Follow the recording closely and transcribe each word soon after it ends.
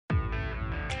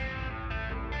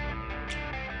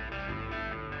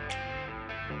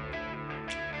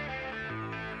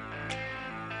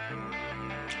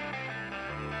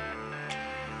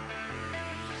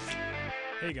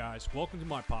Hey guys, welcome to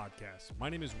my podcast. My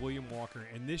name is William Walker,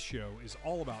 and this show is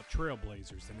all about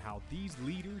trailblazers and how these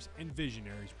leaders and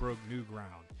visionaries broke new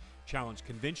ground, challenged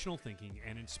conventional thinking,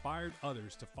 and inspired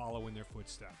others to follow in their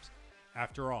footsteps.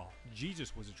 After all,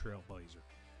 Jesus was a trailblazer.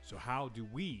 So, how do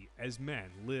we as men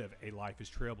live a life as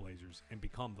trailblazers and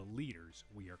become the leaders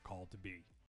we are called to be?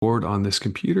 Board on this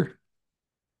computer.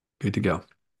 Good to go.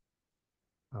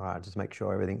 All right, just make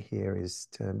sure everything here is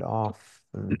turned off.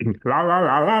 And La la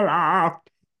la la la.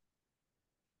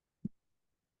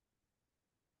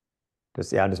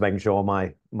 I'm just making sure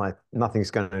my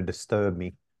nothing's going to disturb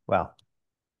me. Well,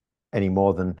 any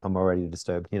more than I'm already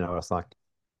disturbed. You know what it's like.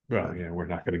 Well, yeah, we're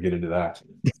not going to get into that.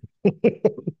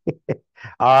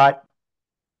 All right.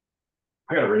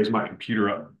 I got to raise my computer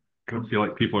up. I don't feel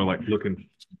like people are like looking.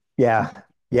 Yeah.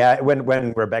 Yeah.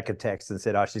 When Rebecca texted and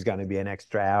said, "Oh, she's going to be an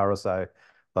extra hour or so," I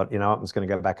thought, I'm just going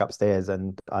to go back upstairs,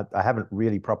 and I haven't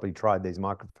really properly tried these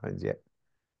microphones yet.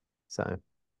 So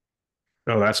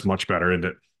Oh, that's much better, isn't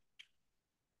it?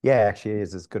 yeah, actually, it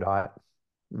is. It's good height.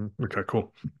 Okay,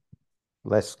 cool.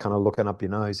 Less kind of looking up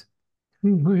your nose.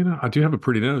 Well, I do have a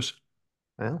pretty nose.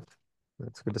 Well,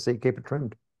 that's good to see. Keep it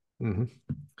trimmed. Mm-hmm.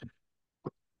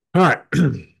 All right.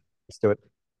 Let's do it.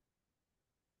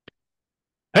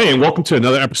 Hey, and welcome to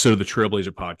another episode of the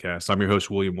Trailblazer Podcast. I'm your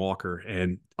host, William Walker.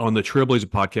 And on the Trailblazer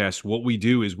Podcast, what we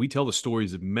do is we tell the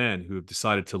stories of men who have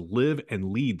decided to live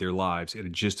and lead their lives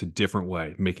in just a different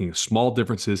way, making small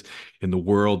differences in the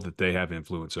world that they have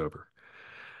influence over.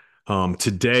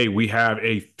 Today, we have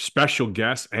a special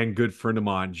guest and good friend of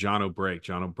mine, Jono Brake.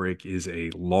 Jono Brake is a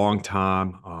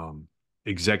longtime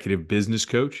executive business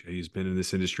coach. He's been in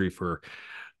this industry for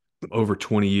over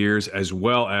 20 years, as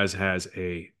well as has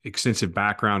a extensive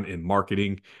background in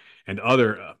marketing and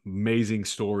other amazing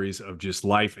stories of just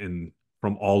life and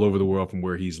from all over the world from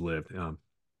where he's lived.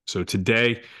 So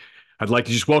today, I'd like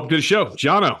to just welcome to the show,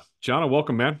 Jono. Jono,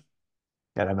 welcome, man.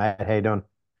 Got Matt. How you doing?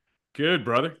 Good,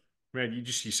 brother. Man, you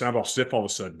sound all stiff all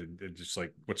of a sudden. And just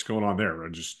like, what's going on there? I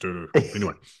just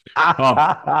anyway.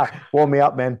 Warm me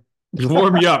up, man. Just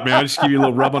warm me up, man. I just give you a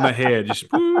little rub on the head. Just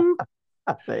woo.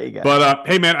 There you go. But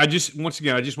hey, man, I just want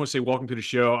to say welcome to the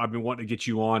show. I've been wanting to get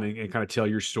you on and kind of tell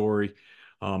your story.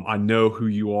 I know who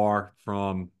you are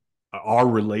from our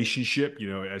relationship,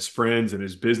 as friends and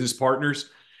as business partners,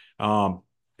 um,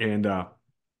 and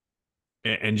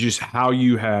just how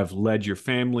you have led your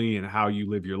family and how you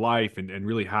live your life, and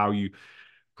really how you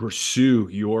pursue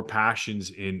your passions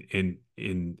in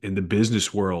the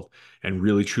business world, and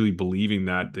really truly believing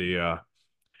that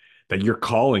that your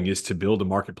calling is to build a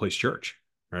marketplace church,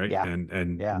 right? Yeah.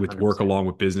 And Yeah, with work 100%. along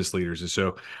with business leaders. And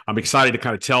so I'm excited to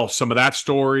kind of tell some of that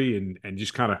story and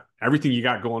just kind of everything you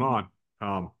got going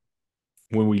on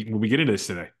when we get into this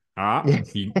today. Yeah.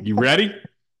 You ready?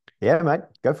 Yeah, mate.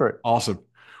 Go for it. Awesome.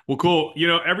 Well, cool.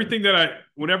 Everything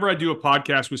whenever I do a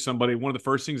podcast with somebody, one of the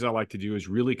first things I like to do is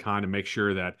really kind of make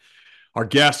sure that our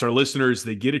guests, our listeners,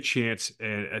 they get a chance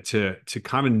to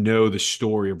kind of know the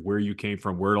story of where you came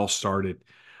from, where it all started.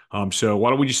 So why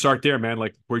don't we just start there, man?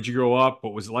 Like, where'd you grow up?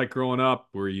 What was it like growing up?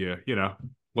 Were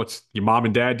what's your mom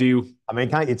and dad do? I mean,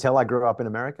 can't you tell I grew up in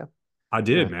America? I Yeah.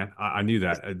 did, man. I knew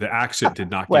that. The accent did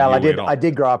not give Well, you I away at did. I all.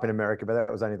 did grow up in America, but that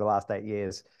was only the last 8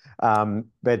 years.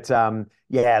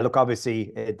 Yeah. Look,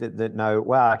 obviously, no.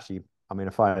 Well, actually, I mean,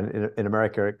 if in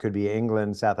America, it could be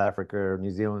England, South Africa,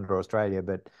 New Zealand, or Australia.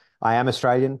 But I am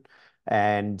Australian,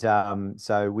 and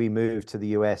so we moved to the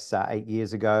US 8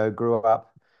 years ago. Grew up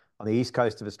on the east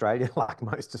coast of Australia, like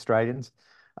most Australians.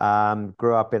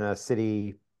 Grew up in a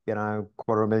city,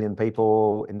 250,000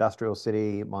 people, industrial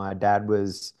city. My dad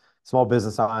was small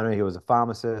business owner. He was a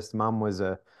pharmacist. Mum was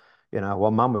a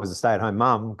stay-at-home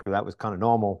mum because that was kind of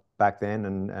normal back then,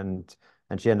 and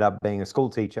she ended up being a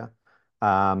school teacher.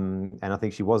 And I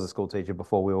think she was a school teacher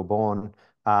before we were born.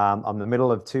 I'm the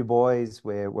middle of two boys.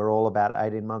 We're all about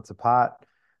 18 months apart.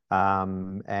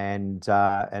 And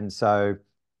so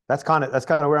that's kind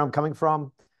of where I'm coming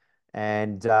from.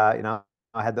 And I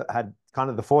had kind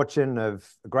of the fortune of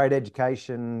a great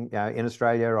education. In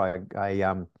Australia,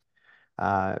 I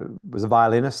was a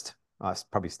violinist. I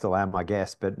probably still am, I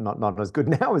guess, but not as good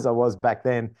now as I was back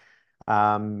then. So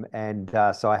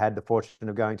I had the fortune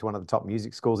of going to one of the top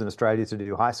music schools in Australia to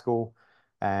do high school,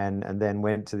 and then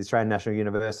went to the Australian National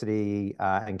University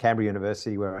and Canberra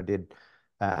University, where I did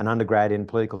an undergrad in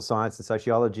political science and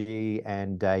sociology,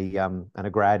 and a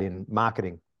grad in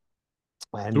marketing.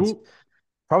 And Ooh.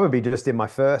 probably just in my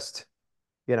first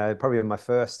probably in my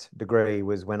first degree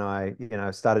was when I,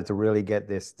 started to really get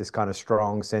this kind of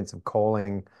strong sense of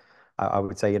calling. I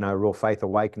would say, real faith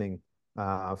awakening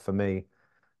for me,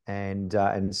 and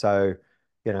so,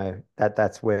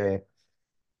 that's where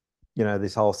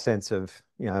this whole sense of,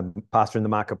 pastor in the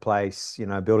marketplace,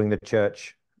 building the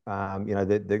church.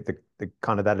 The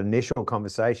kind of that initial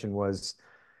conversation was,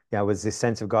 was this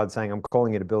sense of God saying, I'm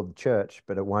calling you to build the church,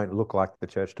 but it won't look like the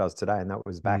church does today. And that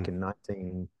was back in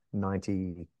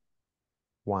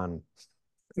 1991.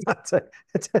 It's a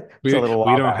little We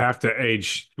while don't back. have to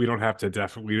age. We don't have to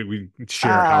definitely we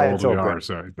share how old It's we all are. good.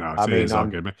 So no, I it's mean, all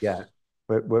good, man. yeah,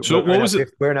 So we're in our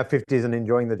we're in our 50s and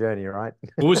enjoying the journey, right?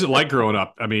 what was it like growing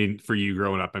up? I mean, for you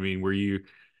growing up, I mean, were you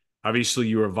obviously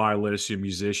you were a violinist, you're a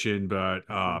musician, but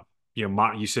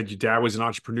you said your dad was an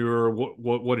entrepreneur.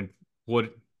 What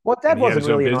Well, and Dad he had wasn't his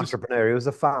own really an business? entrepreneur. He was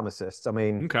a pharmacist. I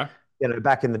mean, Okay.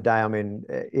 back in the day, I mean,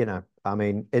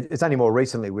 it's only more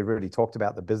recently we've really talked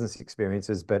about the business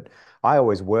experiences, but I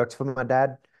always worked for my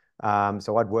dad.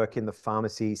 So I'd work in the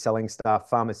pharmacy selling stuff.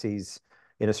 Pharmacies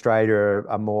in Australia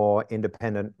are more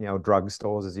independent, drug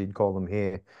stores, as you'd call them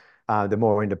here. They're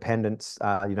more independent.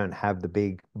 You don't have the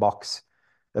big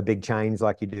chains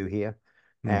like you do here.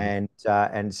 Hmm. And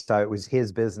so it was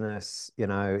his business.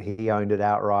 He owned it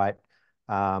outright.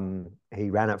 He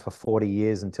ran it for 40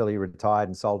 years until he retired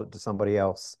and sold it to somebody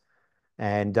else.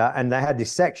 And they had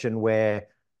this section where,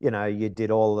 you did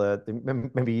all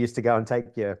remember you used to go and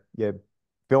take your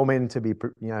film in to be,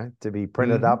 to be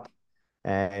printed Hmm. up,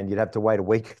 and you'd have to wait a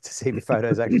week to see if your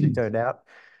photos actually turned out.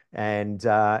 And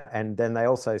then they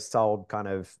also sold kind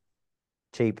of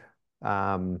cheap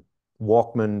um,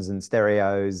 Walkmans and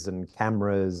stereos and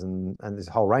cameras and this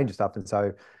whole range of stuff. And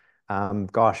so,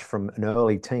 gosh, from an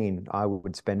early teen, I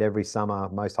would spend every summer,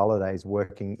 most holidays,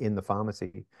 working in the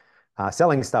pharmacy,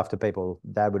 selling stuff to people.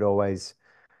 Dad would always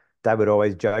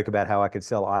joke about how I could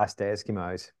sell ice to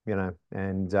Eskimos,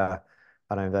 and I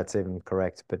don't know if that's even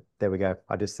correct, but there we go.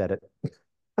 I just said it.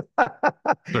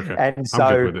 Okay. And I'm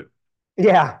good so with it.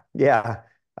 yeah, yeah.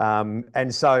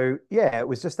 And so yeah, it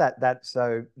was just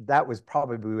so that was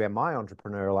probably where my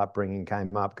entrepreneurial upbringing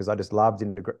came up, because I just loved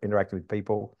interacting with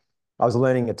people. I was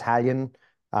learning Italian.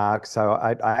 So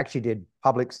I actually did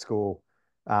public school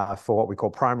for what we call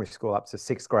primary school up to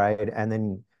sixth grade. And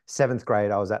then seventh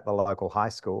grade, I was at the local high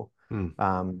school. Hmm.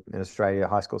 In Australia,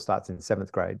 high school starts in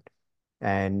seventh grade.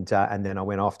 And then I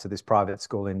went off to this private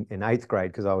school in eighth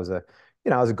grade, because I was a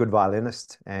good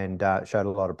violinist and showed a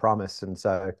lot of promise. And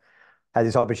so had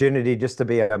this opportunity just to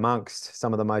be amongst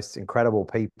some of the most incredible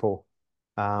people.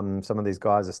 Some of these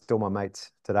guys are still my mates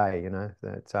today, and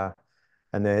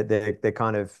they're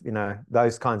kind of,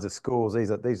 those kinds of schools.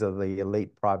 These are the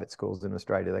elite private schools in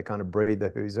Australia. They kind of breed the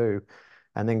who's who,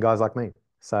 and then guys like me.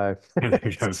 So And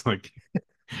you guys like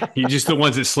you just the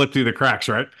ones that slip through the cracks,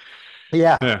 right?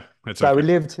 yeah. Yeah, that's So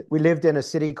okay. we lived in a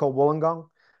city called Wollongong,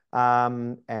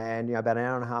 and about an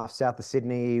hour and a half south of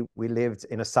Sydney. We lived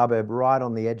in a suburb right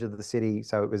on the edge of the city.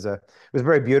 So it was a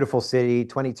very beautiful city,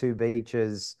 22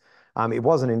 beaches. It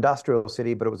was an industrial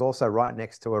city, but it was also right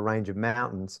next to a range of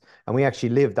mountains. And we actually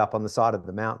lived up on the side of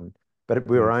the mountain, but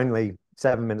we Hmm. were only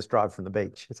 7 minutes drive from the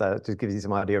beach. So it just gives you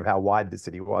some idea of how wide the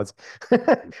city was.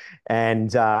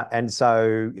 And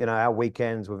so, our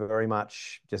weekends were very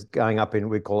much just going up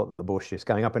we call it the bush, just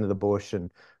going up into the bush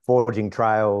and forging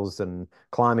trails and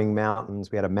climbing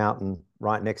mountains. We had a mountain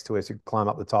right next to us. You could climb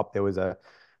up the top. There was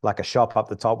like a shop up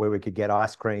the top where we could get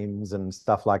ice creams and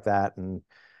stuff like that. And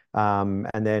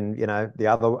then, the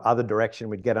other direction,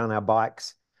 we'd get on our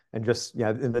bikes and just,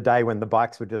 in the day when the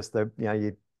bikes were just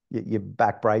your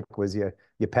back brake was your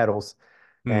pedals,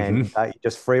 Hmm. and you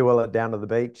just freewheel it down to the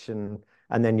beach, and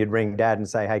then you'd ring dad and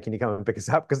say, hey, can you come and pick us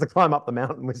up? Because the climb up the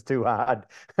mountain was too hard.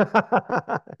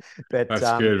 But That's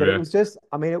good, but it man. was just,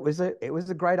 I mean, it was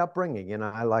a great upbringing,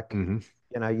 like, Hmm.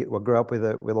 you grew up with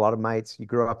a lot of mates. You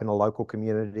grew up in a local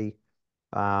community.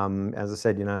 As I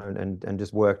said, and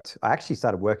just worked. I actually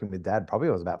started working with dad probably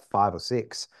when I was about 5 or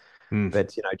 6, Mm.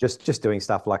 but just doing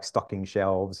stuff like stocking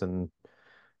shelves and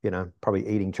probably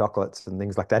eating chocolates and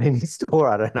things like that in his store.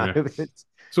 I don't know. Yeah.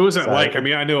 So what's that So like? I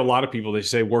mean, I know a lot of people, they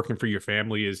say working for your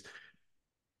family is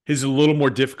a little more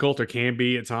difficult or can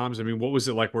be at times. I mean, what was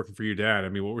it like working for your dad? I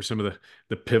mean, what were some of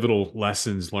the pivotal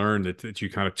lessons learned that you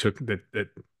kind of took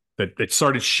that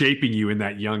started shaping you in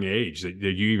that young age that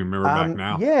you even remember back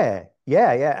now? Yeah,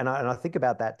 yeah, yeah. And I think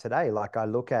about that today. Like, I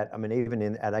mean,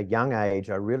 even at a young age,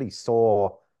 I really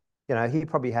saw, he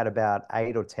probably had about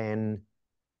 8 or 10.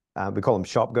 We call them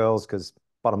shop girls, because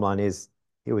bottom line is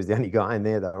he was the only guy in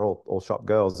there. They were all shop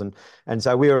girls, and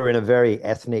so we were in a very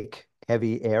ethnic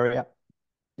heavy area,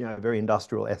 very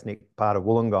industrial ethnic part of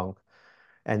Wollongong,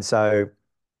 and so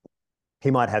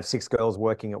he might have 6 girls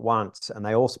working at once, and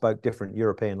they all spoke different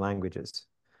European languages.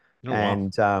 Oh wow.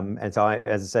 And so as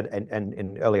I said, and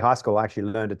in early high school, I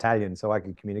actually learned Italian so I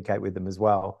could communicate with them as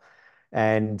well.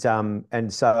 And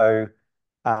so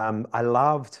I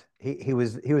loved he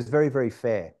was very, very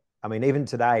fair. I mean, even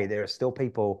today, there are still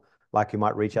people like who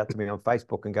might reach out to me on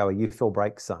Facebook and go, "Are you Phil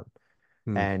Brake's son?"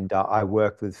 Mm, And I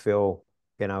worked with Phil,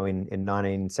 in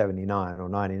 1979 or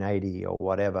 1980 or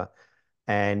whatever.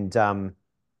 And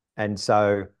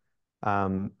so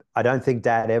I don't think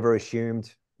Dad ever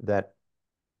assumed that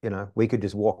we could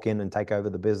just walk in and take over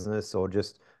the business or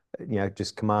just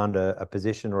command a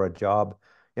position or a job.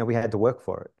 We had to work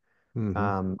for it.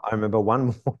 hmm. I remember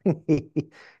one morning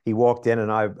he walked in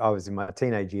and I was in my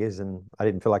teenage years and I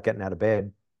didn't feel like getting out of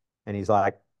bed. And he's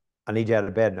like, "I need you out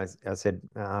of bed." And I said,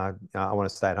 "I want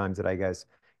to stay at home today." He goes,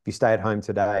 "If you stay at home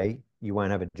today, you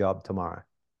won't have a job tomorrow."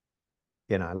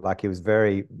 Like he was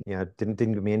very, didn't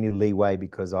give me any leeway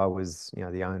because I was,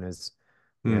 the Hmm.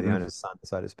 owner's son,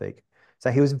 so to speak.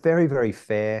 So he was very, very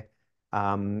fair.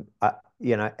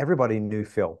 Everybody knew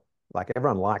Phil. Like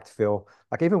everyone liked Phil.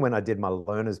 Like even when I did my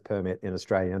learner's permit in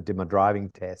Australia and did my driving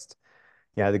test,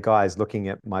 the guy's looking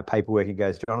at my paperwork. He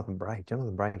goes, "Jonathan Brake,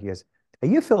 Jonathan Brake." He goes, "Are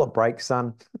you Philip Brake's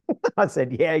son?" I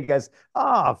said, "Yeah." He goes,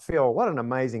 "Oh, Phil, what an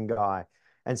amazing guy."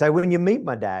 And so when you meet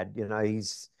my dad, he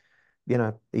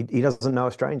doesn't know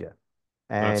a stranger.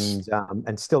 That's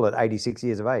And still at 86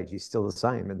 years of age, he's still the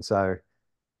same. And so,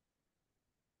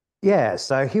 yeah,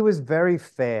 so he was very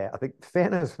fair. I think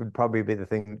fairness would probably be the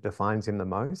thing that defines him the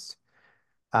most.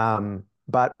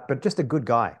 But just a good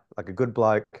guy, like a good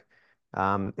bloke.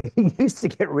 He used to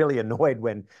get really annoyed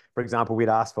when, for example, we'd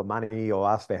ask for money or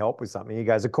ask for help with something. He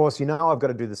goes, "Of course, I've got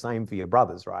to do the same for your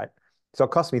brothers, right? So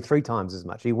it cost me three times as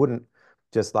much." He wouldn't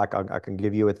just like, I can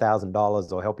give you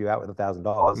 $1,000 or help you out with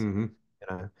 $1,000, hmm.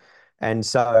 you know. And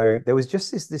so there was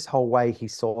just this whole way he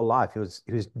saw life. He was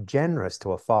generous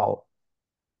to a fault.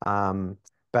 Um,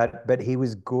 but he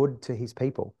was good to his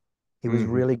people. He was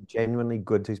Hmm. really genuinely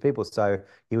good to his people. So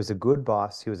he was a good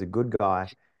boss. He was a good guy.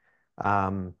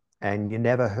 And you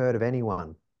never heard of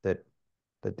anyone that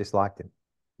disliked him.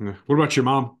 Yeah. What about your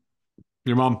mom?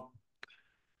 Your mom?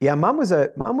 Yeah, mum was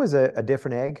a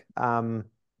different egg.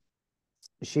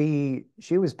 She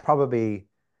was probably,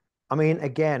 I mean,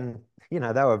 again, they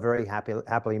were very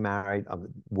happily married.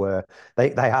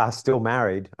 They are still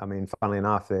married. I mean, funnily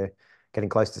enough, they're getting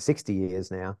close to 60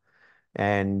 years now.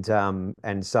 And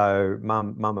so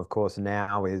mum of course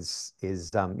now is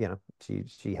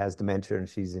she has dementia and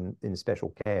she's in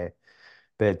special care.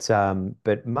 But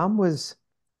mum was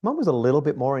a little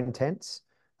bit more intense.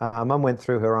 Mum went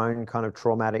through her own kind of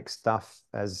traumatic stuff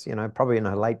as, probably in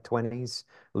her late 20s,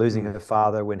 losing Mm, her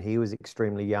father when he was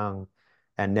extremely young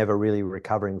and never really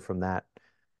recovering from that.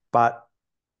 But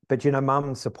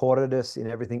mum supported us in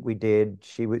everything we did.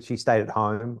 She stayed at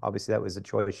home. Obviously, that was a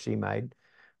choice she made.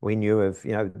 We knew of,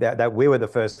 that we were the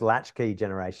first latchkey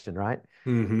generation, right?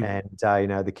 hmm. And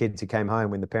the kids who came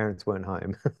home when the parents weren't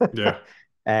home. Yeah,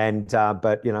 And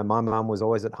but my mum was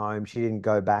always at home. She didn't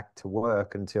go back to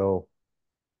work until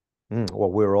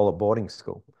well, we were all at boarding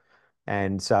school.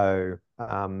 And so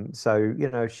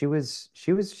she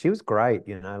was great,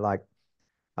 like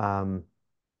um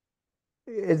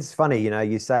it's funny,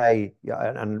 you say,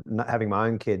 yeah, and not having my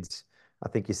own kids, I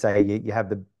think you say you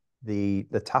have the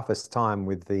toughest time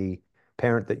with the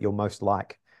parent that you're most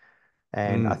like.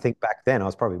 And I mm, think back then I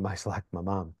was probably most like my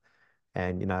mum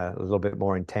and, a little bit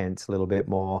more intense, a little bit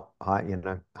more high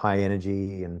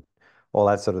energy and all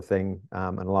that sort of thing,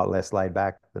 and a lot less laid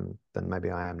back than maybe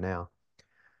I am now.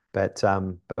 But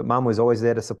mum was always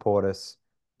there to support us.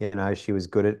 She was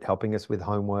good at helping us with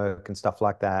homework and stuff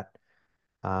like that.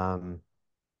 Um,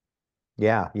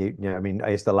 yeah, I mean, I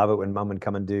used to love it when mum would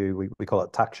come and we call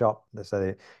it tuck shop. So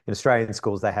in Australian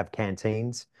schools, they have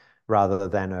canteens rather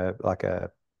than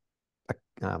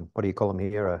what do you call them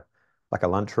here? Like a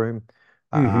lunchroom.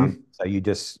 hmm. So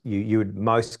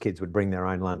most kids would bring their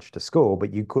own lunch to school,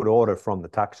 but you could order from the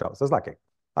tuck shop. So it's like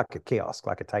a kiosk,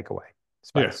 like a takeaway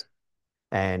Yeah, space.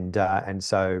 And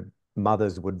so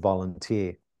mothers would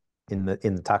volunteer in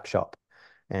the tuck shop.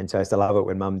 And so I used to love it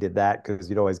when mum did that because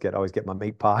you'd always get my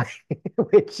meat pie,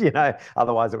 which,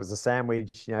 otherwise it was a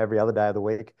sandwich, every other day of the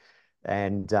week.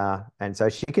 And so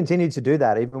she continued to do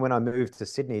that even when I moved to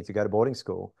Sydney to go to boarding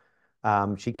school.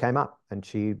 She came up and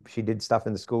she did stuff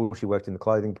in the school. She worked in the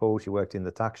clothing pool. She worked in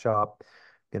the tuck shop,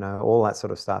 all that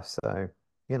sort of stuff. So,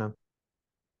 you know,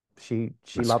 she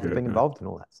that's loved good, being man. involved in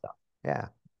all that stuff. Yeah.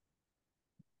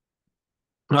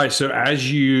 All right, so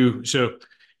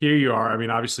here you are. I mean,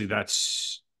 obviously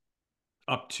that's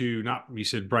up to not you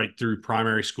said right through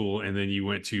primary school, and then you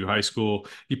went to high school.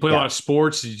 You play a lot Yeah. of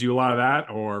sports. Did you do a lot of that,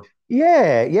 or?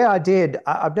 Yeah, yeah, I did.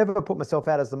 I've never put myself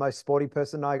out as the most sporty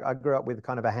person. I grew up with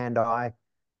kind of a hand-eye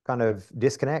kind of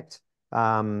disconnect.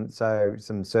 So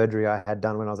some surgery I had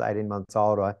done when I was 18 months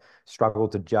old. I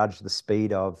struggled to judge the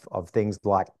speed of things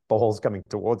like balls coming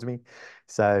towards me.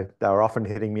 So they were often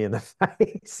hitting me in the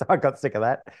face. So I got sick of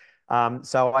that.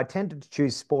 So I tended to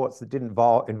choose sports that didn't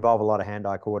involve a lot of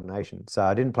hand-eye coordination. So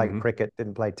I didn't play Hmm. cricket,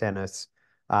 didn't play tennis.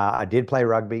 I did play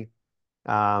rugby,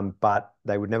 but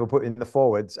they would never put in the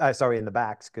forwards, sorry, in the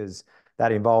backs, because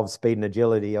that involves speed and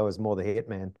agility. I was more the hit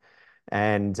man.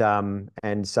 And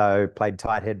so played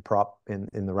tight head prop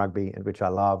in the rugby, which I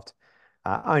loved,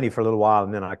 only for a little while,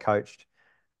 and then I coached.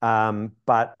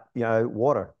 But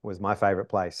water was my favorite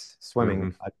place. Hmm.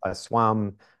 Swimming, I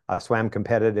swam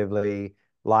competitively,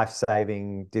 life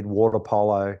saving, did water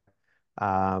polo,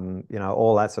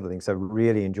 all that sort of thing. So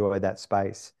really enjoyed that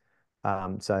space.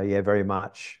 So yeah, very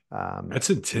much. That's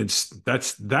intense.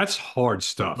 That's hard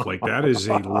stuff. Like that is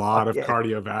a lot of Yeah,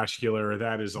 cardiovascular.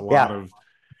 That is a lot yeah, of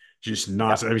just yeah,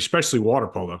 not. I mean, especially water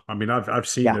polo. I mean, I've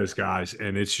seen yeah. those guys,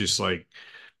 and it's just like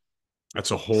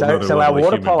that's a whole So, nother so our level of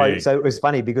water human polo. being. So it was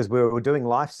funny because we were doing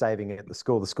life saving at the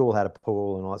school. The school had a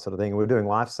pool and all that sort of thing. We were doing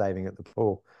life saving at the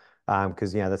pool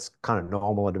because that's kind of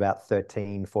normal at about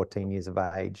 13, 14 years of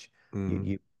age. You, Hmm.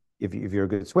 you if you're a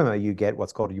good swimmer, you get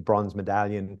what's called your bronze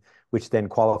medallion, which then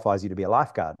qualifies you to be a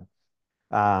lifeguard,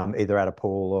 either at a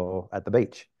pool or at the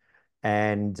beach.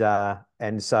 And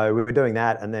so we were doing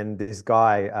that, and then this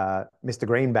guy, Mr.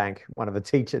 Greenbank, one of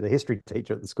the history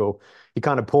teacher at the school, he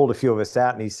kind of pulled a few of us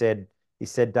out, and he said,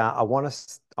 I want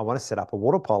to set up a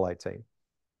water polo team.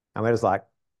 And we're just like,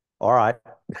 all right.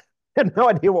 Had no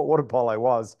idea what water polo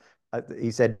was.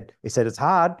 He said it's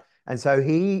hard, and so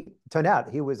he turned out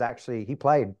he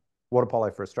played water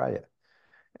polo for Australia.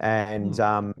 And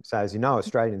Hmm. so, as you know,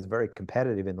 Australians are very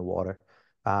competitive in the water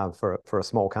for a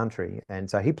small country. And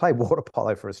so he played water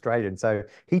polo for Australia. And so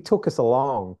he took us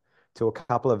along to a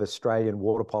couple of Australian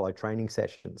water polo training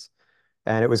sessions.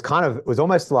 And it was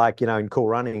almost like, in Cool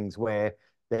Runnings where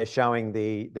they're showing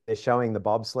the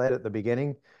bobsled at the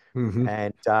beginning, Hmm.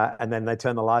 and then they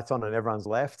turn the lights on and everyone's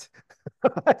left.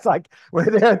 It's like we're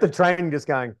there at the training just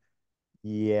going,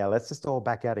 yeah, let's just all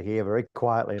back out of here very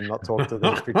quietly and not talk to the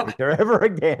history teacher ever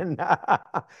again.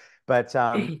 But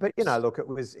look, it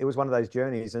was one of those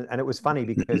journeys, and it was funny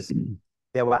because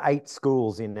there were 8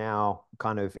 schools it's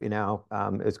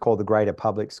called the Greater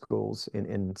Public Schools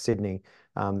in Sydney.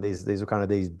 These were kind of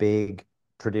these big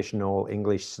traditional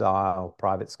English style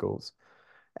private schools.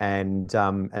 And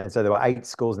so there were 8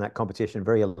 schools in that competition,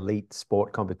 very elite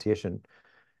sport competition.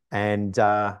 And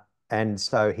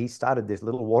so he started this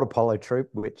little water polo troop,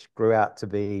 which grew out to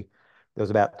be, there was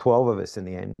about 12 of us in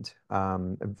the end.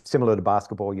 Similar to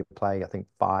basketball, you play, I think,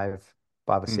 five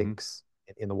or Hmm. six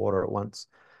in the water at once.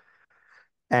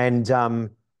 And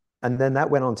then that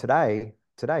went on today.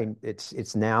 Today,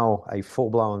 it's now a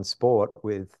full-blown sport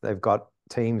they've got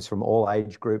teams from all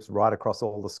age groups right across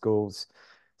all the schools.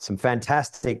 Some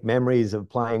fantastic memories of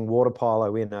playing water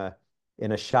polo in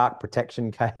a shark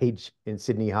protection cage in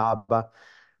Sydney Harbour.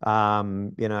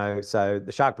 So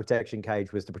the shark protection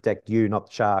cage was to protect you, not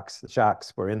the sharks. The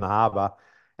sharks were in the harbour,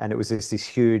 and it was this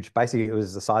huge. Basically, it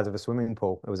was the size of a swimming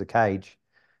pool. It was a cage,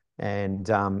 and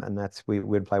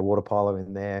we'd play water polo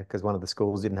in there because one of the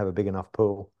schools didn't have a big enough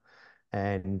pool,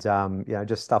 and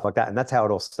just stuff like that. And that's how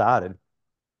it all started.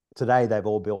 Today they've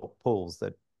all built pools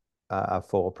that are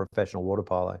for professional water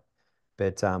polo,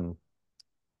 but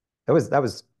that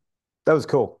was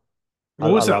cool. I,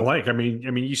 What I was that loved. like? I mean,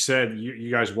 you said you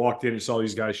guys walked in and saw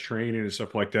these guys training and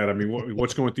stuff like that. I mean,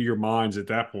 what's going through your minds at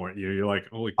that point? You're like,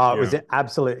 holy, Oh, it was an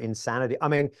absolute insanity. I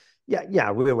mean, yeah,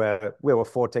 yeah, we were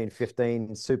 14,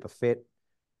 15, super fit,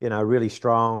 really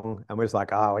strong, and we're just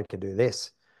like, oh, we can do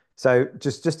this. So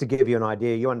just to give you an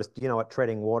idea, you know what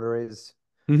treading water is.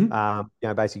 hmm.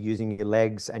 Basically using your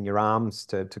legs and your arms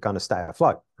to kind of stay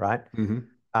afloat, right?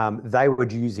 Hmm. They were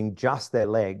using just their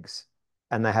legs,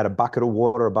 and they had a bucket of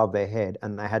water above their head,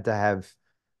 and they had to have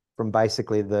from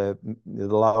basically the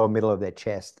lower middle of their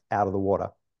chest out of the water,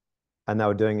 and they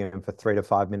were doing it for 3 to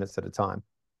 5 minutes at a time.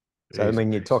 So, I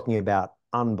mean, you're Jeez. talking about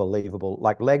unbelievable,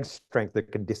 like leg strength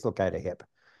that can dislocate a hip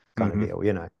kind of Hmm. deal.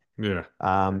 Yeah.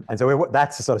 And so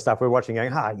that's the sort of stuff we're watching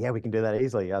going, yeah, we can do that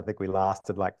easily. I think we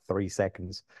lasted like 3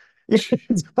 seconds.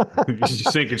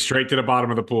 Just sinking straight to the bottom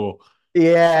of the pool.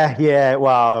 Yeah, yeah.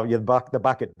 Well, the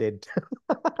bucket did.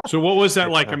 So what was that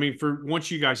But, like? I mean, for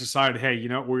once you guys decided, hey,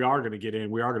 we are going to get in,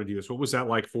 we are going to do this. What was that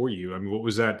like for you? I mean, what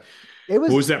was that? it What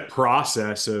was was that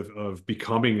process of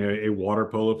becoming a water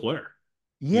polo player?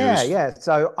 Yeah, Just yeah.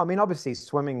 So, I mean, obviously,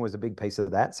 swimming was a big piece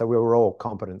of that. So, we were all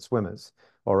competent swimmers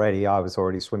already. I was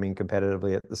already swimming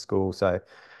competitively at the school. So,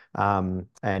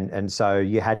 and so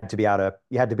you had to be able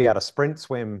to sprint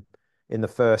swim in the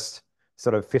first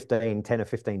sort of 10 or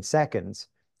 15 seconds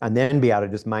and then be able to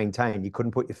just maintain. You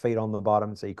couldn't put your feet on the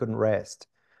bottom, so you couldn't rest.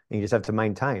 And you just have to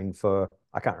maintain for,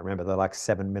 I can't remember, they're like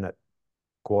 7-minute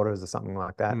quarters or something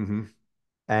like that. Mm-hmm.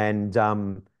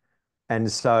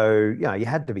 And so, you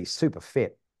had to be super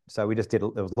fit. So we just did,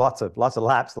 there was lots of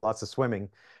laps, lots of swimming.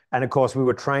 And of course, we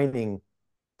were training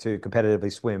to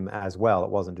competitively swim as well.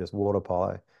 It wasn't just water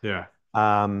polo. Yeah.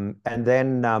 And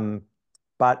then,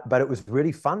 but it was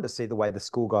really fun to see the way the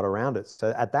school got around it.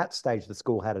 So at that stage, the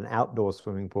school had an outdoor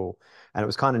swimming pool, and it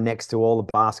was kind of next to all the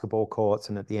basketball courts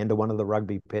and at the end of one of the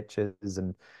rugby pitches.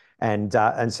 And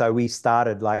so we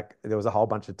started, like, there was a whole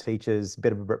bunch of teachers, a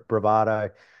bit of bravado,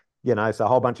 so a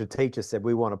whole bunch of teachers said,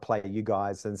 we want to play you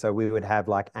guys. And so we would have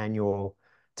like annual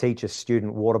teacher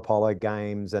student water polo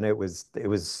games. And it was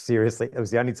seriously, it was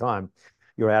the only time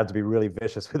you were allowed to be really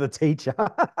vicious with a teacher.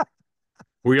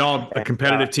 Were y'all a And,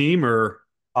 competitive team or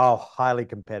oh, highly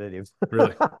competitive.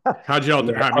 really? How'd y'all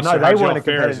do? Yeah. I Oh, mean, no, so they how'd y'all weren't a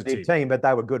fare as a competitive team? team, but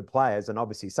they were good players. And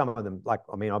obviously, some of them, like,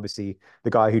 I mean, obviously, the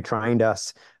guy who trained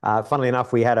us, funnily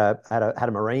enough, we had a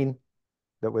Marine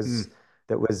that was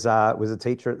Mm. was a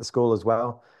teacher at the school as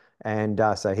well. And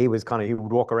so he would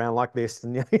walk around like this,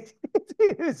 and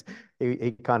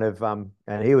he kind of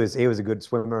and he was a good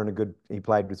swimmer and he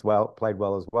played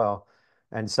well as well.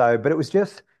 And so, but it was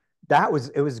just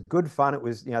it was good fun. It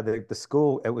was, the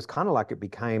school, it was kind of like it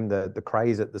became the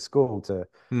craze at the school to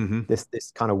Mm-hmm.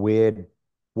 this kind of weird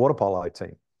water polo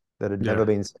team that had Yeah. never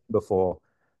been seen before.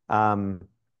 Um,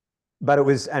 but it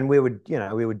was, and we would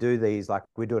do these, like,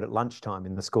 we do it at lunchtime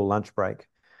in the school lunch break.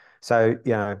 So,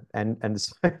 and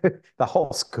so the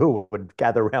whole school would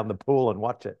gather around the pool and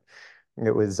watch it.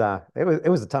 It was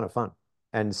a ton of fun.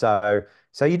 And so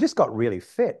you just got really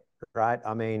fit, right?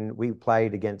 I mean, we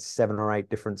played against 7 or 8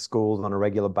 different schools on a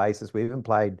regular basis. We even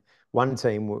played one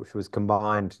team which was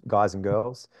combined guys and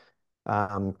girls,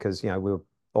 because, we were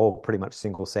all pretty much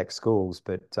single sex schools,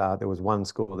 but there was one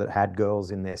school that had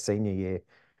girls in their senior year,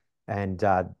 and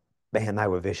man, they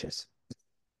were vicious.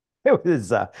 It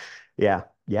was, yeah,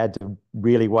 you had to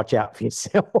really watch out for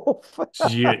yourself. So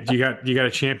you got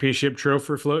a championship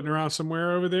trophy floating around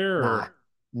somewhere over there, Nah, or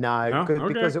no, no?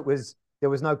 Okay. because there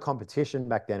was no competition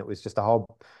back then. It was just a whole.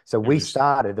 So It was we just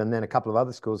started, and then a couple of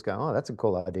other schools go, oh, that's a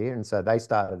cool idea, and so they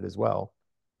started as well.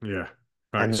 yeah.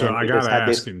 All right. And So then I we gotta just had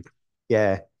ask, this, and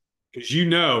yeah. because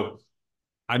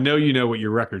I know you know what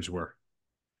your records were.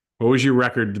 What was your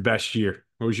record the best year?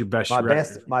 What was your best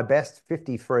record? My best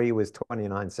 53 was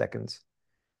 29 seconds.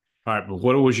 All right, but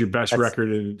what was your best That's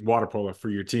record in water polo for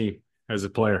your team as a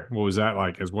player? What was that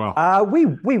like as well?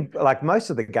 we like most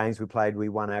of the games we played, we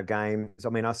won our games. I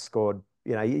mean, I scored,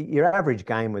 your average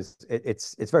game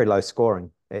it's very low scoring.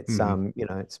 It's Hmm.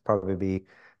 it's probably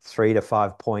 3 to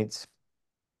 5 points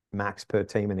max per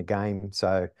team in a game.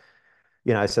 So,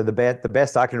 so the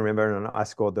best I can remember, and I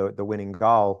scored the winning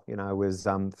goal, was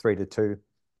 3-2.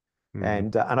 Hmm.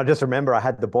 And I just remember I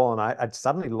had the ball and I'd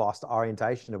suddenly lost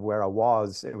orientation of where I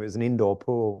was. It was an indoor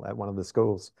pool at one of the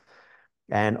schools.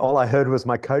 And all I heard was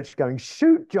my coach going,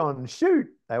 shoot, John, shoot.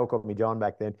 They all called me John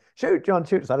back then. Shoot, John,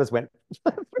 shoot. So I just went,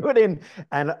 threw it in.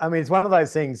 And I mean, it's one of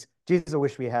those things. Jesus, I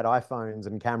wish we had iPhones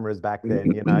and cameras back then,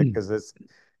 because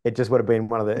it just would have been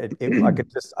one of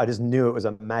I just knew it was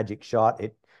a magic shot.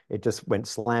 It just went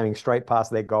slamming straight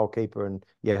past their goalkeeper, and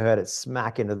you heard it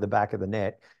smack into the back of the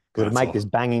net, because it'd That's make this all.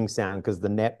 banging sound because the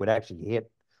net would actually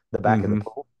hit the back of the Hmm.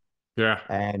 pool. Yeah,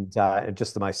 And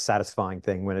just the most satisfying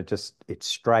thing when it's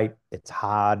straight, it's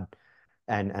hard,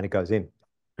 and it goes in.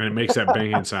 and it makes that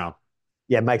banging sound.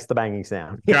 Yeah, it makes the banging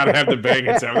sound. Got to have the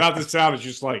banging sound. Without the sound, it's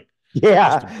just like just a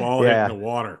Yeah, ball hitting the yeah.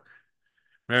 water.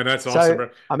 Man, that's awesome, So bro.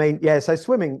 I mean, yeah. So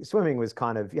swimming was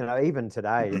kind of, even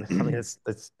today. I mean, it's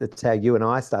how you and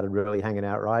I started really hanging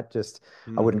out, right? Just,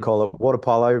 I wouldn't Hmm. call it water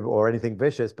polo or anything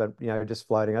vicious, but just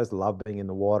floating. I just love being in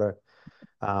the water.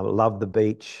 Love the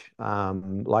beach.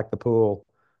 Like the pool.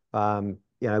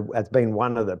 It's been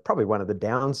probably one of the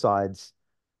downsides.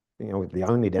 The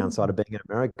only downside of being in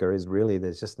America is really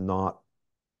there's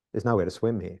nowhere to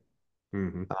swim here.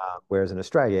 Hmm. Whereas in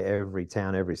Australia, every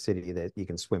town, every city, that you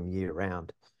can swim year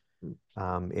round,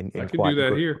 I in could do quite that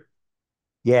good. here.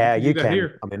 I Yeah, could do you that can.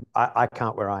 here. I mean, I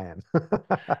can't where I am.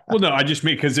 Well, no, I just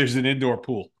mean because there's an indoor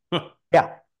pool.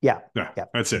 Yeah, yeah, Yeah, yeah.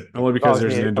 that's it. If Only I because was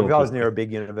there's an near, if indoor I was pool. near a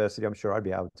big university, I'm sure I'd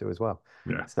be able to as well.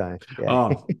 Yeah. So yeah,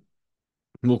 Um,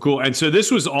 well, cool. And so this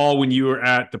was all when you were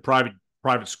at the private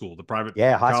school, the private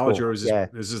yeah, high college, or school. Yeah,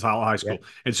 is this high yeah, school?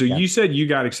 And so yeah. you said you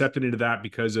got accepted into that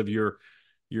because of your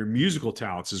musical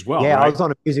talents as well, Yeah, I right? was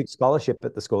on a music scholarship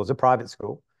at the school. It's a private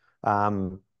school.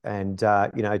 And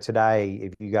today,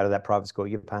 if you go to that private school,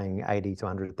 you're paying 80 to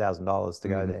 $100,000 to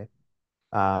go Hmm. there.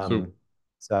 So Um,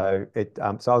 So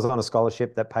I was on a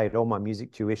scholarship that paid all my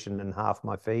music tuition and half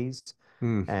my fees,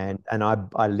 Hmm. and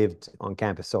I lived on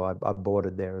campus, so I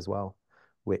boarded there as well,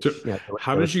 So, which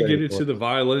how there were did you get 30 into the boarders.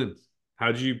 violin?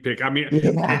 How did you pick? I mean,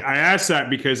 Yeah, I asked that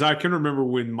because I can remember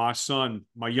when my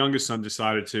youngest son,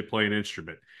 decided to play an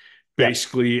instrument. yep,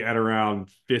 Basically, at around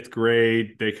fifth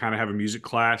grade, they kind of have a music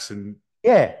class, and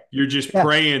yeah, you're just yeah,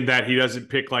 praying that he doesn't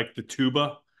pick like the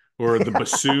tuba or the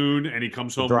bassoon, and he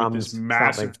comes the home with this drums, something.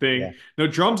 massive Yeah, thing. No,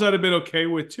 drums I'd have been okay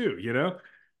with too,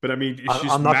 but I mean, it's I'm,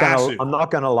 just I'm not gonna massive. I'm not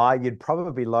gonna lie. You'd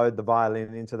probably load the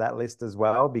violin into that list as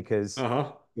well because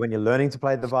Uh-huh. when you're learning to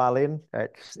play the violin,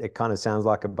 it kind of sounds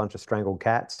like a bunch of strangled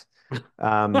cats.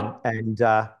 And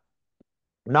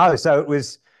No, so it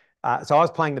was. So I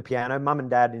was playing the piano. Mum and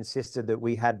Dad insisted that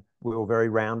we were very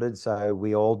rounded, so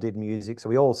we all did music. So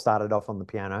we all started off on the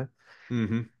piano.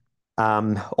 Hmm.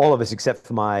 All of us except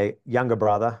for my younger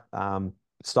brother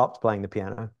stopped playing the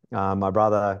piano. My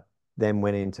brother then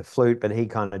went into flute, but he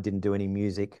kind of didn't do any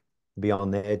music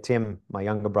beyond there. Tim, my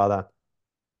younger brother,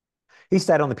 he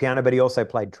stayed on the piano, but he also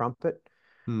played trumpet.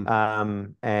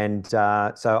 And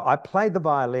so I played the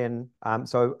violin.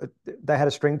 So they had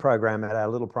a string program at our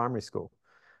little primary school.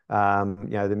 Yeah,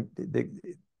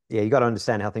 you got to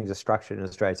understand how things are structured in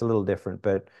Australia. It's a little different,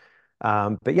 but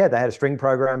yeah, they had a string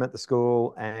program at the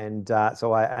school, and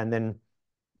then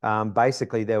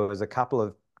basically there was a couple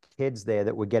of kids there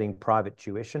that were getting private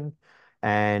tuition,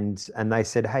 and they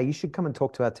said, "Hey, you should come and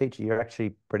talk to our teacher. You're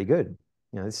actually pretty good.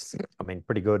 I mean,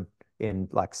 pretty good in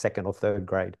like second or third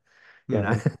grade, you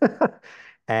know." Hmm.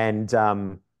 And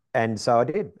and so I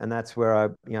did, and that's where I,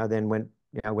 then went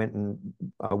and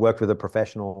worked with a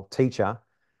professional teacher.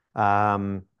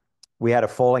 Um, we had a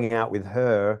falling out with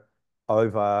her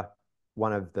over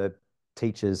one of the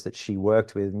teachers that she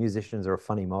worked with. Musicians are a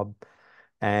funny mob.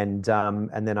 And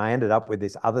then I ended up with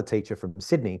this other teacher from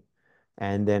Sydney,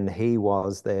 and then he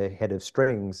was the head of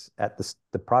strings at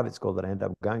the private school that I ended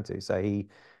up going to. So he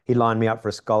lined me up for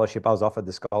a scholarship. I was offered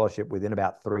the scholarship within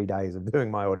about 3 days of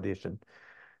doing my audition.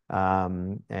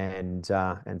 And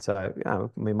so, I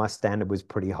mean, my standard was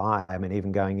pretty high. I mean,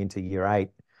 even going into year 8,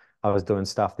 I was doing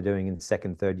stuff they're doing in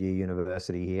second, third year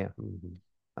university here.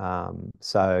 Hmm.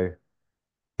 So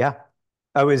yeah,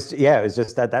 it was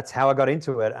just that's how I got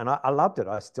into it, and I loved it.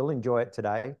 I still enjoy it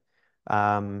today.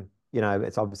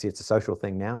 It's obviously it's a social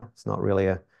thing now. It's not really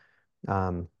a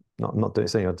not doing,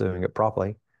 so you're doing it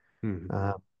properly. Hmm.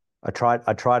 Uh, I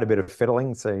tried a bit of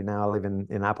fiddling, so now I live in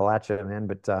Appalachia, man,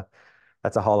 but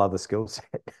that's a whole other skill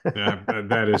set. Yeah,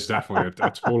 that is definitely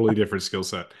a totally different skill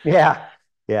set. Yeah,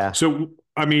 yeah, So,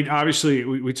 I mean, obviously,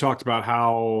 we talked about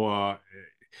how.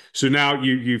 So now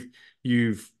you've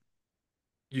you've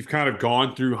kind of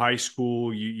gone through high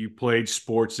school. You played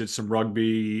sports, did some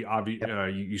rugby. yep,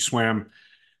 You swam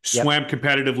yep,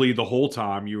 competitively the whole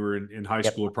time you were in high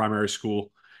yep. school or primary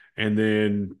school, and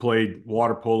then played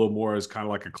water polo more as kind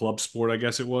of like a club sport, I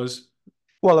guess it was.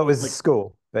 Well, it was Like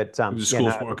school, but it was a yeah, school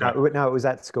no, sport. Okay. no, no, it was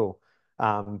at school.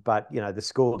 But the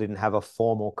school didn't have a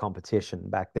formal competition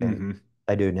back then. Hmm.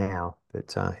 They do now,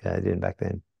 but yeah, they didn't back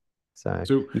then. So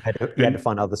So you had to and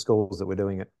find other schools that were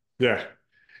doing it. yeah.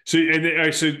 So and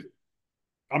I said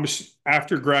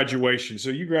after graduation. So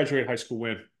you graduated high school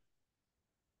when?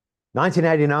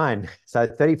 1989, so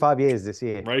 35 years this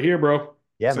year. Right here, bro.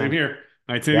 Yeah, Same man. here.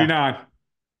 Yeah, 1989.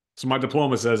 So my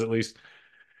diploma says at least.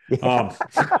 yeah, Um,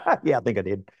 yeah. I think I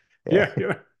did. Yeah, yeah,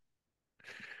 yeah.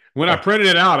 When I yeah, printed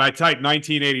it out, I typed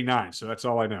 1989, so that's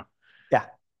all I know. yeah,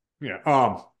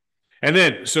 Yeah. And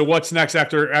then so what's next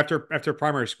after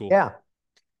primary school? yeah.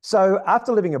 So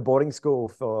after living at boarding school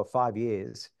for 5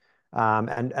 years,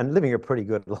 and living a pretty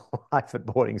good life at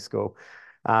boarding school,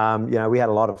 we had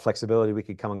a lot of flexibility. We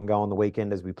could come and go on the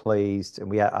weekend as we pleased,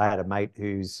 and I had a mate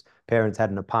whose parents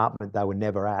had an apartment they were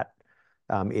never at,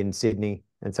 in Sydney,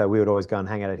 and so we would always go and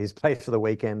hang out at his place for the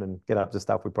weekend and get up to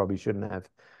stuff we probably shouldn't have.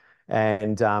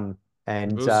 And um,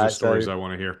 and Those are the so stories I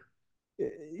want to hear.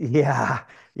 yeah,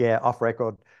 yeah, off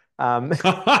record. Um,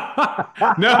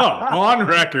 No, on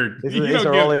record. You These don't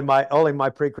are all get in my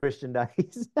pre-Christian days.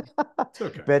 it's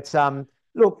okay. But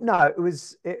look, no, it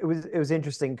was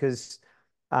interesting because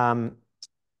um,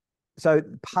 so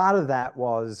part of that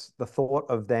was the thought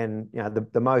of then,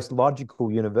 the most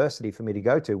logical university for me to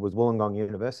go to was Wollongong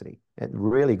University.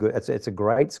 Really good. It's a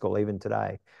great school even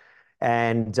today.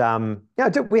 And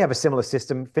we have a similar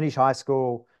system. Finish high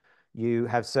school, you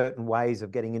have certain ways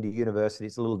of getting into university.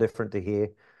 It's a little different to here.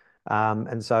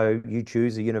 And so you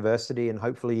choose a university and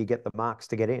hopefully you get the marks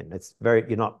to get in.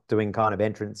 You're not doing kind of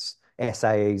entrance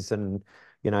essays, and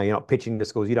you're not pitching to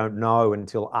schools. You don't know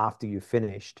until after you've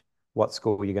finished what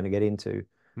school you're going to get into.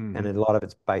 And Hmm. a lot of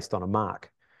it's based on a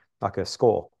mark. like a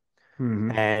score.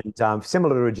 Hmm. And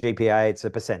similar to a GPA, it's a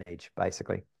percentage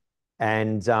basically.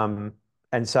 And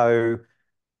and so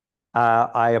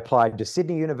I applied to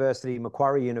Sydney University,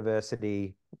 Macquarie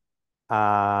University,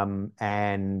 and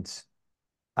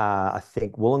I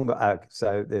think Wollongong,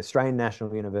 so the Australian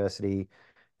National University.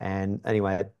 And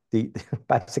anyway, the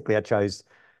basically I chose,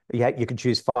 you could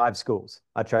choose 5 schools.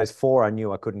 I chose 4 I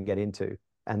knew I couldn't get into,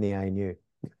 and the ANU,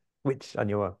 which I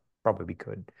knew I probably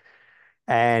could.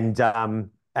 And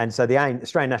so the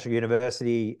Australian National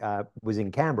University was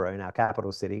in Canberra, in our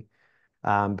capital city,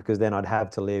 because then I'd have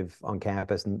to live on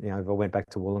campus, and if I went back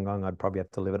to Wollongong, I'd probably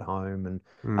have to live at home. And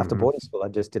after Hmm. boarding school, I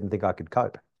just didn't think I could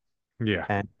cope. Yeah.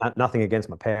 And nothing against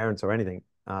my parents or anything.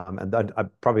 And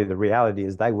probably the reality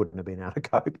is they wouldn't have been able to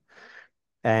cope.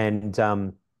 And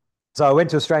so I went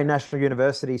to Australian National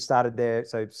University, started there.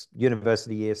 So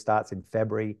university year starts in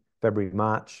February,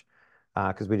 March,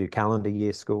 because we do calendar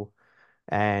year school,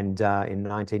 and in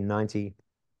 1990.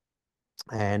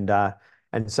 And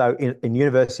so in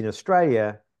university in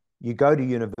Australia, you go to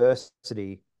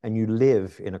university and you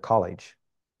live in a college.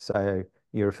 So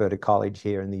you refer to college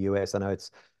here in the US. I know it's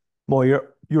more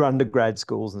your undergrad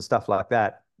schools and stuff like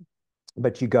that,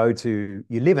 but you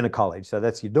live in a college, so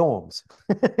that's your dorms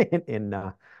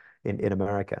in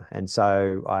America. And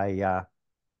so I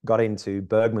got into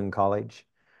Bergman College,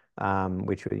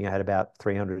 which had about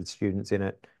 300 students in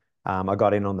it. I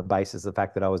got in on the basis of the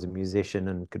fact that I was a musician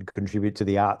and could contribute to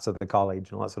the arts of the college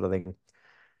and all that sort of thing.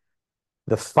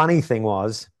 The funny thing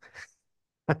was,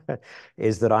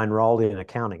 is that I enrolled in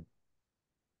accounting.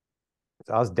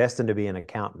 So I was destined to be an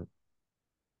accountant.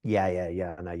 Yeah, yeah,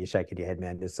 yeah. I know you're shaking your head,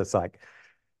 man. It's just like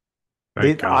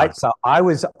Thank God. I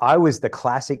was the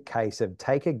classic case of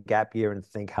take a gap year and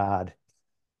think hard,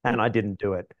 and I didn't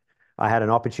do it. I had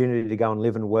an opportunity to go and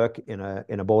live and work in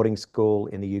a boarding school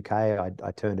in the UK.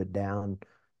 I turned it down.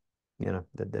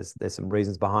 There's some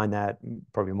reasons behind that,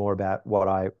 probably more about what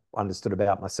I understood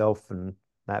about myself and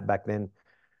that back then.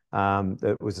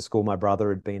 It was a school my brother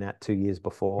had been at 2 years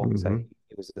before, so Hmm.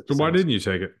 he was at the So why same didn't school. you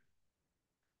take it?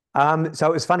 So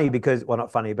it was funny because, well,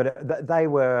 not funny, but they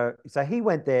were, so he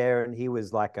went there and he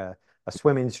was like a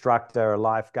swim instructor, a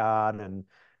lifeguard,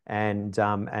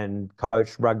 and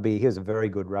coached rugby. He was a very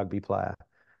good rugby player.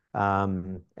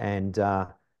 Um, and uh,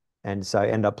 and so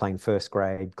ended up playing first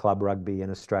grade club rugby in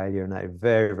Australia, and a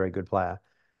very, very good player.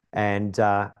 And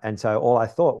so all I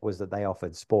thought was that they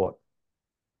offered sport.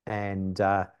 And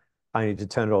I need to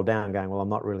turn it all down, going, well, I'm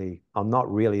not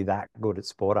really that good at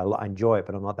sport. I enjoy it,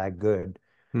 but I'm not that good.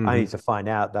 I need Hmm. to find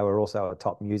out they were also a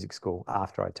top music school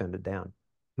after I turned it down.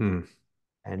 Hmm.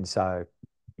 And so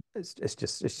it's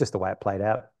just the way it played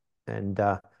out. And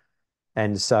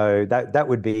and so that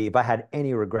would be, if I had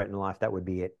any regret in life, that would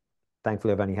be it.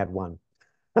 Thankfully, I've only had one.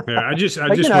 Yeah, I But just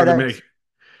wanted to make.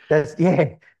 that's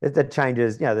yeah, that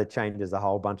changes, that changes a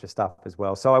whole bunch of stuff as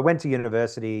well. So I went to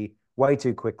university way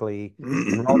too quickly,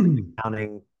 enrolled in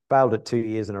accounting, failed it 2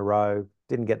 years in a row,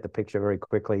 didn't get the picture very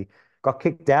quickly, got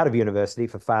kicked out of university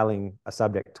for failing a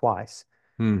subject twice.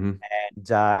 Hmm.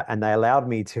 And they allowed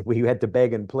me to, we had to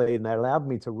beg and plead, and they allowed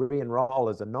me to re-enroll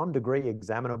as a non-degree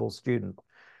examinable student.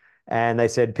 And they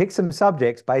said, pick some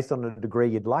subjects based on a degree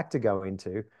you'd like to go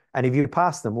into. And if you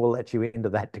pass them, we'll let you into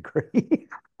that degree.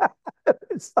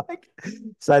 It's like,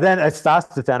 so then it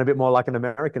starts to sound a bit more like an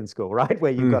American school, right?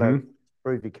 Where you've got to Hmm.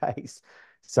 prove your case.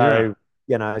 Yeah.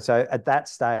 So, so at that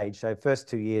stage, so first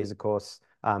 2 years, of course,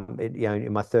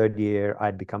 in my third year,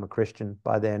 I'd become a Christian.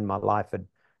 By then, my life had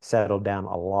settled down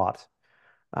a lot.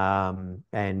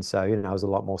 And so, I was a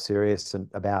lot more serious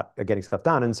about getting stuff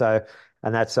done. And so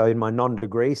in my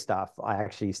non-degree stuff, I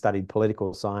actually studied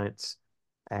political science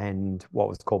and what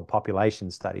was called population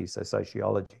studies, so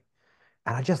sociology.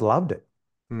 And I just loved it.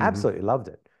 Hmm. Absolutely loved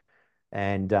it.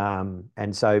 And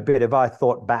so, but if I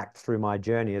thought back through my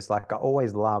journey, it's like I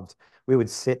always loved, we would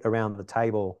sit around the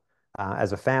table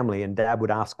as a family, and Dad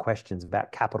would ask questions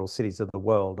about capital cities of the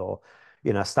world, or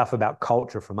stuff about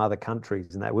culture from other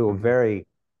countries, and that we were Hmm. very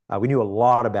we knew a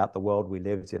lot about the world we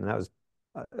lived in, and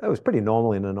that was pretty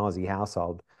normal in an Aussie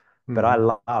household. But I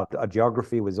Hmm. loved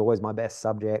geography was always my best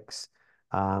subjects,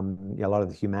 a lot of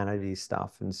the humanities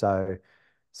stuff, and so,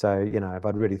 if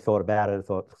I'd really thought about it, I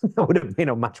thought that would have been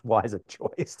a much wiser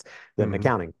choice than Hmm.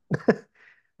 accounting.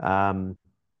 Um,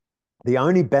 the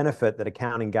only benefit that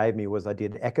accounting gave me was I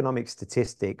did economic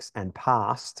statistics and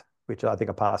passed, which I think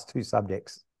I passed 2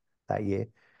 subjects that year.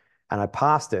 And I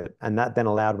passed it. And that then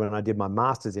allowed, when I did my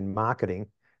master's in marketing,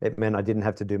 it meant I didn't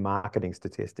have to do marketing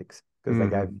statistics because they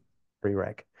gave Hmm. me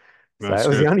prereq. So it That's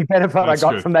was the good. only benefit I That's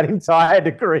got good. from that entire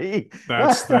degree.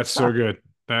 That's so good.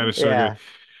 That is so good. Yeah.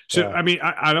 So, Yeah, I mean,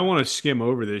 I don't want to skim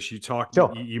over this. sure.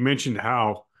 You mentioned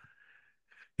how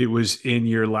it was in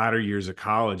your latter years of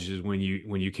college is when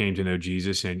you came to know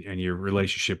Jesus and your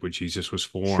relationship with Jesus was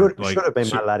formed. Should Like, have been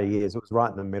so, my latter years. It was right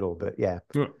in the middle, but yeah,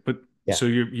 well, but yeah, so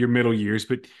your middle years,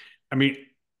 but I mean,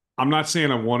 I'm not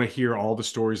saying I want to hear all the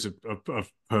stories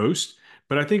of post,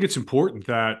 but I think it's important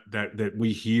that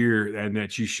we hear and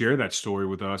that you share that story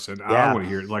with us. And I yeah, want to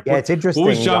hear like yeah. It's what was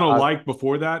interesting. Jono like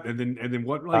before that, and then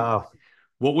Oh,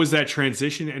 what was that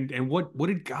transition, and what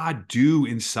did God do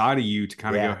inside of you to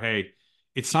kind of go, yeah. hey,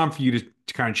 it's time for you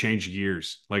to kind of change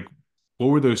gears. Like, what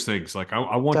were those things? Like,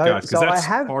 I want So, guys because so that's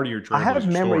part of your I have trailblazer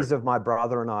story. memories of my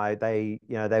brother and I. They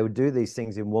would do these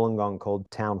things in Wollongong called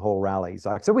town hall rallies.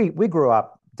 Like, so we grew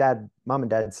up. Mum and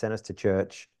dad sent us to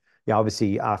church.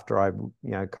 Obviously after I,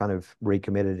 kind of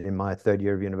recommitted in my third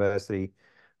year of university,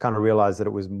 kind of realized that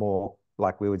it was more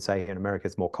like we would say in America,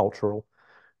 it's more cultural.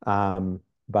 Um,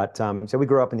 but so we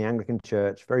grew up in the Anglican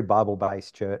church, very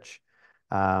Bible-based church,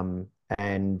 um,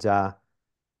 and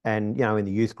in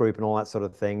the youth group and all that sort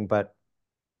of thing. But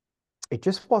it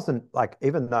just wasn't like,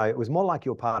 even though it was more like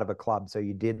you're part of a club, so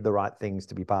you did the right things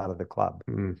to be part of the club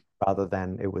Mm. rather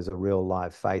than it was a real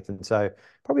live faith. And so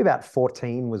probably about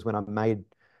 14 was when I made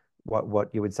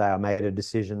what you would say I made a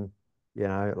decision,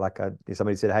 like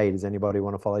somebody said, "Hey, does anybody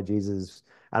want to follow Jesus?"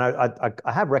 And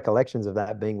I have recollections of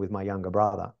that being with my younger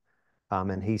brother.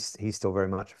 And he's still very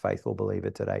much a faithful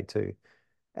believer today too.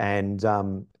 And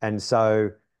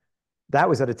so that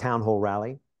was at a town hall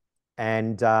rally.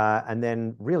 And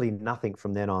then really nothing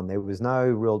from then on. There was no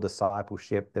real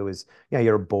discipleship. There was,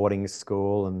 you're a boarding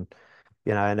school, and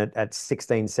at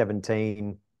 16,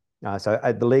 17, so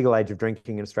at the legal age of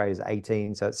drinking in Australia is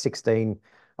 18. So at 16,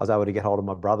 I was able to get hold of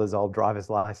my brother's old driver's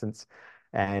license,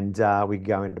 and we could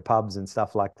go into pubs and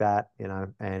stuff like that,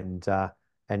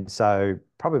 and so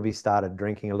probably started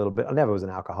drinking a little bit. I never was an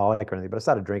alcoholic or anything, but I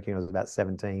started drinking. I was about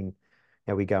 17.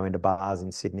 We go into bars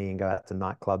in Sydney and go out to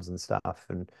nightclubs and stuff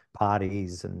and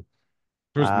parties and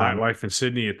There was um, nightlife in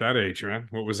Sydney at that age, man.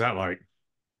 What was that like?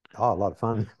 oh, a lot of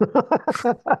fun.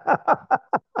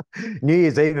 New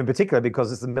Year's Eve in particular,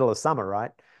 because it's the middle of summer,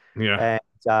 right? Yeah.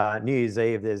 And New Year's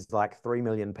Eve, there's like 3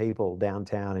 million people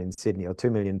downtown in Sydney, or 2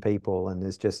 million people, and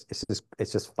it's just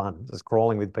fun, just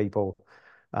crawling with people.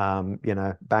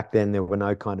 Back then there were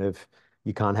no kind of,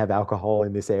 you can't have alcohol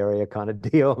in this area kind of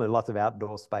deal, and lots of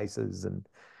outdoor spaces, and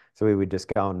so we would just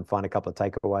go and find a couple of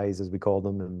takeaways, as we call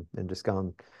them, and just go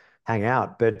and hang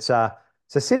out. But so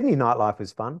Sydney nightlife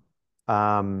was fun.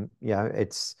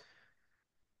 It's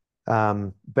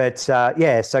but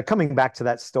yeah, so coming back to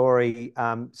that story,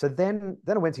 so then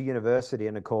I went to university,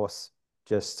 and of course,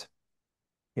 just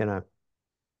you know,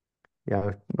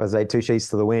 was they two sheets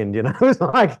to the wind? It was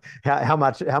like how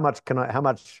much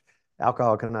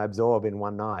alcohol can I absorb in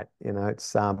one night?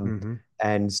 Hmm.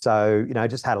 And so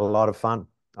just had a lot of fun.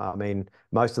 I mean,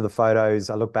 most of the photos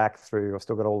I look back through, I've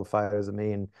still got all the photos of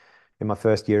me in my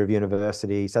first year of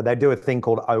university. So they do a thing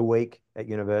called O Week at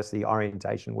university,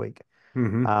 orientation week.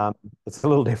 Hmm. Um, it's a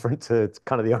little different to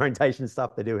kind of the orientation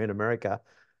stuff they do in America,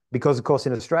 because of course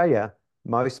in Australia,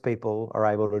 most people are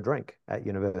able to drink at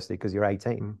university because you're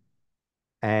 18.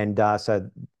 And so,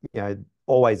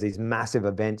 always these massive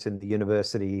events in the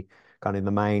university, kind of in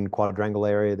the main quadrangle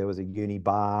area. There was a uni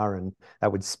bar, and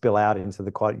that would spill out into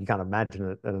the quad. You can't imagine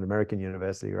it at an American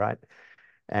university, right?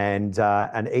 And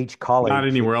each Not college,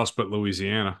 anywhere else but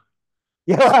Louisiana.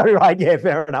 yeah, right. Yeah,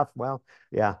 fair enough. Well,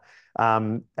 yeah.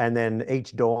 And then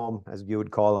each dorm, as you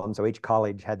would call them, so each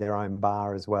college had their own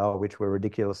bar as well, which were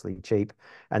ridiculously cheap.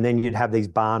 And then you'd have these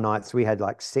bar nights. We had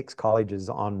like 6 colleges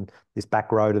on this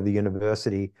back road of the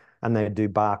university, and they'd do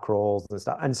bar crawls and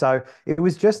stuff. And so it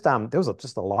was just there was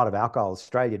just a lot of alcohol.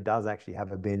 Australia does actually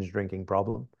have a binge drinking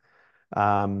problem.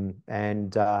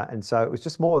 And so it was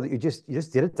just more that you just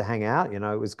did it to hang out. It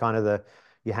was kind of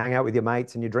you hang out with your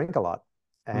mates and you drink a lot,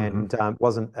 Hmm. and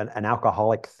wasn't an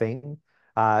alcoholic thing.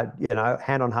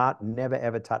 Hand on heart, never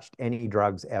ever touched any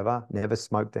drugs ever, never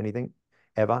smoked anything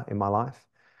ever in my life.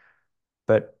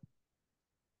 But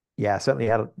yeah, certainly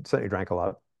drank a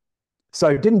lot.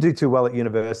 So didn't do too well at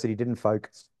university, didn't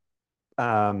focus.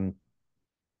 Um,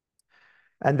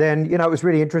 and then, it was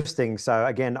really interesting. So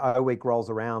again, O Week rolls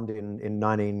around in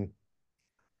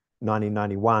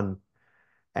 1991,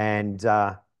 and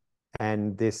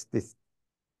this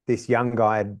young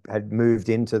guy had moved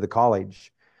into the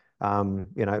college.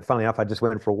 Funnily enough, I just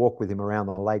went for a walk with him around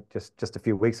the lake just a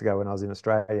few weeks ago when I was in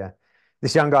Australia.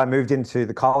 This young guy moved into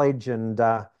the college, and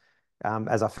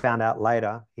as I found out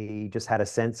later, he just had a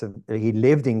sense of, he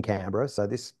lived in Canberra, so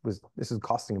this was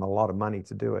costing him a lot of money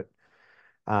to do it.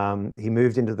 He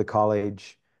moved into the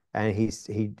college, and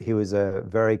he was a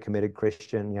very committed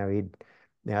Christian.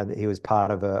 He was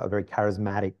part of a very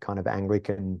charismatic kind of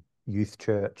Anglican youth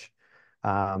church,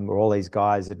 where all these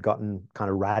guys had gotten kind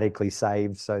of radically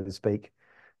saved, so to speak.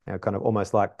 Kind of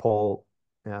almost like Paul,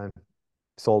 you know,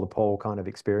 Saul to Paul kind of Yeah.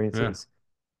 experiences.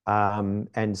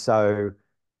 And so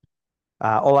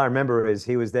all I remember is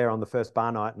he was there on the first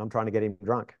bar night, and I'm trying to get him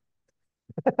drunk.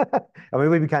 I mean,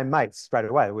 we became mates straight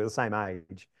away. We were the same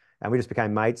age, and we just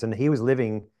became mates. And he was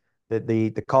living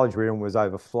the college room was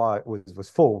overflow was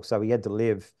full, so he had to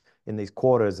live in these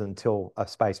quarters until a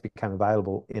space became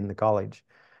available in the college.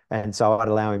 And so I'd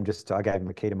allow him I gave him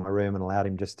a key to my room and allowed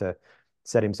him just to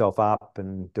set himself up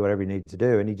and do whatever he needed to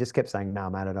do. And he just kept saying, "No,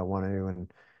 man, I don't want to."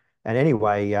 And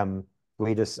anyway, I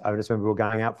just remember we were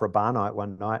going out for a bar night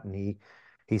one night, and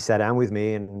he sat down with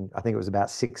me, and I think it was about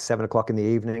 6, 7 o'clock in the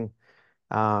evening.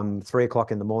 3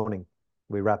 o'clock in the morning,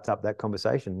 we wrapped up that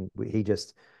conversation.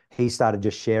 He started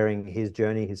just sharing his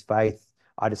journey, his faith.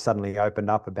 I just suddenly opened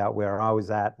up about where I was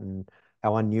at and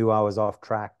how I knew I was off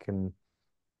track, and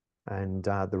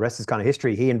the rest is kind of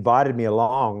history. He invited me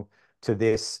along to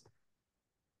this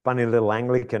funny little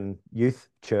Anglican youth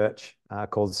church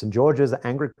called St. George's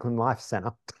Anglican Life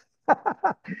Centre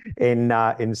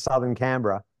in southern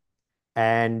Canberra,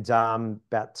 and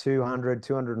about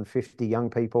 250 young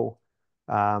people,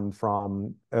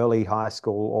 from early high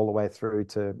school all the way through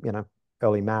to,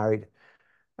 early married.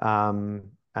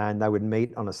 And they would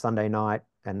meet on a Sunday night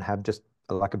and have just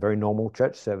like a very normal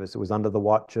church service. It was under the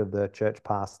watch of the church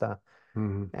pastor.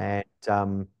 Hmm.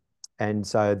 And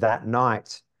so that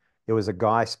night, there was a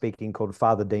guy speaking called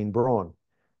Father Dean Braun.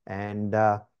 And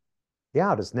yeah,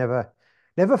 I'll just never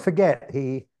forget.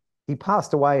 He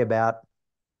passed away about,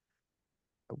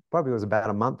 probably was about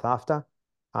a month after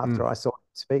Mm. I saw him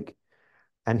speak.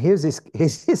 And here's this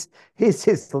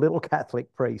little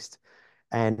Catholic priest.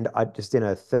 And I just, in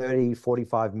a 30,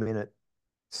 45 minute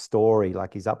story,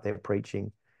 like he's up there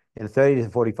preaching, in 30 to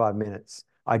 45 minutes,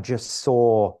 I just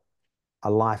saw a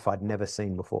life I'd never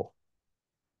seen before.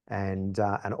 And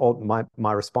all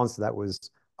my response to that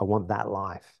was, I want that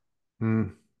life.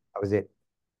 Mm. That was it.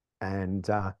 And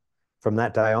from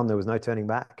that day on, there was no turning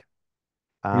back.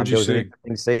 What'd you There was an say?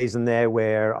 interesting season there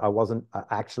where I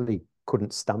actually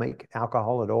couldn't stomach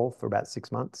alcohol at all for about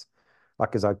 6 months.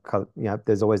 Like, because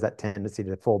there's always that tendency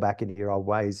to fall back into your old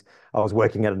ways. I was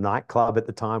working at a nightclub at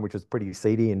the time, which was pretty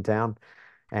seedy in town.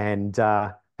 And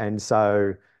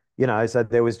so, so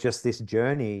there was just this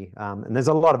journey. And there's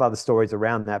a lot of other stories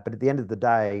around that. But at the end of the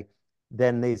day,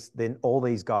 then all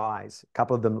these guys, a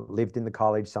couple of them lived in the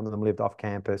college, some of them lived off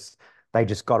campus. They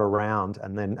just got around,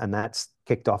 and that's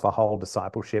kicked off a whole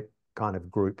discipleship kind of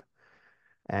group.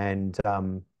 And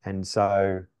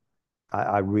so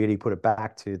I really put it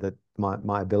back to that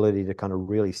my ability to kind of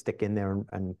really stick in there,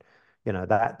 and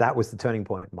that was the turning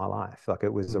point in my life. Like,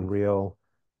 Mm.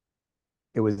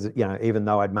 even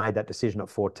though I'd made that decision at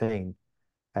 14,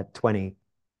 at 20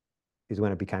 is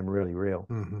when it became really real.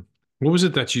 Hmm. What was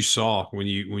it that you saw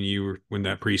when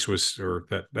that priest was, or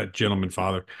that gentleman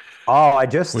father Oh,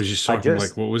 was just I talking? Like,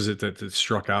 just what was it that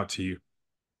struck out to you?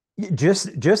 just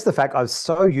the fact I was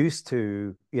so used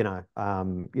to,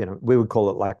 we would call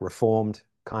it like reformed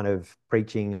kind of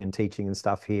preaching and teaching and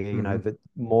stuff here, Hmm. that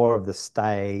more of the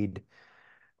staid,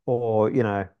 or,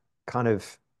 kind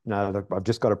of, no, look, I've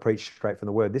just got to preach straight from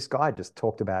the word. This guy just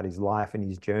talked about his life and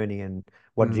his journey and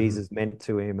what Hmm. Jesus meant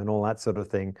to him and all that sort of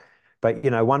thing. But,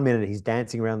 one minute he's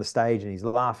dancing around the stage and he's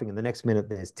laughing, and the next minute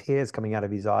there's tears coming out of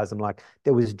his eyes. I'm like,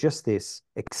 there was just this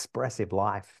expressive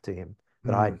life to him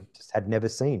that I Hmm. just had never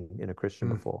seen in a Christian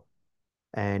before.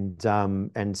 And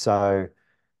so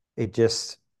it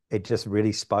just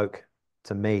really spoke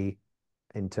to me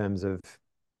in terms of,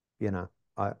 you know,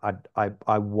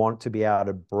 I want to be able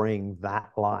to bring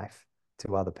that life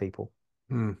to other people.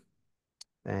 Hmm.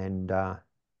 And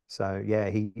so yeah,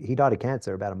 he died of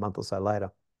cancer about a month or so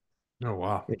later. Oh,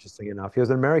 wow. Interesting enough, he was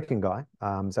an American guy.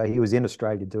 So he was in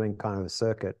Australia doing kind of a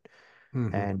circuit,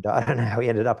 Hmm. and I don't know how he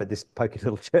ended up at this pokey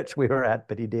little church we were at,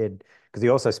 but he did, because he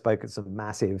also spoke at some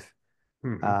massive,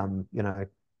 Hmm. um, you know,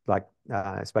 like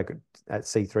spoke at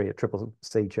C3 at Triple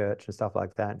C Church and stuff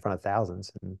like that in front of thousands,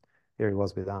 and here he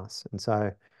was with us. And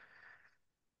so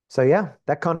yeah,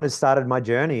 that kind of started my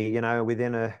journey.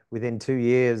 Within 2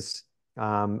 years,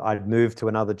 I'd moved to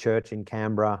another church in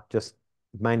Canberra, just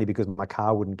mainly because my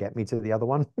car wouldn't get me to the other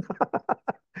one. I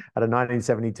had a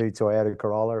 1972 Toyota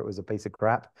Corolla. It was a piece of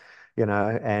crap,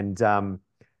 and so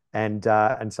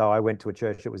I went to a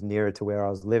church that was nearer to where I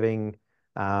was living,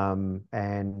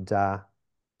 and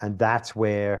that's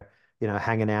where,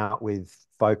 hanging out with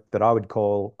folk that I would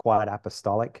call quite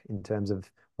apostolic in terms of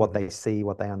what they see,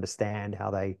 what they understand, how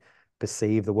they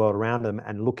perceive the world around them,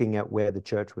 and looking at where the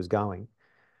church was going.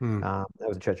 Mm. That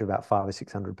was a church of about 500 or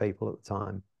 600 people at the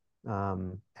time.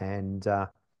 And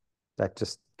that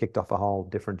just kicked off a whole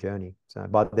different journey. So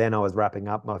by then I was wrapping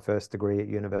up my first degree at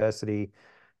university,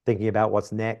 thinking about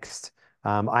what's next.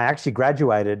 I actually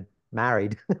graduated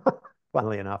married,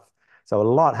 funnily enough. So a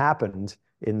lot happened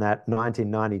in that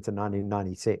 1990 to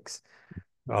 1996.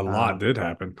 A lot Um, did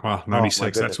happen. Wow, oh my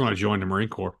 96. That's goodness. when I joined the Marine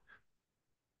Corps.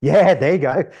 Yeah, there you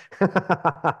go.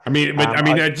 I mean, but I Um,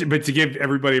 mean, I, but to give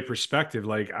everybody a perspective,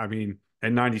 like, I mean,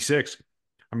 at 96,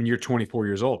 I mean, you're 24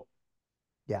 years old.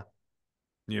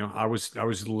 yeah, I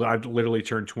literally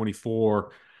turned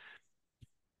 24.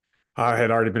 I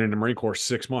had already been in the Marine Corps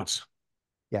 6 months,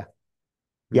 yeah.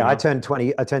 you Yeah, know? I turned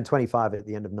 25 at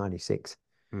the end of 96.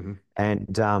 Hmm. And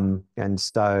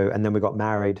then we got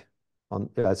married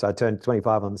so I turned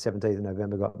 25 on the 17th of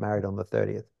November, got married on the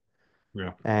 30th.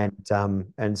 Yeah.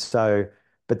 And so,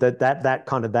 but that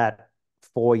kind of that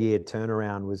 4 year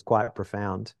turnaround was quite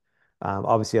profound.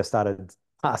 Obviously I started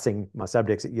passing my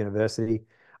subjects at university.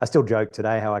 I still joke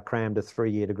today how I crammed a 3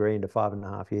 year degree into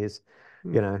 5.5 years.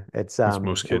 Hmm. It's That's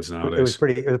most kids it was nowadays.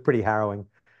 pretty harrowing.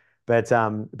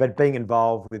 But being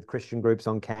involved with Christian groups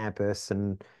on campus,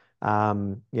 and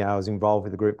I was involved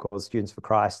with a group called Students for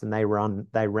Christ, and they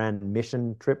ran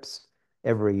mission trips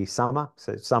every summer.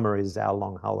 So summer is our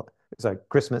long holiday. So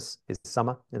Christmas is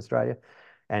summer in Australia,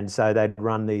 and so they'd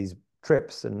run these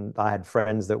trips, and I had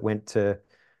friends that went to,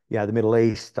 the Middle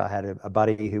East. I had a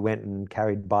buddy who went and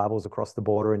carried Bibles across the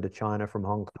border into China from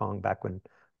Hong Kong back when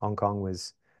Hong Kong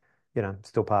was,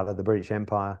 still part of the British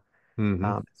Empire. Hmm.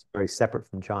 It's very separate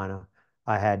from China.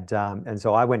 And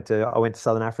so I went to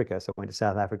Southern Africa. So I went to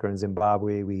South Africa and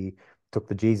Zimbabwe. We took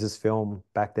the Jesus film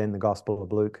back then, the Gospel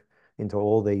of Luke, into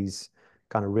all these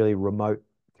kind of really remote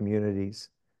communities.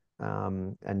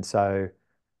 And so,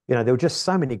 there were just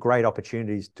so many great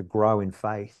opportunities to grow in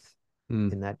faith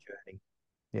Mm. in that journey.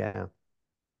 Yeah.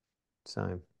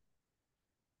 So,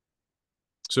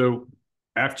 So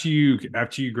after you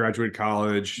graduated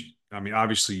college, I mean,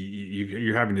 obviously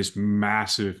you're having this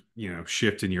massive,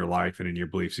 shift in your life and in your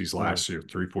beliefs these mm, last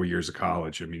 3, 4 years of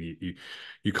college. I mean,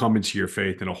 you come into your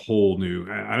faith in a whole new.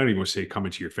 I don't even want to say come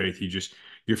into your faith.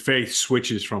 Your faith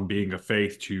switches from being a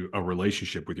faith to a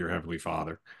relationship with your heavenly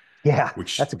Father, yeah,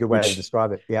 which that's a good way to which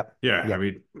describe it. Yep. yeah, I Yep.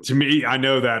 mean, to me, I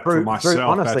know that for Through myself,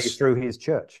 honestly, that's through his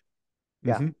church.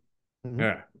 Yeah. mhm, Mhm.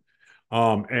 yeah.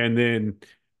 And then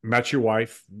met your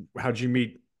wife. How'd you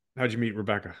meet? How'd you meet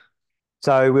Rebecca?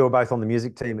 So we were both on the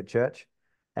music team at church,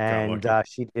 Got and lucky.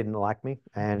 she didn't like me,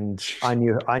 and I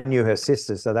knew her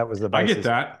sister, so that was the I get basis.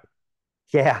 that.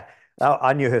 Yeah,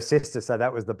 I knew her sister, so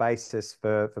that was the basis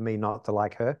for me not to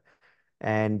like her.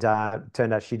 And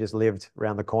turned out she just lived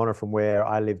around the corner from where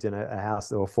I lived in a house.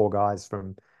 There were four guys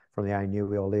from the ANU.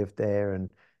 We all lived there, and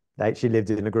she lived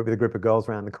in a group with a group of girls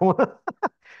around the corner.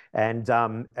 And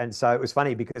so it was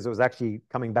funny because it was actually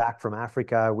coming back from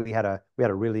Africa. We had a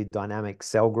really dynamic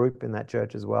cell group in that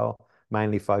church as well,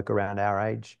 mainly folk around our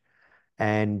age.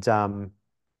 And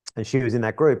she was in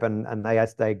that group, and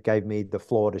they gave me the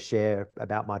floor to share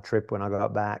about my trip when I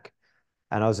got back.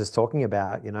 And I was just talking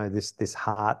about, this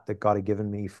heart that God had given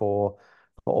me for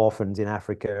orphans in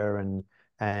Africa,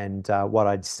 and what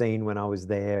I'd seen when I was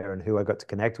there and who I got to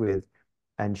connect with.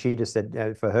 And she just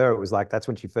said, for her, it was like that's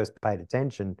when she first paid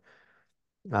attention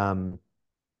um,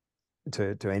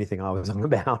 to anything I was on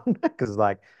about. Because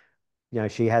like,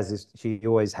 she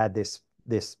always had this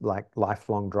like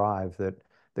lifelong drive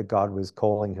that God was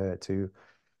calling her to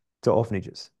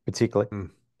orphanages, Hmm.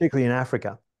 particularly in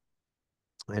Africa.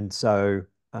 And so,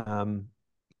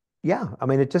 yeah, I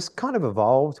mean, it just kind of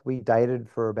evolved. We dated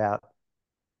for about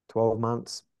 12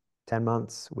 months, 10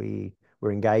 months. We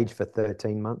were engaged for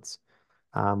 13 months.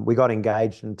 We got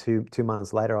engaged, and two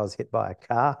months later, I was hit by a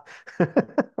car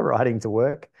riding to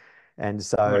work. And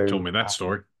You never so, told me that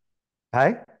story.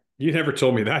 hey, You never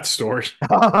told me that story.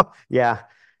 yeah,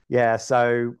 yeah.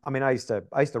 So, I mean, I used to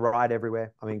ride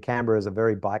everywhere. I mean, Canberra is a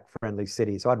very bike friendly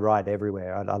city, so I'd ride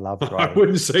everywhere. I loved I riding.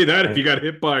 wouldn't say that if And you got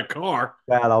hit by a car.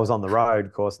 well, I was on the road,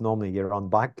 of course. Normally, you're on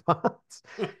bike paths,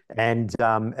 and so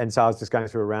I was just going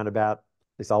through a roundabout.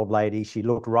 This old lady, she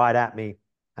looked right at me,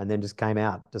 and then just came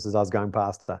out just as I was going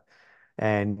past her.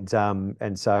 And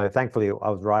so thankfully, I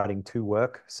was riding to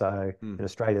work. So Hmm. in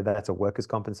Australia, that's a workers'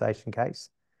 compensation case.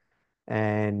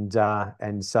 And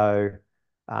so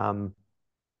um,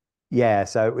 yeah,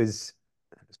 so it was.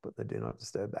 Just put the do not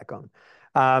disturb back on.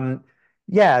 Um,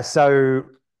 yeah, so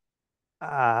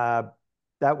uh,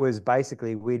 that was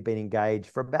basically we'd been engaged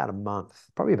for about a month,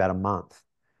 probably about a month.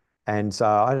 And so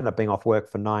I ended up being off work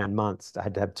for 9 months. I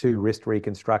had to have two wrist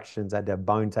reconstructions. I had to have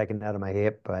bone taken out of my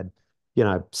hip. I had,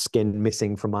 skin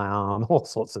missing from my arm, all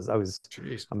sorts of.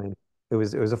 Jeez. I mean, it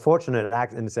was a fortunate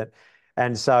accident.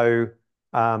 And so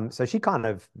she kind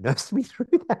of nursed me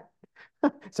through that.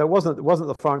 So it wasn't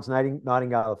the Florence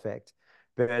Nightingale effect,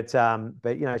 but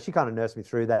she kind of nursed me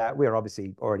through that. We were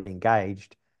obviously already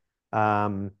engaged,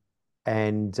 um,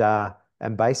 and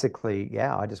basically,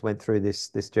 yeah, I just went through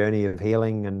this journey of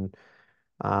healing,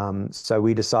 and so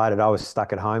we decided I was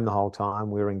stuck at home the whole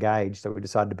time. We were engaged, so we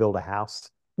decided to build a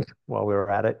house while we were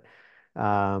at it.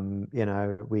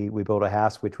 We built a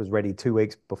house which was ready 2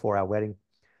 weeks before our wedding,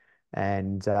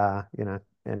 and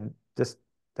just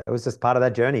that was just part of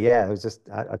that journey. Yeah, it was just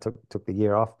I took the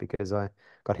year off because I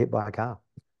got hit by a car.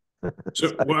 So,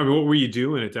 So, well, I mean, what were you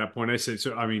doing at that point? I said,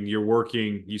 so, I mean, you're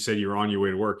working, you said you're on your way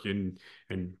to work and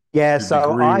yeah, your so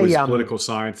degree was political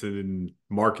science and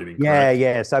marketing, correct?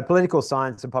 yeah. So political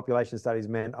science and population studies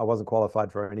meant I wasn't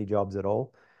qualified for any jobs at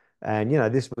all. And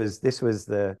this was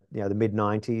the mid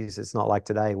 90s. It's not like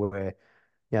today where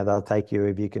they'll take you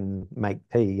if you can make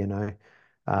tea.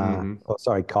 Hmm. Or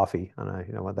sorry, coffee. I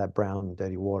know, what that brown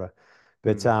dirty water.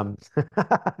 But Hmm.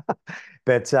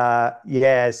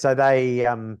 yeah, so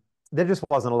there just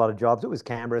wasn't a lot of jobs. It was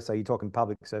Canberra, so you're talking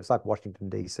public service like Washington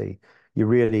DC.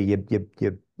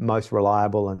 You're most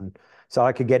reliable, and so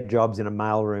I could get jobs in a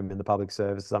mailroom in the public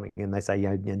service or something, and they say,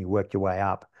 and you work your way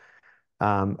up.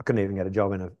 I couldn't even get a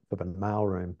job in a flipping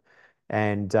mailroom.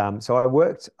 And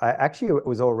so I actually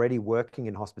was already working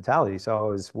in hospitality. So I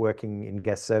was working in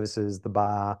guest services, the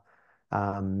bar,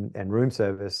 and room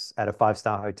service at a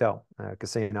five-star hotel, a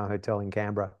casino hotel in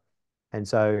Canberra. And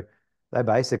so they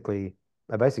basically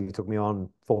they basically took me on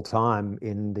full time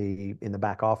in the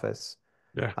back office,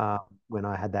 Yeah. uh, when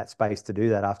I had that space to do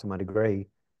that after my degree.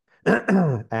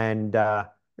 And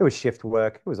it was shift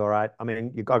work. It was all right. I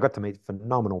mean, I got to meet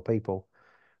phenomenal people.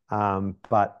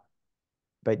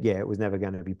 But yeah, it was never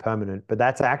going to be permanent. But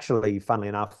that's actually, funnily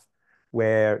enough,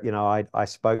 where I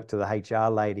spoke to the HR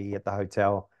lady at the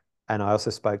hotel, and I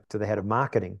also spoke to the head of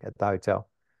marketing at the hotel,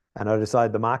 and I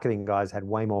decided the marketing guys had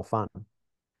way more fun,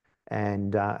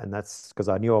 and that's because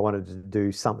I knew I wanted to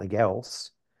do something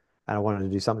else, and I wanted to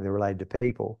do something related to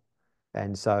people,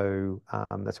 and so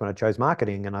that's when I chose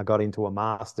marketing, and I got into a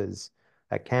master's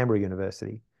at Canberra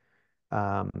University,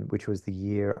 which was the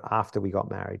year after we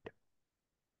got married.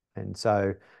 And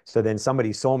so then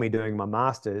somebody saw me doing my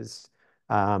master's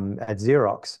at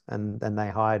Xerox, and then they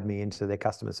hired me into their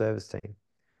customer service team.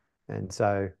 And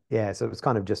so yeah, so it was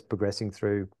kind of just progressing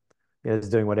through,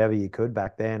 just doing whatever you could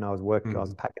back then. I was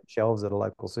Hmm. packing shelves at a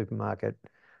local supermarket.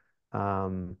 I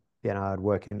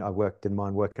worked in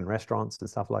mine, work in restaurants and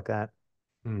stuff like that.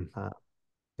 Hmm. Uh,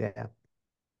 yeah.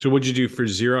 So what'd you do for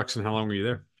Xerox and how long were you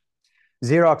there?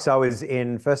 Xerox, I was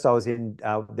in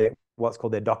what's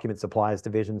called their document suppliers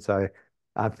division. So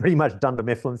I've pretty much done to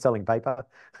Mifflin selling paper,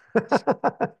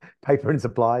 paper and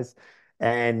supplies.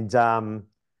 And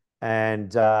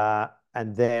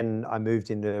and then I moved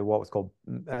into what was called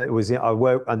I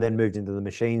worked and then moved into the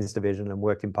machines division and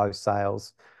worked in post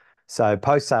sales. So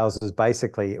post sales was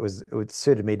basically it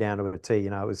suited me down to a T.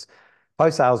 It was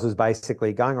post sales was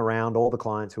basically going around all the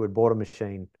clients who had bought a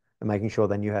machine and making sure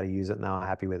they knew how to use it and they were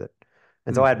happy with it.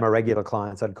 And so I Hmm. had my regular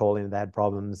clients I'd call in, they had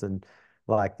problems, and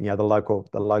like the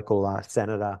local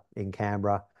senator in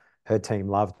Canberra, her team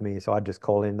loved me, so I'd just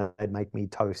call in. They'd make me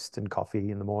toast and coffee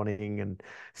in the morning and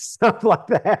stuff like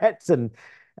that, and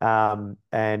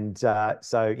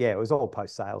so yeah, it was all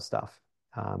post sales stuff.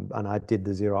 And I did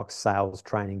the Xerox sales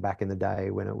training back in the day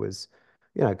when it was,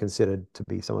 considered to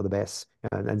be some of the best.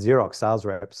 And Xerox sales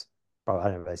reps, probably I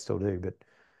don't know if they still do, but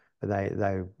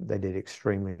they did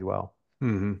extremely well.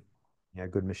 Hmm.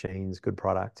 Good machines, good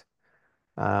product.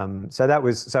 So it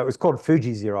was called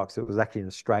Fuji Xerox. It was actually an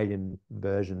Australian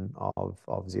version of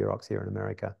Xerox here in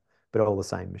America, but all the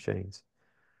same machines.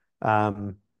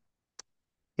 Um,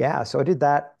 yeah, so I did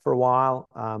that for a while,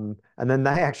 and then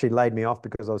they actually laid me off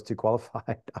because I was too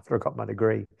qualified after I got my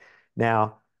degree.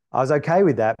 Now I was okay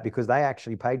with that because they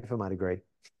actually paid for my degree,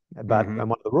 and Hmm.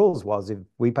 one of the rules was if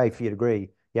we pay for your degree,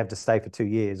 you have to stay for 2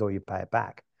 years or you pay it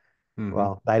back. Hmm.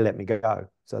 Well, they let me go,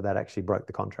 so that actually broke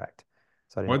the contract,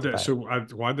 so I didn't have to pay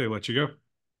it. Why'd they let you go?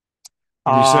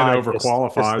 And you said Just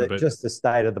overqualified, the but just the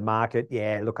state of the market.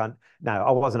 Yeah, look, no,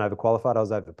 I wasn't overqualified. I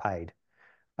was overpaid.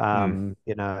 hmm.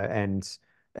 And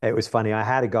it was funny. I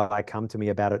had a guy come to me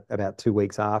about it about 2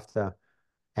 weeks after,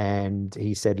 and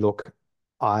he said, "Look,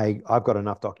 I've got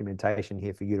enough documentation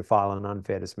here for you to file an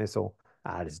unfair dismissal."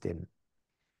 I just didn't.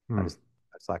 I Hmm. just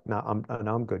it's like, no,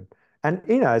 I'm good. And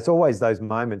it's always those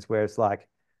moments where it's like,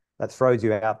 that throws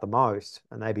you out the most,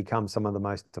 and they become some of the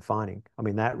most defining. I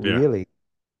mean, Yeah.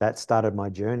 that started my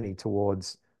journey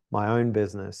towards my own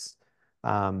business,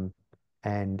 um,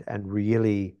 and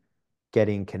really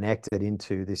getting connected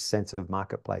into this sense of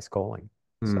marketplace calling.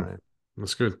 Hmm. So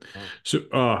That's good. yeah,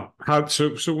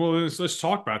 So, well, let's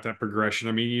talk about that progression.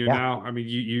 I mean, yeah, now, I mean,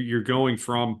 you're going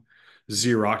from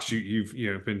Xerox,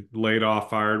 you've been laid off,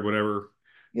 fired, whatever,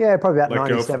 yeah, probably about let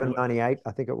go 97, from, 98,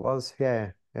 I think it was.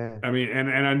 Yeah, yeah, I mean, and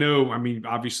I know, I mean,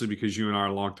 obviously because you and I are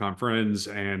longtime friends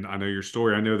and I know your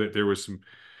story, I know that there was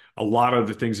a lot of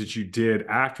the things that you did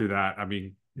after that. I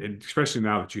mean, and especially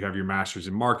now that you have your master's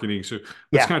in marketing. So let's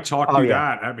yeah. kind of talk Oh through yeah,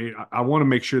 that. I mean, I want to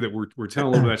make sure that we're telling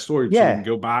a little bit of that story so we can yeah,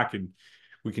 go back and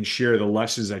we can share the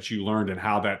lessons that you learned and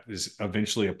how that is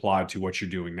eventually applied to what you're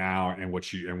doing now and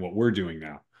what we're doing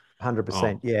now.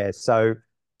 100%. Um, Yeah. So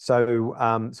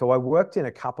I worked in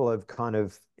a couple of kind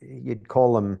of, you'd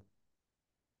call them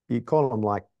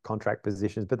like contract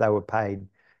positions, but they were paid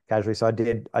casually. So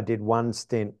I did one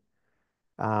stint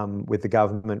with the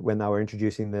government when they were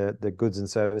introducing the goods and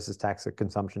services tax, a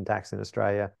consumption tax in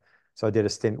Australia. So I did a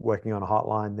stint working on a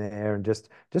hotline there, and just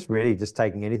really just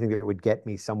taking anything that would get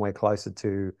me somewhere closer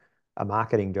to a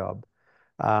marketing job.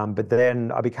 But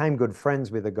then I became good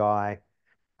friends with a guy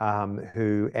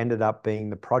who ended up being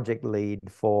the project lead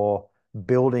for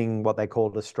building what they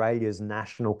called Australia's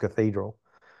national cathedral.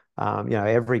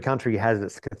 Every country has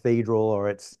its cathedral or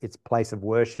its place of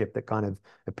worship that kind of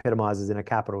epitomizes in a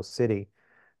capital city,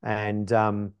 and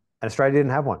Australia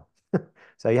didn't have one.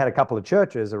 So you had a couple of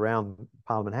churches around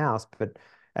Parliament House,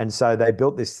 and so they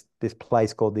built this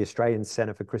place called the Australian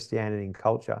Centre for Christianity and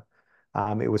Culture.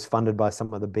 It was funded by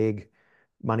some of the big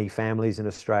money families in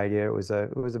Australia. It was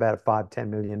about a $5-10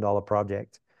 million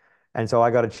project. And so I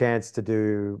got a chance to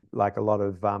do like a lot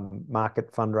of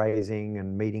market fundraising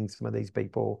and meeting some of these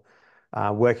people,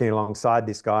 working alongside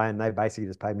this guy, and they basically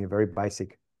just paid me a very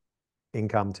basic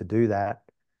income to do that.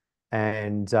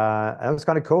 And it was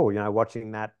kind of cool,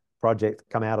 watching that project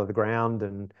come out of the ground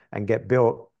and get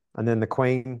built. And then the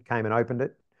Queen came and opened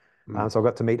it, mm, so I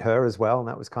got to meet her as well, and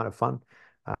that was kind of fun.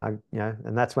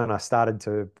 And that's when I started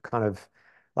to kind of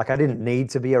like I didn't need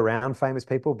to be around famous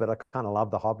people, but I kind of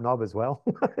love the hobnob as well.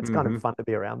 It's kind of hmm fun to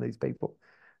be around these people,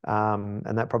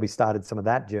 and that probably started some of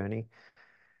that journey.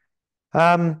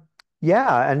 Um,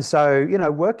 yeah, and so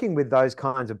working with those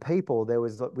kinds of people,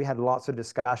 we had lots of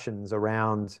discussions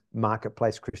around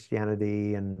marketplace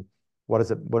Christianity and what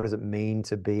does it mean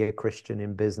to be a Christian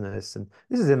in business? And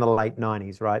this is in the late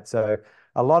 90s, right? So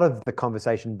a lot of the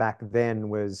conversation back then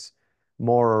was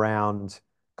more around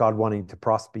God wanting to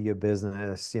prosper your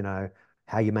business,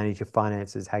 how you manage your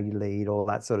finances, how you lead, all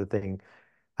that sort of thing.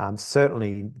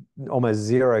 Certainly almost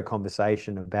zero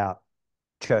conversation about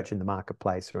church in the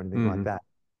marketplace or anything like hmm that.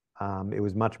 It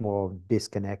was much more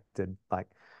disconnected. Like,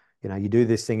 you do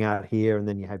this thing out here and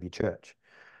then you have your church.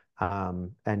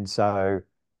 Um, and so,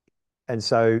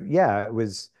 yeah, it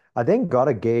was, I then got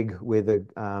a gig with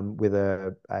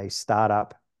a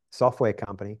startup software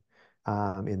company,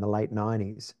 in the late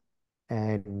 90s.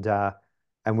 And,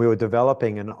 and we were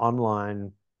developing an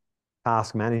online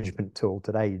task management tool.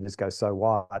 Today, you just go, so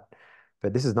what?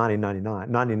 But this is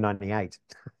 1998.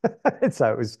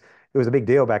 So it was a big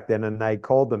deal back then. And they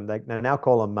now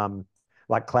call them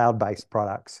like cloud-based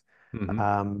products. hmm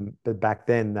But back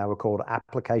then they were called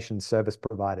application service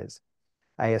providers,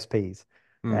 ASPs.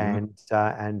 hmm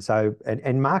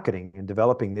And marketing and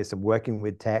developing this and working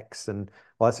with techs and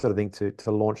all that sort of thing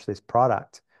to launch this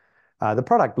product. The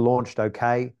product launched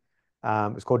okay.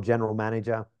 It was called General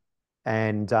Manager.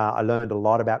 And I learned a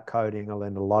lot about coding. I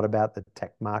learned a lot about the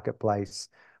tech marketplace.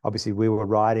 Obviously, we were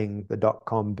riding the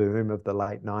dot-com boom of the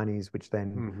late 90s, which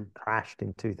then hmm crashed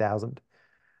in 2000.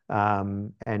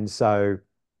 And so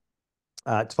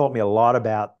it taught me a lot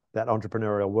about that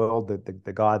entrepreneurial world.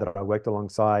 The guy that I worked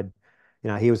alongside,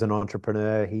 he was an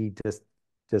entrepreneur. He just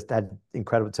had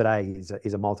incredible. Today,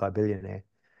 he's a multi-billionaire.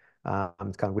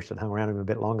 Kind of wish I'd hung around him a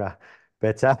bit longer,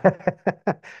 but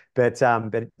but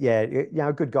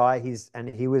yeah, good guy.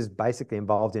 He was basically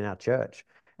involved in our church,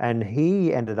 and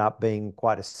he ended up being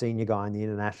quite a senior guy in the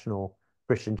International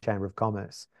Christian Chamber of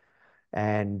Commerce,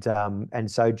 and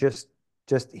so just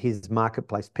his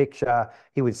marketplace picture.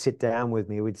 He would sit down with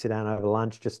me. We'd sit down over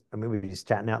lunch. I mean, we'd be just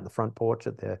chatting out in the front porch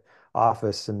at the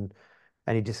office, and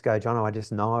he'd just go, Jono, I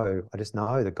just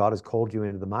know that God has called you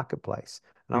into the marketplace.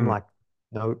 And I'm like,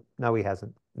 no, no, he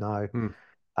hasn't. No. hmm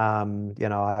I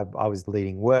was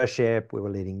leading worship. We were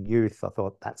leading youth. I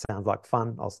thought that sounds like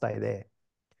fun. I'll stay there.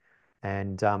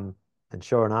 And um, and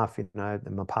sure enough, my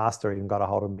pastor even got a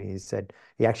hold of me. He said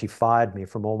he actually fired me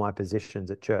from all my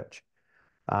positions at church.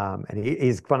 And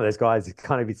he's one of those guys.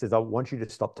 He says, "I want you to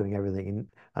stop doing everything."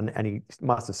 And he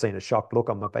must have seen a shocked look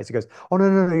on my face. He goes, "Oh, no,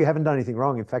 no, no, you haven't done anything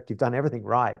wrong. In fact, you've done everything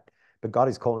right. But God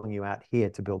is calling you out here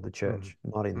to build the Mm, church,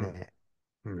 not in mm, there."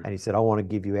 mm. And he said, "I want to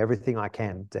give you everything I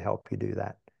can to help you do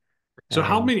that." So And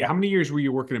how many years were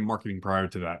you working in marketing prior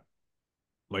to that?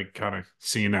 Like kind of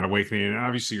seeing that awakening. And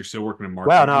obviously you're still working in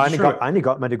well, marketing. no, I'm just trying to I only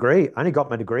got my degree. I only got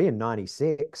my degree in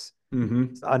 96, hmm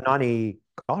 90,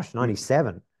 gosh,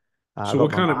 97. I So got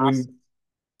what my kind of master's. when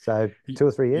So you, 2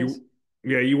 or 3 years. you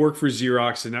yeah, you worked for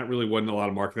Xerox and that really wasn't a lot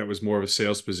of marketing. That was more of a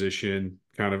sales position,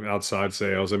 kind of outside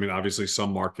sales. I mean, obviously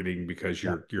some marketing because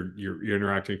Yeah. you're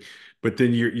interacting, but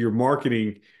then you're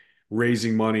marketing,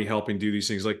 raising money, helping do these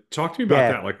things. Like talk to me about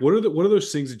Yeah. that. Like what are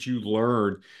those things that you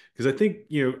learned? Because I think,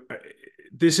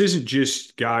 this isn't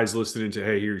just guys listening to,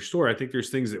 hey, here's your story. I think there's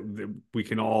things that we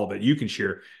can all that you can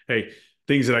share. Hey,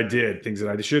 things that I did, things that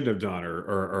I shouldn't have done,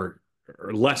 or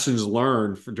lessons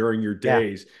learned during your Yeah.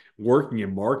 days working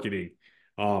in marketing,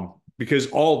 because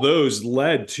all those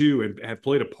led to and have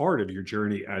played a part of your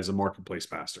journey as a marketplace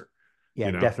pastor. Yeah,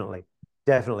 You know. definitely.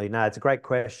 Definitely. No, it's a great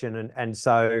question. And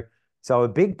so a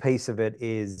big piece of it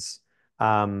is,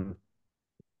 um,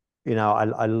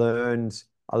 I learned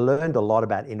a lot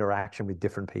about interaction with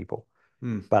different people.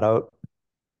 Hmm. But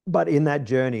but in that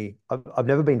journey, I've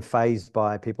never been fazed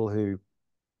by people who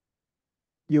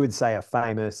you would say are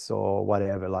famous or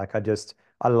whatever.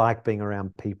 I like being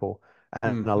around people,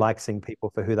 and I Hmm. like seeing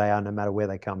people for who they are, no matter where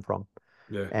they come from.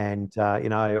 Yeah. And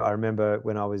I remember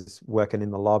when I was working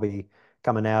in the lobby,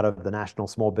 coming out of the National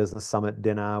Small Business Summit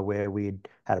dinner, where we'd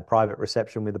had a private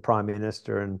reception with the Prime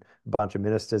Minister and a bunch of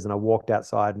ministers, and I walked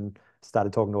outside and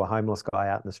started talking to a homeless guy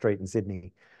out in the street in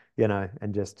Sydney,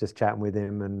 and just chatting with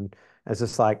him, and it's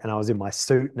just like, and I was in my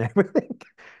suit and everything,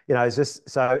 it's just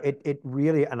so it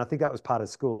really, and I think that was part of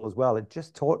school as well. It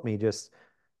just taught me just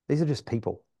these are just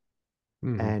people,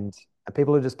 Hmm. and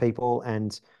people are just people.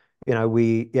 And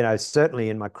we certainly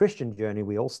in my Christian journey,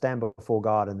 we all stand before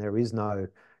God, and there is no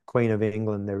Queen of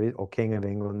England, there is, or King of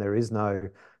England, there is no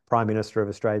Prime Minister of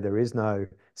Australia, there is no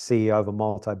CEO of a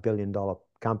multi-billion-dollar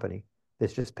company.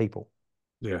 There's just people,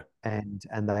 Yeah. and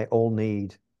they all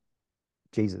need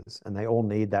Jesus, and they all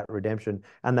need that redemption,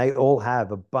 and they all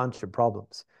have a bunch of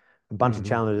problems, a bunch of Hmm.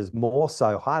 challenges, more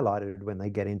so highlighted when they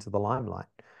get into the limelight.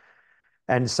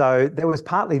 And so there was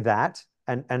partly that,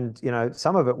 and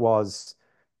some of it was,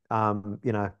 um,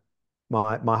 you know,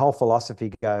 my whole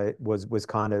philosophy was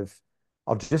kind of,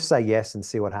 I'll just say yes and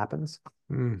see what happens.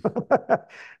 Hmm.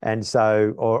 And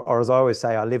so, or as I always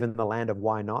say, I live in the land of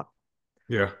why not.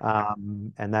 Yeah.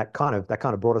 And that kind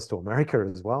of brought us to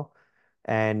America as well.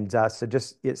 And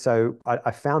so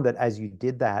I found that as you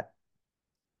did that,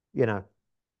 you know,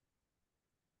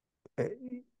 eh,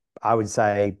 I would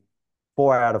say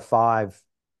 4 out of 5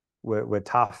 were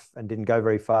tough and didn't go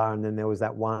very far. And then there was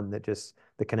that one that just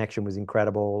the connection was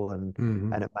incredible, and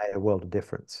Hmm. it made a world of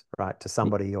difference, right, to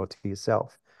somebody or to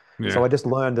yourself. So Yeah. I just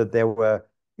learned that there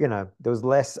was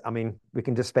less. I mean, we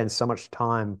can just spend so much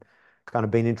time kind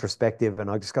of being introspective, and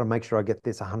I just got to make sure I get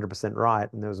this 100%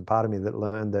 right. And there was a part of me that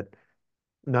learned that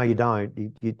no, you don't.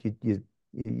 You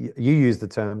use the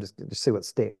term, just see what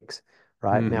sticks,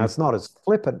 right? Now, Hmm. it's not as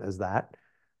flippant as that,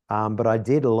 but I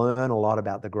did learn a lot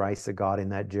about the grace of God in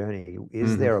that journey.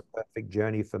 Is Hmm. there a perfect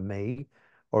journey for me,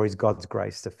 or is God's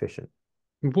grace sufficient?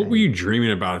 What were And you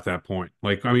dreaming about at that point?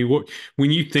 Like, I mean, what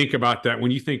when you think about that,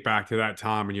 when you think back to that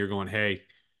time and you're going, hey,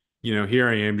 here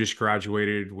I am, just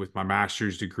graduated with my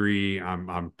master's degree.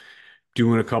 I'm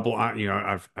doing a couple.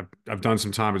 I've done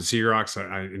some time at Xerox.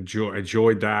 I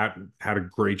enjoyed that. Had a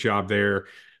great job there.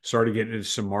 Started getting into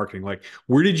some marketing. Like,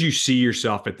 where did you see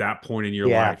yourself at that point in your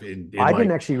yeah, life in I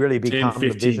didn't like actually really 10, become the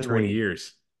 15, 20 visionary.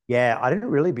 years? Yeah, I didn't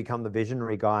really become the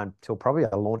visionary guy until probably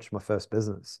I launched my first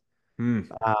business. Hmm.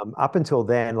 Up until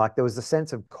then, like there was a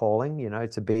sense of calling,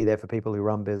 to be there for people who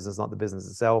run business, not the business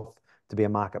itself, to be a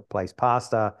marketplace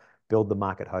pastor, build the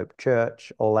Market Hope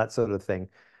Church, all that sort of thing.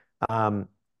 Um,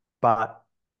 but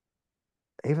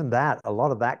even that, a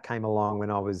lot of that came along when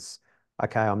I was,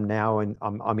 okay,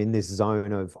 I'm in this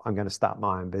zone of I'm going to start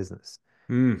my own business.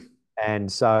 Hmm.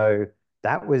 And so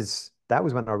that was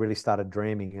when I really started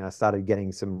dreaming, and I started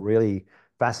getting some really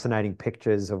fascinating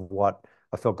pictures of what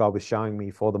I felt God was showing me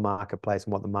for the marketplace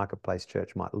and what the marketplace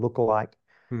church might look like.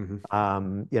 Hmm.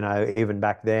 Even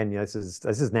back then, this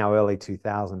is now early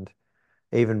 2000.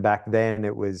 Even back then,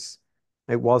 it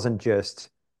wasn't just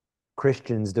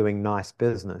Christians doing nice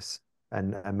business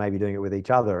and maybe doing it with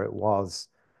each other. It was,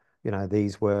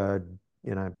 these were,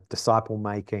 disciple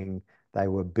making. They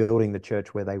were building the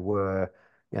church where they were.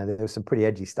 There was some pretty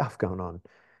edgy stuff going on.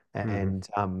 Hmm.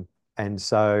 And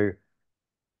so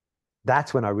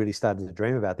that's when I really started to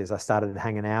dream about this. I started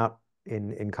hanging out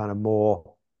in kind of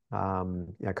more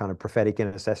kind of prophetic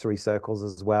intercessory circles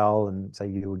as well. And so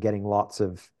you were getting lots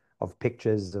of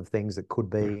pictures of things that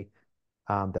could Yeah. be,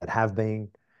 that have been.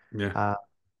 Yeah. Uh,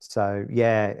 so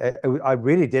yeah, I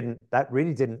really didn't. That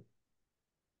really didn't.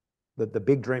 The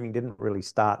big dreaming didn't really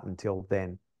start until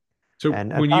then. So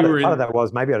And when you were part of in, that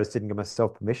was maybe I just didn't give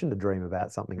myself permission to dream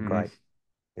about something Mhm. great.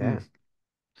 Yeah.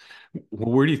 Mm.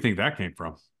 Well, where do you think that came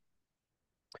from?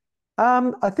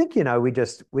 I think,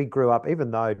 we grew up,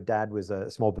 even though dad was a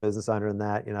small business owner and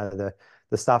that,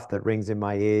 the stuff that rings in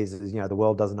my ears is, the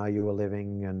world doesn't know you were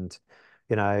living and,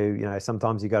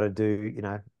 sometimes you got to do,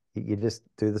 you just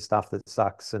do the stuff that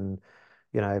sucks and,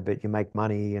 but you make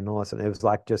money and all this. And it was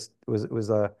like just, it was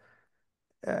a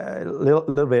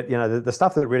little bit, the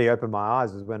stuff that really opened my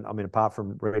eyes was when, I mean, apart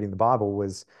from reading the Bible,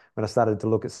 was when I started to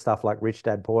look at stuff like Rich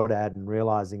Dad, Poor Dad and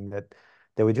realizing that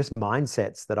there were just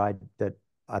mindsets that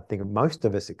I think most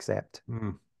of us accept.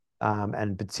 Mm.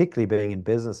 And particularly being in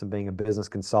business and being a business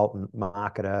consultant,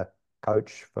 marketer,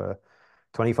 coach for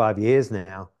 25 years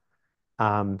now,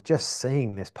 just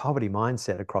seeing this poverty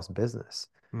mindset across business,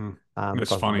 Mm.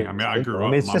 It's across funny. I business mean, I people. grew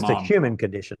I mean, up, it's my just a mom, human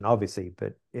condition, obviously,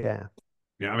 but yeah,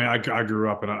 yeah, I mean, I grew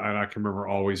up and I can remember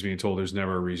always being told there's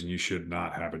never a reason you should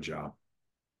not have a job.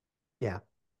 yeah,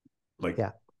 Like,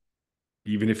 yeah,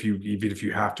 even if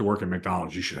you have to work at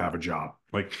McDonald's, you should have a job.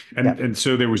 Like, yeah, and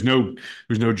so there's no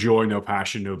joy, no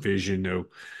passion, no vision, no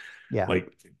yeah.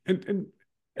 like, and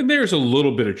there's a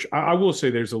little bit of, I will say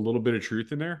there's a little bit of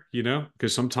truth in there,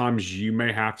 because sometimes you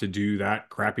may have to do that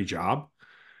crappy job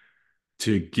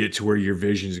to get to where your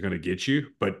vision is going to get you,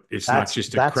 but it's not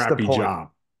just a That's the crappy point. job.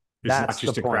 It's not That's the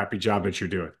just a point. crappy job that you're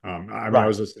doing. I mean, I Right,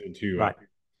 was listening to, right.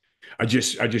 I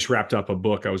just wrapped up a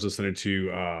book. I was listening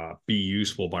to Be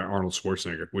Useful by Arnold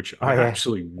Schwarzenegger, which I Oh yeah,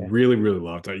 absolutely yeah, really, really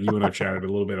loved. You and I chatted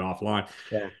a little bit offline,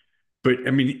 yeah, but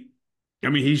I mean,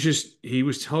 he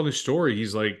was telling a story.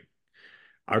 He's like,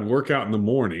 I'd work out in the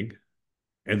morning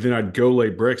and then I'd go lay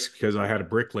bricks because I had a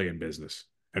bricklaying business.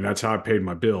 And that's how I paid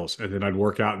my bills. And then I'd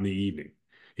work out in the evening.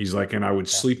 He's like, and I would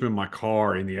yeah. sleep in my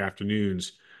car in the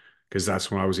afternoons because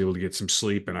that's when I was able to get some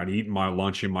sleep. And I'd eat my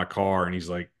lunch in my car. And he's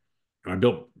like, and I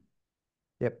built,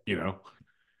 Yep, you know,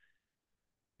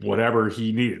 whatever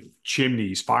he needed,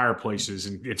 chimneys, fireplaces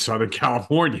in Southern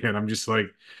California. And I'm just like,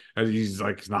 and he's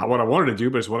like, it's not what I wanted to do,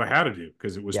 but it's what I had to do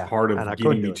because it was yeah. part And of I getting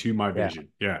couldn't me do it. to my Yeah, vision.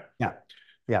 Yeah. yeah,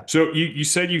 yeah, So you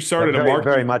said you yeah. started a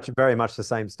market. Very much the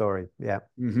same story. Yeah,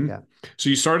 Hmm. yeah. So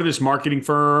you started this marketing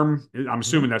firm. I'm Mhm.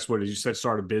 assuming that's what it is. You said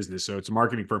start a business, so it's a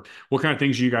marketing firm. What kind of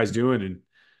things are you guys doing? And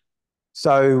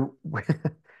So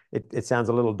it sounds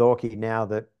a little dorky now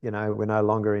that, we're no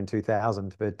longer in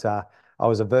 2000, but I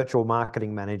was a virtual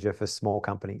marketing manager for small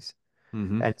companies.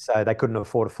 hmm And so they couldn't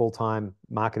afford a full-time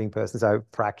marketing person. So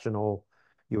fractional,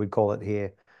 you would call it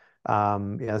here.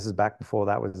 This is back before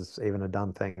that was even a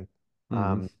done thing.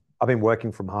 hmm I've been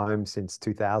working from home since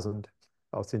 2000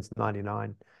 or since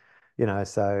 99,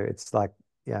 so it's like,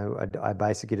 I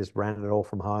basically just ran it all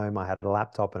from home. I had a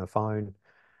laptop and a phone.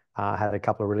 I had a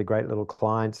couple of really great little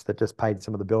clients that just paid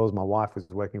some of the bills. My wife was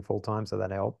working full time, so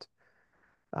that helped.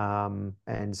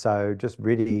 And so just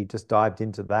really just dived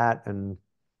into that. And,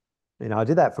 I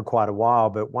did that for quite a while.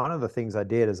 But one of the things I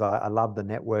did is I love the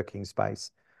networking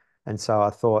space. And so I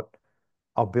thought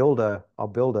I'll build a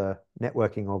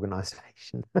networking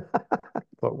organization.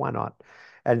 But why not?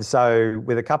 And so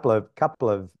with a couple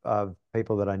of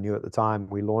people that I knew at the time,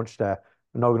 we launched an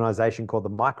organization called the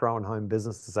Micro and Home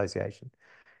Business Association.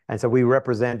 And so we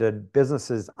represented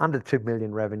businesses under 2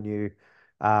 million revenue,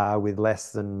 with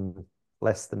less than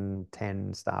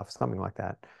 10 staff, something like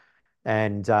that.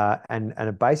 And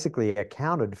it basically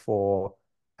accounted for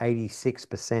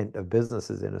 86% of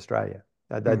businesses in Australia.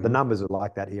 The hmm numbers are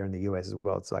like that here in the US as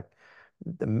well. It's like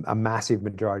a massive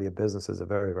majority of businesses are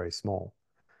very, very small.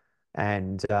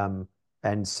 And um,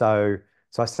 and so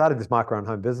I started this micro and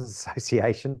home business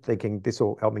association thinking this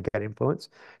will help me get influence.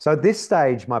 So at this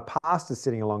stage, my pastor's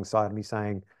sitting alongside me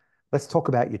saying, let's talk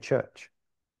about your church.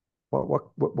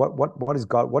 What is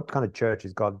God, what kind of church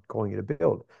is God calling you to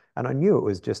build? And I knew it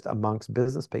was just amongst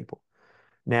business people.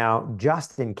 Now,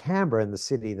 just in Canberra, in the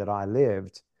city that I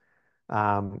lived,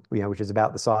 which is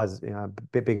about the size, a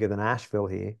bit bigger than Asheville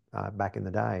here, back in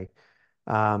the day,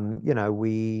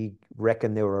 we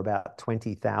reckon there were about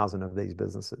 20,000 of these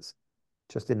businesses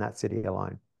just in that city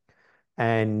alone.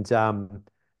 And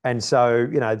so,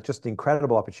 just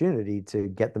incredible opportunity to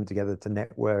get them together, to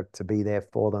network, to be there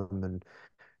for them,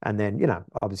 and then,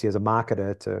 obviously as a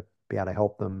marketer to be able to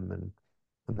help them and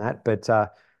that. But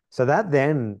so that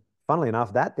then, funnily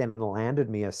enough, that then landed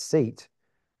me a seat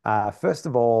First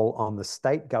of all, on the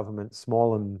state government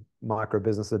Small and Micro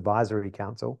Business Advisory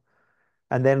Council,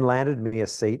 and then landed me a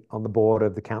seat on the board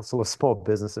of the Council of Small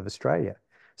Business of Australia.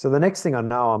 So the next thing I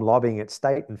know, I'm lobbying at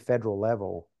state and federal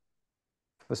level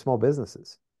for small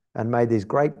businesses and made these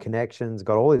great connections,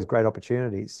 got all these great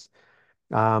opportunities.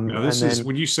 Now, And this is then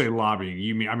when you say lobbying,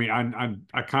 you mean, I mean,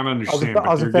 I kind of I was understand, I but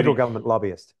was a they're federal getting, government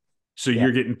lobbyist. so Yeah.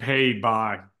 you're getting paid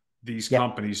by these Yep.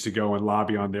 companies to go and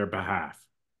lobby on their behalf.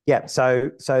 Yeah,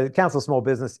 so Council of Small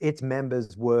Business, its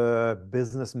members were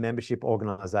business membership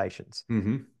organizations,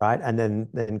 Hmm. right? And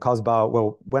then Cosboa,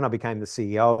 well, when I became the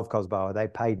CEO of Cosboa, they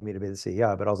paid me to be the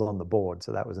CEO, but I was on the board,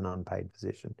 so that was an unpaid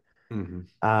position. Hmm.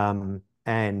 Um,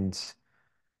 and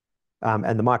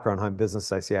and the Micro and Home Business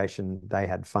Association, they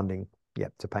had funding,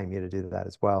 yep, to pay me to do that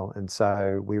as well. And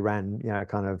so we ran,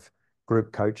 kind of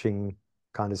group coaching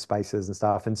kind of spaces and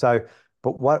stuff. And so,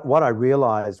 but what I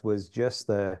realized was just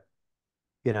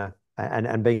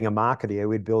and being a marketer,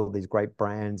 we'd build these great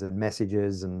brands and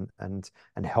messages and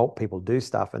help people do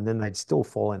stuff, and then they'd still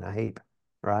fall in a heap,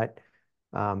 right?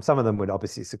 Some of them would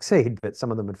obviously succeed, but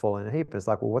some of them would fall in a heap. And it's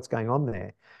like, well, what's going on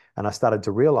there? And I started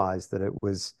to realize that it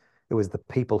was the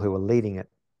people who were leading it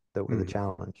that were the Hmm.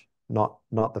 challenge, not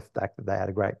the fact that they had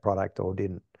a great product or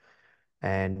didn't.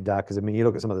 And because I mean, you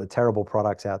look at some of the terrible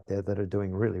products out there that are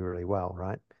doing really, really well,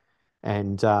 right?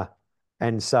 And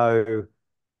and so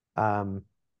um,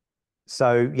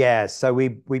 so yeah, so we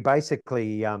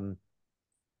basically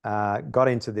got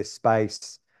into this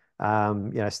space.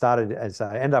 Started as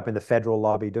I ended up in the federal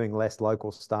lobby doing less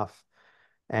local stuff,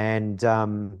 and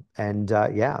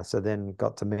yeah, so then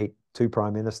got to meet two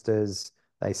prime ministers.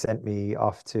 They sent me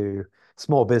off to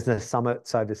small business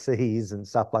summits overseas and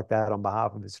stuff like that on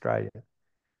behalf of Australia.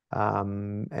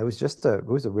 It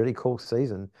was a really cool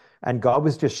season, and God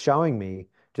was just showing me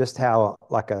just how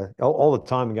like all the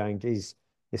time going, geez,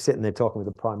 you're sitting there talking with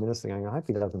the prime minister going, I hope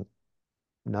he doesn't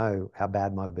know how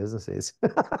bad my business is.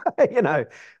 I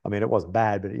mean, it wasn't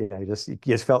bad, but you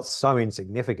just felt so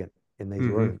insignificant in these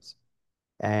Hmm. rooms.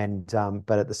 And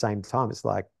but at the same time, it's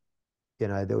like,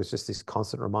 there was just this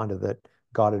constant reminder that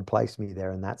God had placed me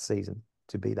there in that season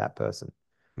to be that person,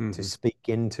 to Hmm. speak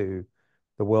into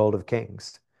the world of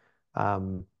kings.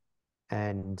 Um,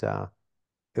 and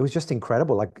It was just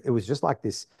incredible. Like it was just like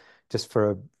this, just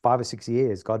for 5 or 6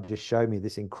 years, God just showed me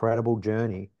this incredible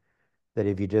journey that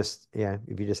if you just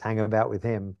hang about with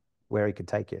him, where he could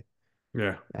take you.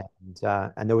 Yeah.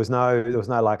 And there was no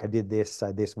like I did this,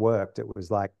 so this worked. It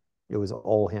was like it was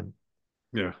all him.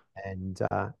 Yeah.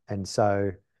 And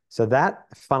so that,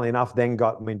 funnily enough, then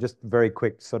got, I mean, just very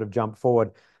quick sort of jump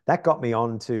forward. That got me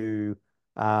onto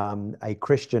a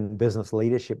Christian business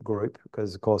leadership group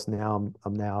because, of course, now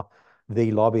I'm now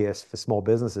the lobbyist for small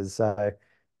businesses. So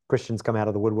Christians come out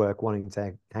of the woodwork wanting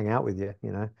to hang out with you.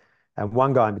 And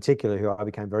one guy in particular who I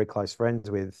became very close friends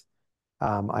with,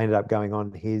 I ended up going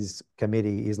on his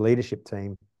committee, his leadership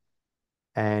team,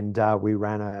 and we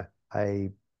ran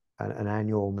an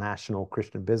annual national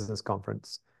Christian business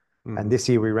conference. And Hmm. this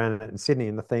year we ran it in Sydney,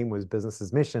 and the theme was business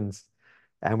as missions.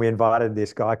 And we invited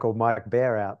this guy called Mike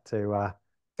Bear out to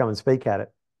come and speak at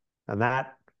it. And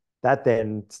that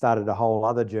then started a whole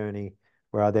other journey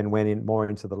where I then went in more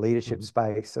into the leadership Hmm.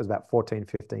 space. It was about 14,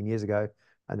 15 years ago.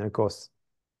 And then, of course,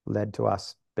 led to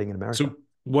us being in America. So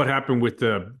what happened with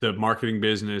the marketing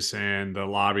business and the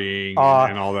lobbying Uh,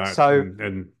 and all that so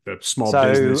and the small So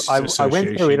business I went through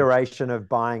association? iteration of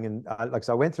buying and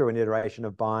so I went through an iteration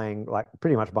of buying, like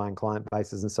pretty much buying client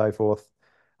bases and so forth.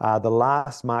 The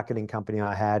last marketing company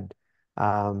I had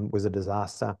was a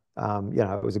disaster.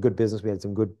 It was a good business. We had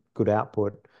some good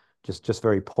output, just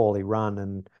very poorly run,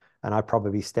 and I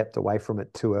probably stepped away from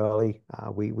it too early.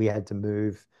 We had to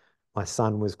move. My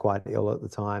son was quite ill at the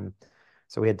time,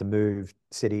 so we had to move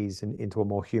cities into a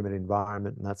more humid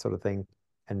environment and that sort of thing.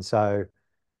 And so.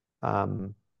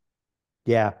 Um,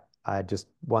 yeah, I just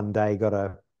one day got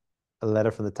a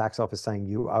letter from the tax office saying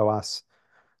you owe us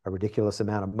a ridiculous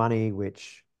amount of money,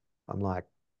 which I'm like,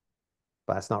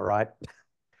 but that's not right.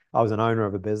 I was an owner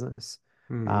of a business.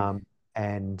 Hmm. Um,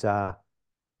 and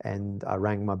and I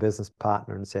rang my business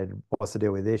partner and said, what's the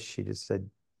deal with this? She just said,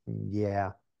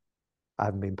 yeah, I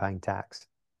haven't been paying tax.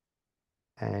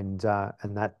 And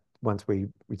that once we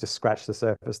just scratched the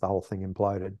surface, the whole thing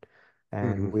imploded.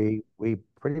 And Hmm. we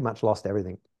pretty much lost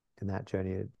everything in that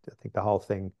journey. I think the whole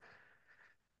thing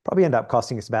probably end up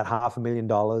costing us about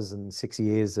 $500,000 and 6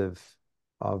 years of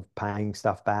paying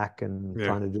stuff back and Yeah.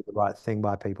 trying to do the right thing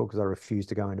by people because I refused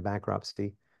to go into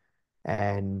bankruptcy.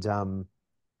 And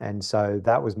and so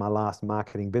that was my last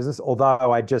marketing business.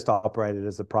 Although I just operated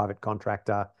as a private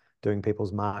contractor doing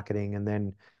people's marketing, and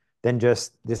then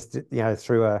just this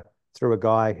through through a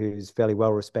guy who's fairly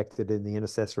well respected in the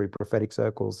intercessory prophetic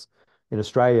circles in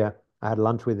Australia. I had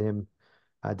lunch with him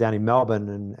down in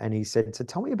Melbourne, and he said, "So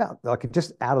tell me about, like,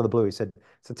 just out of the blue, he said,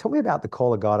 so tell me about the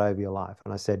call of God over your life."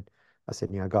 And I said,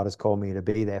 God has called me to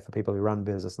be there for people who run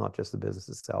business, not just the business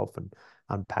itself, and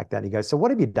unpack that. And he goes, "So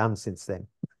what have you done since then?"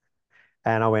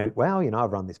 And I went, "Well,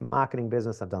 I've run this marketing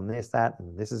business, I've done this, that,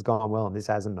 and this has gone well, and this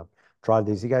hasn't. I've tried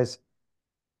these." He goes,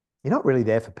 "You're not really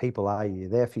there for people, are you? You're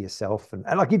there for yourself." And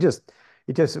like, it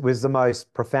was the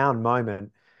most profound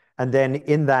moment. And then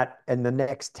in the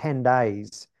next 10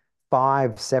 days,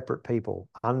 five separate people,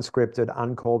 unscripted,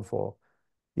 uncalled for,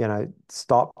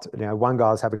 stopped. One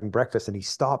guy was having breakfast and he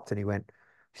stopped and he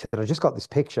said, "I just got this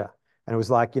picture." And it was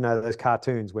like, those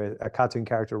cartoons where a cartoon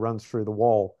character runs through the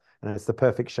wall and it's the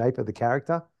perfect shape of the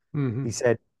character. Mm-hmm. He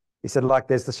said, like,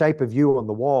 there's the shape of you on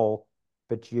the wall,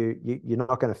 but you're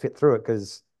not going to fit through it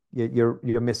because you're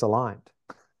misaligned.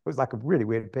 It was like a really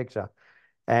weird picture.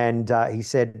 And he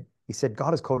said,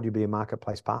 "God has called you to be a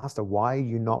marketplace pastor. Why are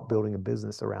you not building a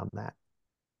business around that?"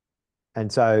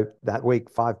 And so that week,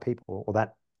 five people, or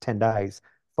that 10 days,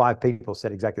 five people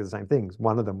said exactly the same things.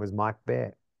 One of them was Mike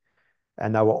Bear.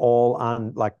 And they were all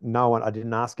like, no one, I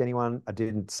didn't ask anyone. I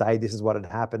didn't say this is what had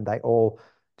happened. They all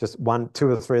just two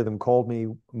or three of them called me.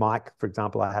 Mike, for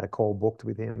example, I had a call booked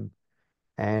with him.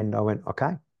 And I went,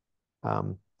 "Okay,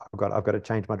 I've got to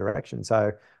change my direction."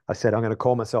 So I said, "I'm going to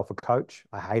call myself a coach."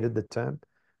 I hated the term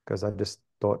because I just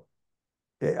thought,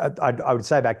 I would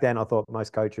say back then, I thought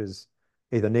most coaches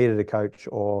either needed a coach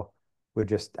or were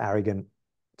just arrogant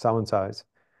so-and-sos.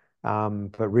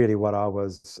 But really what I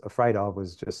was afraid of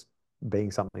was just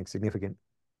being something significant.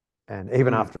 And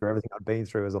even Mm. after everything I'd been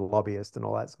through as a lobbyist and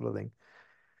all that sort of thing.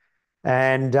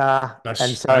 And That's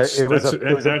so that's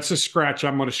that's that's a scratch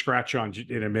I'm going to scratch on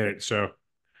in a minute. So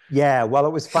yeah, well,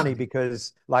 it was funny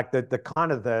because like the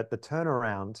kind of the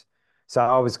turnaround. So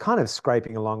I was kind of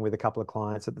scraping along with a couple of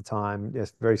clients at the time,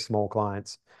 just very small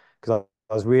clients, because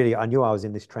I knew I was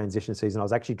in this transition season. I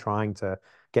was actually trying to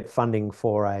get funding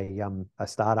for a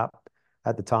startup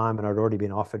at the time, and I'd already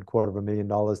been offered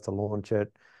 $250,000 to launch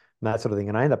it and that sort of thing.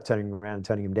 And I ended up turning around and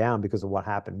turning him down because of what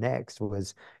happened next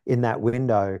was in that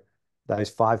window, those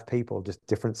five people, just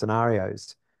different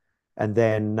scenarios. And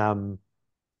then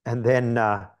and then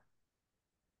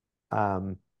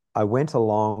um, I went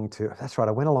along to, that's right,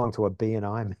 I went along to a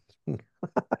BNI meeting.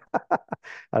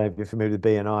 I don't know if you're familiar with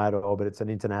BNI at all, but it's an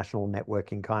international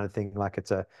networking kind of thing. Like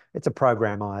it's a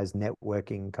programized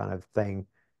networking kind of thing.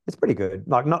 It's pretty good.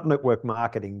 Like not network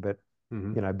marketing, but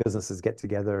mm-hmm. businesses get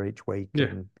together each week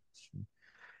Yeah.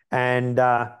 and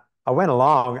I went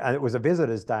along and it was a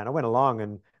visitor's day and I went along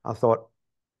and I thought,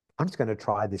 I'm just going to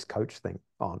try this coach thing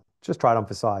on. Just try it on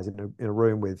for size in a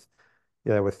room with,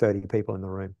 there were 30 people in the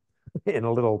room in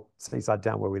a little seaside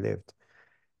town where we lived.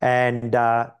 And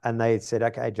they said,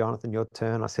 "Okay, Jonathan, your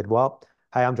turn." I said, "Well,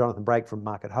 hey, I'm Jonathan Brake from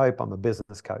Market Hope. I'm a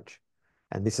business coach.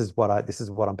 And this is what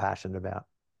I'm passionate about."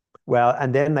 Well,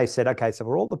 and then they said, "Okay, so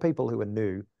for all the people who are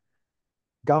new,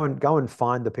 go and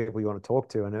find the people you want to talk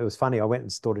to." And it was funny. I went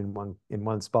and stood in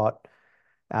one spot.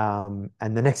 And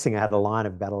the next thing I had a line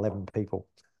of about 11 people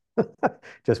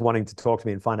just wanting to talk to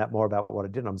me and find out more about what I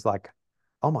did. And I was like,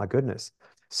 "Oh my goodness."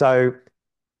 So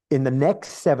in the next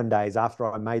 7 days after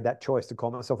I made that choice to call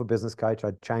myself a business coach,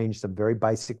 I changed some very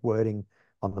basic wording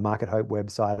on the Market Hope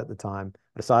website at the time.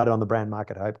 I decided on the brand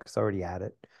Market Hope because I already had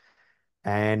it.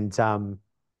 And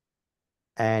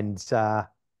and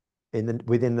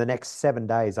within the next 7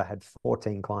 days, I had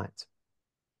 14 clients.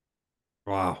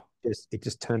 Wow. It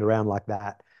just turned around like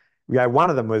that. Yeah, one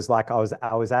of them was like I was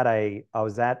at a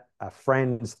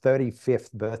friend's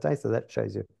 35th birthday, so that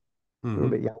shows you a little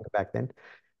Mm-hmm. bit younger back then.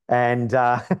 And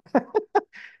I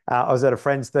was at a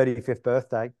friend's 35th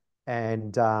birthday,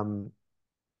 and I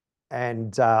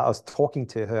was talking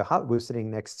to her. We were sitting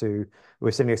next to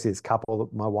this couple.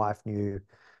 My wife knew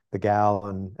the gal,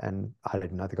 and I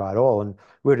didn't know the guy at all. And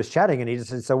we were just chatting, and he just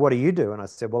said, "So what do you do?" And I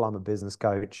said, "Well, I'm a business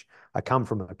coach. I come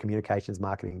from a communications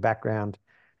marketing background."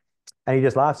 And he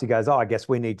just laughs. He goes, "Oh, I guess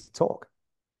we need to talk."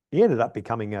 He ended up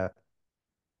becoming a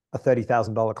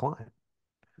 $30,000 client,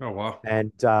 Oh wow.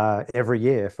 and every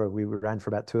year we ran for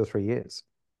about 2 or 3 years,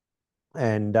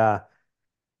 and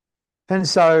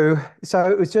so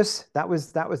it was just that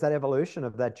was that evolution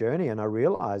of that journey, and I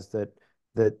realized that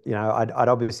I'd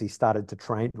obviously started to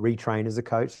retrain as a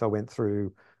coach. So I went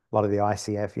through a lot of the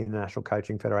ICF, International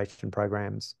Coaching Federation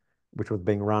programs, which was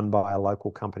being run by a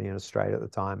local company in Australia at the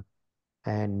time,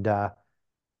 and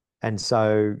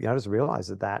so I just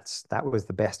realized that was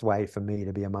the best way for me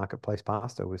to be a marketplace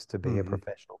pastor, was to be a Mm-hmm.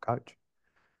 professional coach,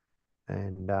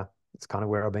 and it's kind of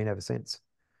where I've been ever since.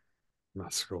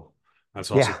 That's cool.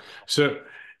 That's awesome. Yeah.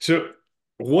 So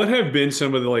what have been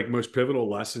some of the like most pivotal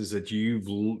lessons that you've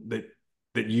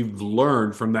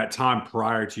learned from that time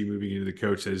prior to you moving into the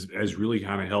coach has really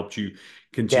kind of helped you Yeah.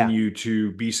 continue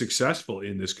to be successful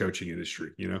in this coaching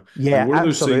industry, you know? Like Yeah, what are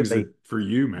those things that absolutely. for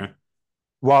you, man?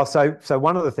 Well, so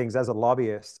one of the things as a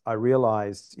lobbyist, I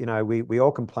realized, we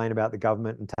all complain about the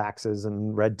government and taxes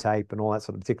and red tape and all that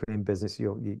sort of, particularly in business,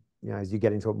 as you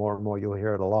get into it more and more, you'll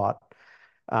hear it a lot.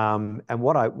 And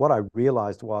what I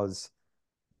realized was,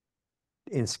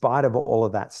 in spite of all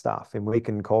of that stuff, and we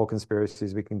can call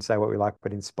conspiracies, we can say what we like,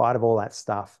 but in spite of all that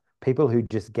stuff, people who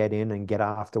just get in and get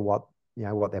after what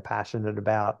they're passionate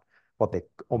about, what they're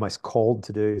almost called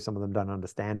to do. Some of them don't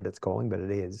understand its calling, but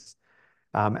it is.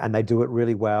 And they do it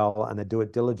really well and they do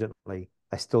it diligently.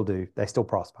 They still do. They still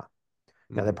prosper.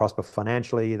 They Hmm. prosper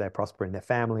financially, they prosper in their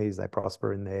families, they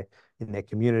prosper in their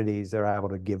communities, they're able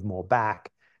to give more back.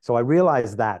 So I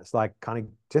realized that it's like kind of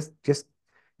just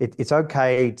it's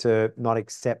okay to not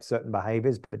accept certain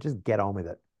behaviors, but just get on with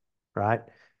it, right?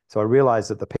 So I realized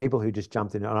that the people who just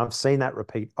jumped in, and I've seen that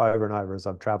repeat over and over as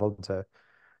I've traveled to,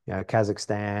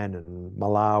 Kazakhstan and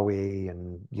Malawi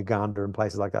and Uganda and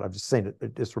places like that. I've just seen it.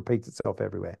 It just repeats itself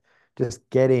everywhere. Just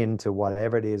get into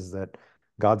whatever it is that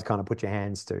God's kind of put your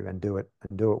hands to and do it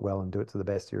well and do it to the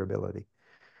best of your ability.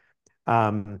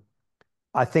 Um,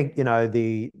 I think,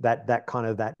 that kind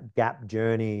of that gap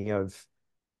journey of,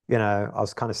 I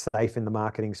was kind of safe in the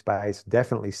marketing space,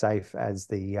 definitely safe as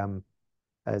the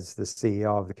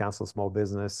CEO of the Council of Small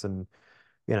Business, and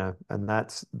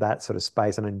that's that sort of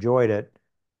space, and enjoyed it.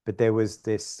 But there was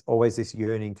always this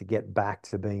yearning to get back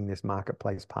to being this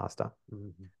marketplace pastor, Hmm.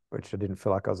 which I didn't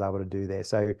feel like I was able to do there.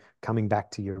 So coming back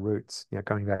to your roots,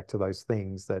 coming back to those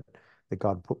things that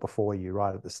God put before you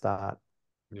right at the start.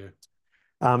 Yeah.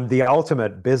 The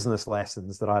ultimate business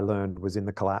lessons that I learned was in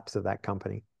the collapse of that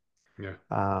company. Yeah.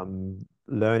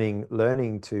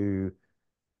 Learning to,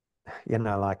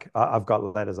 like I've got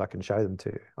letters I can show them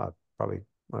to. I probably,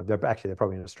 well, they're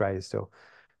probably in Australia still,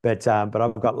 but I've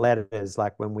got letters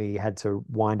like when we had to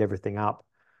wind everything up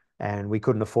and we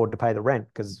couldn't afford to pay the rent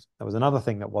because there was another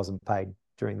thing that wasn't paid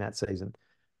during that season.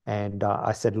 And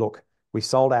I said, look, we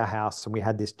sold our house and we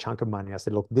had this chunk of money. I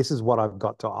said, look, this is what I've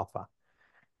got to offer.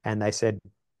 And they said,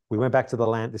 we went back to the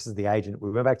land. This is the agent.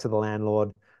 We went back to the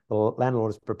landlord. The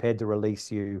landlord is prepared to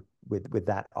release you with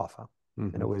that offer.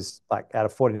 And it Hmm. was like out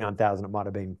of 49,000, it might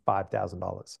have been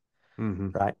 $5,000. Hmm.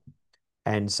 Right.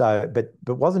 And so, but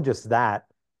wasn't just that.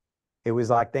 It was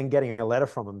like then getting a letter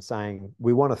from them saying,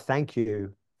 we want to thank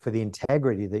you for the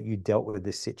integrity that you dealt with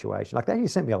this situation. Like they actually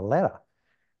sent me a letter,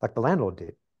 like the landlord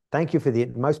did. Thank you for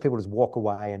most people just walk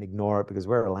away and ignore it because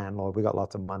we're a landlord. We got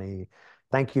lots of money.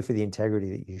 Thank you for the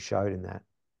integrity that you showed in that.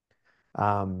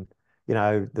 Um,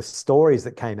 the stories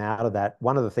that came out of that,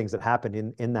 one of the things that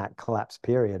happened in that collapse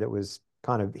period, it was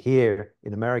kind of here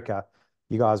in America,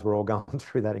 you guys were all going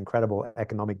through that incredible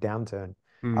economic downturn,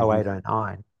 Hmm. 08,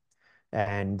 09.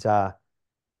 And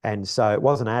and so it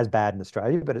wasn't as bad in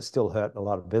Australia, but it still hurt a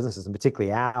lot of businesses, and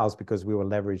particularly ours because we were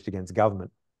leveraged against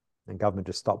government, and government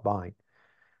just stopped buying.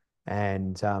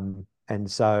 And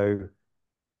so,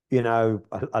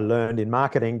 I learned in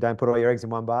marketing, don't put all your eggs in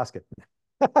one basket.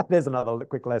 There's another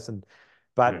quick lesson. Yeah,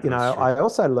 But that's true. I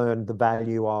also learned the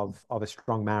value of a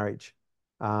strong marriage.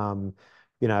 Um,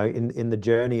 in the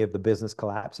journey of the business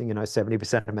collapsing,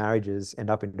 70% of marriages end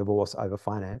up in divorce over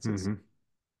finances. Hmm.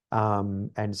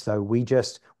 And so we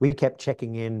kept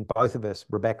checking in, both of us,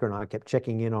 Rebecca and I kept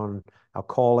checking in on our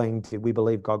calling. Did we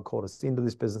believe God called us into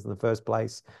this business in the first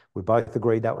place? We both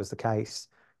agreed that was the case.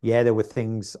 Yeah, there were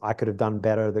things I could have done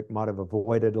better that might have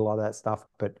avoided a lot of that stuff.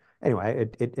 But anyway,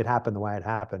 it happened the way it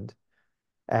happened.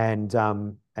 And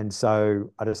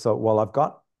so I just thought, well, I've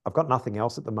got nothing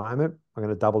else at the moment. I'm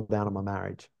going to double down on my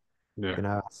marriage. Yeah.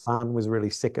 Our son was really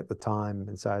sick at the time,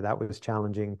 and so that was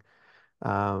challenging.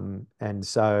 And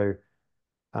so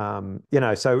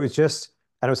so it was just,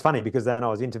 and it was funny because then I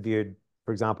was interviewed,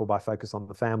 for example, by Focus on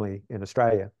the Family in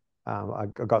Australia. I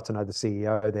got to know the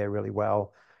CEO there really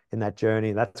well in that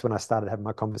journey. That's when I started having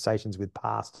my conversations with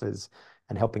pastors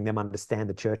and helping them understand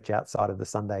the church outside of the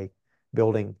Sunday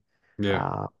building. Yeah.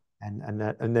 Uh,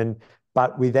 and then,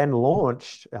 but we then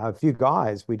launched a few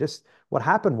guys. What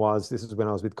happened was, this is when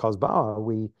I was with Cosboa,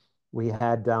 we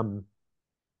had,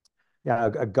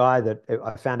 a guy that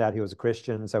I found out he was a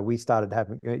Christian. So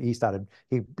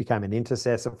he became an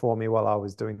intercessor for me while I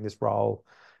was doing this role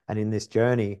and in this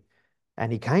journey.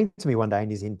 And he came to me one day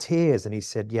and he's in tears and he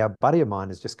said, yeah, a buddy of mine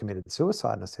has just committed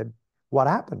suicide. And I said, what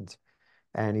happened?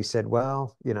 And he said,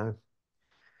 well, he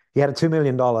had a $2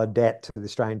 million debt to the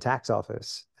Australian Tax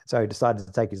Office. So he decided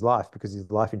to take his life because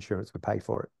his life insurance would pay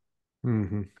for it.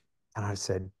 Hmm. And I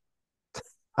said,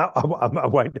 I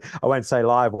won't say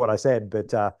live what I said,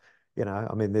 but I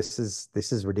mean, this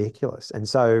is ridiculous. And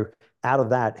so out of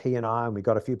that, he and I, and we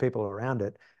got a few people around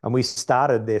it, and we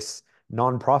started this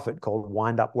non-profit called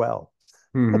Wind Up Well,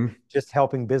 Hmm. just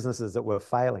helping businesses that were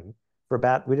failing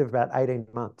we did about 18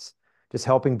 months, just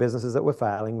helping businesses that were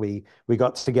failing. We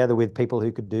got together with people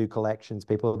who could do collections,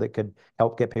 people that could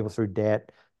help get people through debt.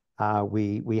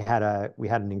 We had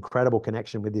an incredible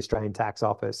connection with the Australian Tax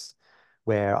Office,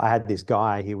 where I had this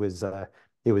guy. He was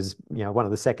one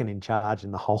of the second in charge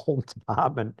in the whole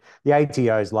department. The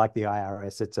ATO is like the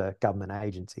IRS; it's a government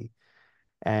agency,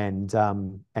 and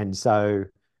so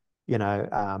you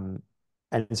know,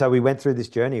 and so we went through this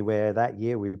journey where that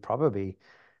year we were probably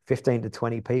 15 to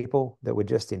 20 people that were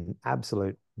just in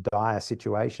absolute dire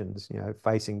situations,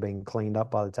 facing being cleaned up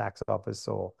by the tax office,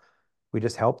 or we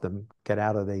just helped them get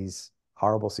out of these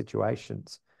horrible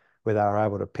situations where they were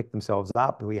able to pick themselves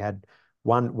up. We had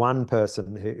one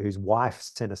person whose wife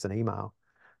sent us an email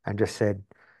and just said,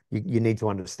 you need to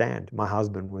understand, my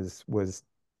husband was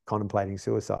contemplating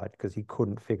suicide because he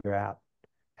couldn't figure out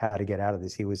how to get out of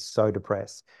this. He was so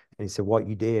depressed. And he said, what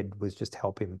you did was just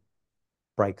help him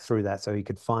break through that so he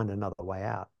could find another way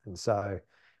out. And so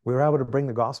we were able to bring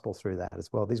the gospel through that as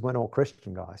well. These weren't all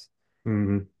Christian guys.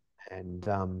 Hmm.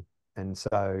 And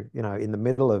so, in the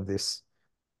middle of this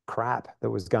crap that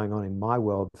was going on in my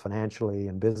world financially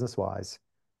and business wise,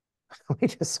 we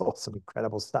just saw some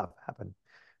incredible stuff happen.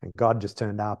 And God just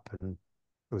turned up, and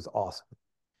it was awesome.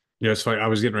 Yeah, so I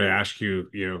was getting ready to ask you,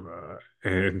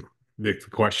 and the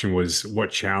question was, what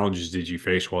challenges did you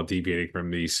face while deviating from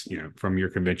these, from your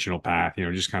conventional path,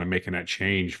 just kind of making that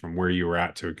change from where you were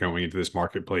at to going into this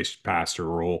marketplace pastor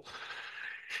role,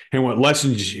 and what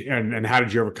lessons and how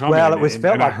did you overcome it? Well, And it was and,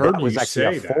 felt and I like that heard was you actually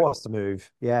a say that. forced move.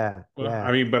 Yeah, Well, I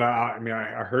yeah, mean, but I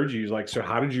heard you like, so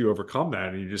how did you overcome that?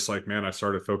 And you're just like, man, I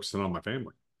started focusing on my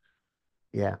family.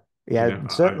 yeah, yeah. I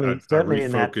Certainly, certainly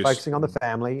in that, refocused. focusing on the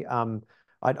family.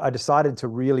 I decided to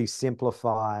really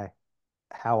simplify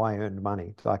how I earned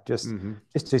money. Like Hmm.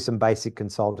 just do some basic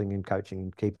consulting and coaching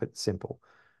and keep it simple.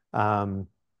 Um,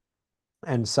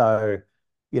 and so,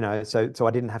 so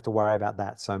I didn't have to worry about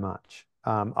that so much.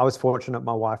 I was fortunate.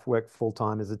 My wife worked full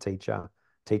time as a teacher.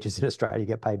 Teachers in Australia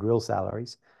get paid real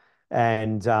salaries,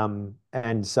 and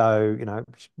so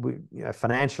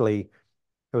financially,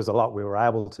 there was a lot we were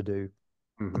able to do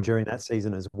Hmm. during that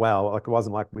season as well. Like it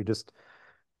wasn't like we just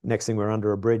next thing we're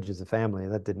under a bridge as a family.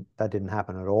 That didn't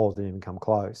happen at all. It didn't even come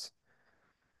close.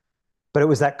 But it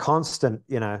was that constant,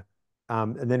 and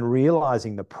then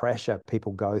realizing the pressure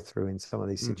people go through in some of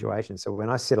these Hmm. situations. So when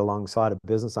I sit alongside a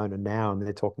business owner now and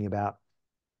they're talking about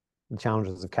the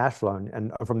challenges of cash flow,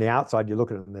 and from the outside, you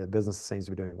look at it and the business seems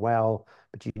to be doing well,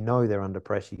 but they're under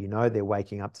pressure. They're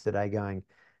waking up today going,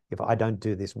 if I don't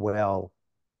do this well,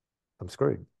 I'm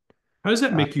screwed. How does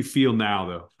that Uh, make you feel now,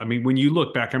 though? I mean, when you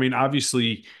look back, I mean,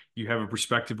 obviously you have a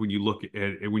perspective when you look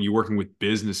at when you're working with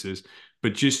businesses,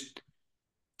 but just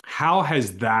how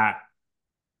has that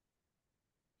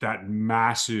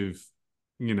massive,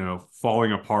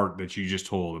 falling apart that you just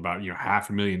told about,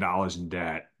 $500,000 in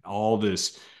debt, all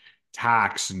this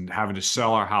tax and having to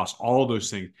sell our house, all those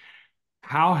things.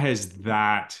 How has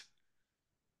that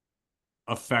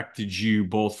affected you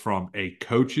both from a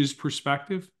coach's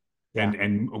perspective yeah,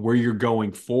 and where you're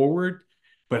going forward,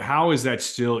 but how is that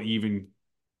still even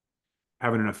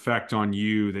having an effect on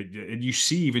you that and you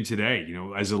see even today,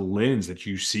 as a lens that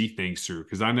you see things through?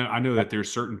 Because I know yeah, that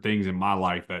there's certain things in my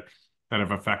life that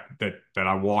have affected that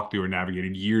I walked through and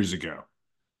navigated years ago,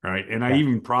 right? And I yeah,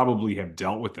 even probably have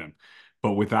dealt with them,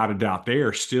 but without a doubt, they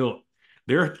are still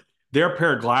they're they're a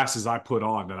pair of glasses I put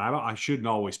on that I shouldn't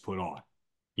always put on.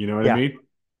 You know what I yeah. mean?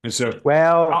 And so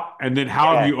Well, and then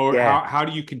how have yeah, you or yeah, how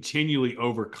do you continually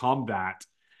overcome that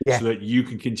yeah. so that you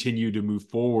can continue to move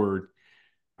forward,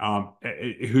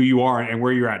 who you are and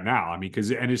where you're at now? I mean,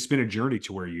 because and it's been a journey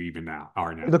to where you even now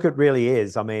are now. Look, it really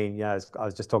is. I mean, I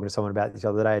was just talking to someone about this the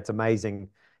other day. It's amazing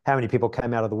how many people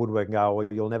came out of the woodwork and go, "Oh, well,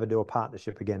 you'll never do a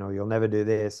partnership again, or you'll never do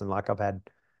this." And like I've had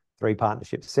 3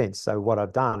 partnerships since. So what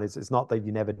I've done is it's not that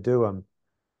you never do them.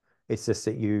 It's just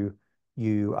that you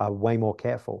are way more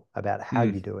careful about how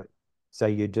Mm, you do it. So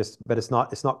but it's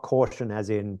not caution as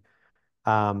in,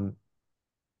 um,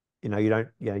 you don't,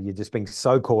 you're just being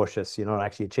so cautious, you're not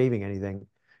actually achieving anything.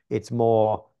 It's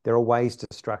more, there are ways to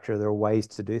structure, there are ways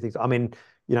to do things. I mean,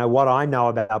 what I know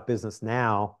about business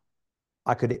now,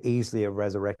 I could easily have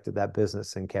resurrected that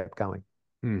business and kept going,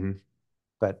 hmm.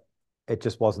 but it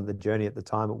just wasn't the journey at the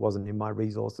time. It wasn't in my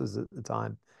resources at the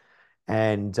time.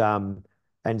 And,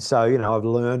 and so, I've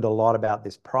learned a lot about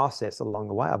this process along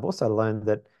the way. I've also learned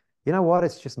that, you know what,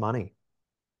 it's just money.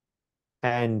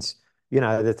 And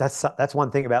that's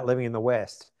one thing about living in the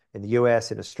West, in the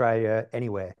US, in Australia,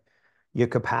 anywhere. Your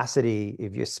capacity,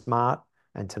 if you're smart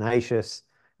and tenacious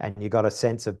and you got a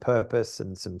sense of purpose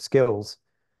and some skills,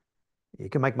 you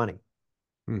can make money.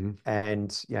 Hmm.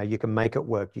 And you can make it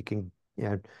work. You can,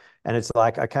 and it's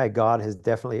like, okay, God has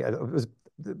definitely,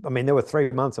 I mean, there were 3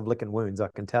 months of licking wounds, I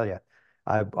can tell you.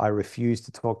 I refused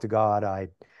to talk to God.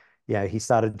 He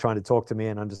started trying to talk to me,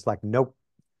 and I'm just like, nope,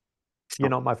 you're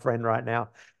not my friend right now.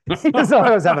 So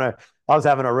I was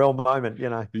having a real moment.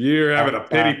 You're having And a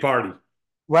pity party.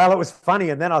 well, it was funny.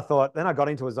 And then I got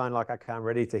into a zone like, okay, I'm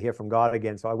ready to hear from God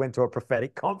again. So I went to a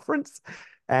prophetic conference,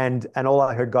 and all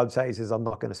I heard God say is, I'm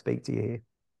not going to speak to you here.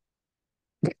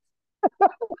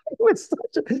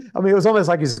 I mean, it was almost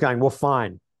like he's going, well,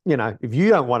 fine. If you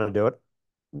don't want to do it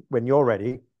when you're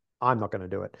ready, I'm not going to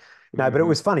do it. But it Hmm.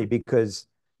 was funny because,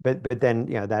 but then,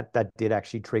 that did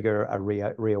actually trigger a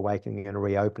reawakening and a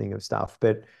reopening of stuff.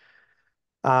 But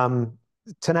um,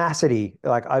 tenacity,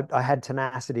 like I had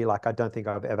tenacity like I don't think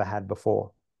I've ever had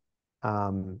before.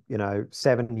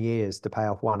 7 years to pay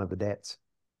off one of the debts.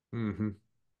 Hmm.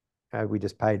 We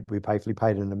basically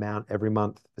paid an amount every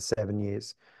month for 7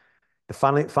 years.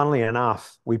 Funnily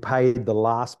enough, we paid the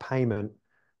last payment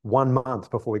 1 month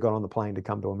before we got on the plane to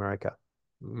come to America.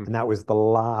 Hmm. And that was the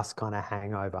last kind of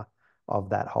hangover of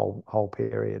that whole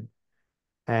period.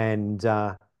 And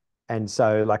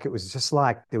so like it was just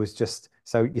like there was just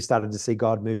so you started to see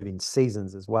God move in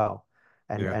seasons as well.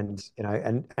 And Yeah. and you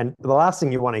know, and the last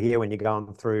thing you want to hear when you're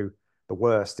going through the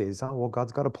worst is, oh well,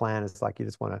 God's got a plan. It's like you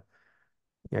just want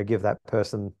to, give that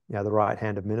person, the right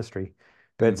hand of ministry.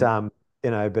 But Hmm.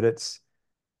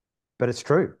 but it's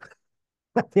true.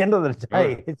 At the end of the Oh,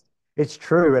 yeah. day, it's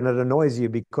true, and it annoys you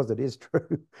because it is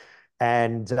true.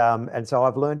 And so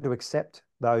I've learned to accept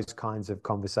those kinds of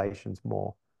conversations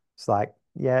more. It's like,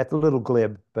 yeah, it's a little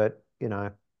glib, but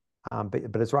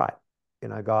but it's right.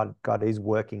 God is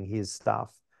working His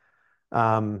stuff.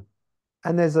 Um,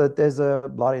 and there's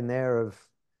a lot in there of,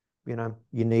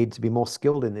 you need to be more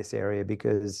skilled in this area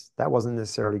because that wasn't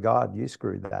necessarily God. You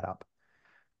screwed that up.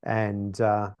 And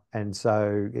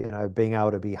so, being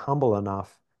able to be humble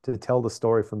enough to tell the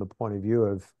story from the point of view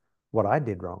of what I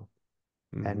did wrong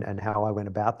Hmm. and how I went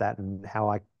about that and how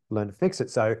I learned to fix it.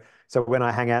 So when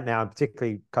I hang out now,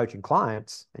 particularly coaching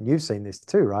clients, and you've seen this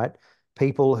too, right?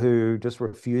 People who just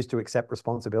refuse to accept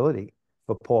responsibility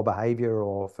for poor behavior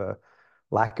or for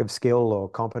lack of skill or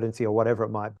competency or whatever it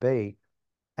might be.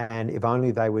 And if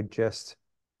only they would just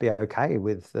be okay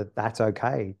with that, that's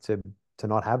okay to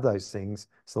not have those things,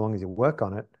 so long as you work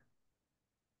on it,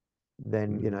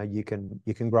 then Hmm.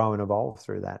 you can grow and evolve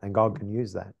through that, and God can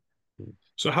use that.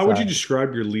 So, how would you So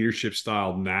describe your leadership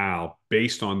style now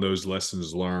based on those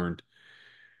lessons learned?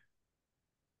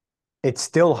 it's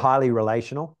still highly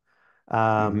relational.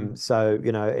 Hmm. It's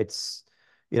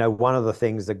one of the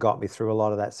things that got me through a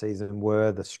lot of that season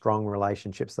were the strong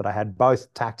relationships that I had,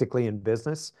 both tactically in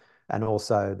business and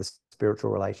also the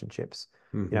spiritual relationships.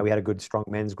 Hmm. We had a good, strong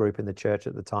men's group in the church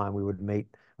at the time. We would meet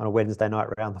on a Wednesday night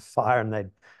around the fire, and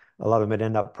a lot of them would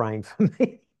end up praying for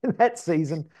me in that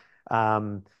season.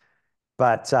 Um,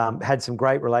 but had some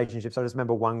great relationships. I just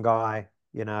remember one guy,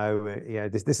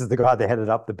 this is the guy that headed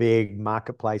up the big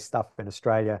marketplace stuff in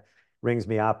Australia, rings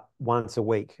me up once a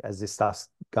week as this stuff's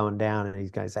going down, and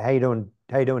he's going to say, "How you doing?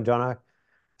 How you doing, Jono?" I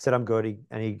said, "I'm good."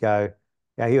 And he'd go,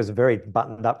 yeah, he was a very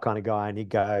buttoned up kind of guy, and he'd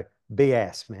go,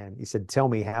 "BS, man." He said, "Tell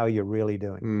me how you're really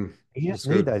doing." Mm, You just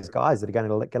that's need good. those guys that are going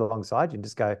to get alongside you and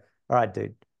just go, "All right,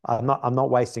 dude, I'm not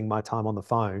wasting my time on the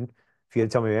phone for you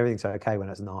to tell me everything's okay when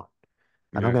it's not."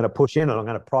 And I'm Yeah. going to push in and I'm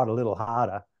going to prod a little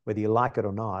harder, whether you like it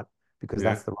or not, because Yeah.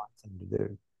 that's the right thing to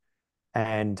do.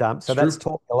 And It's so that's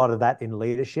true. taught me a lot of that in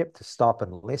leadership, to stop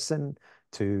and listen,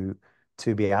 to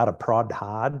to be able to prod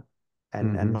hard,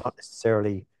 and Hmm. not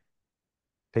necessarily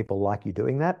people like you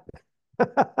doing that.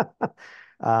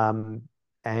 um,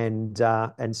 and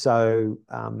so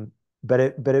but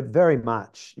it very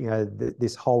much,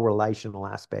 this whole relational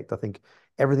aspect. I think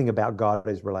everything about God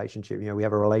is relationship. We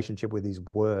have a relationship with His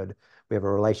Word. We have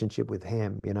a relationship with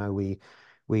Him.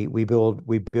 We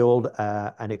build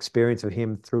an experience of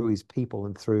Him through His people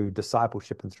and through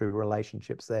discipleship and through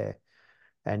relationships there.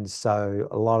 And so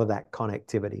a lot of that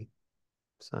connectivity.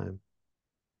 So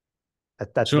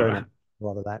that's So, very much a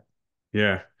lot of that.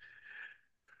 yeah.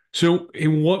 So,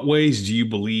 in what ways do you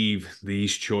believe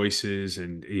these choices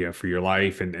and for your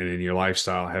life and in your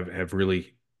lifestyle have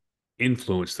really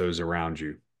influenced those around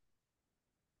you?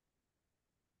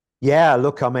 Yeah,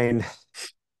 look, I mean,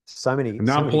 And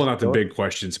now so I'm many pulling out the stories. big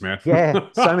questions, man. Yeah,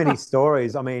 so many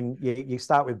stories. I mean, you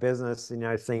start with business,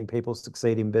 seeing people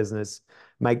succeed in business,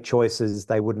 make choices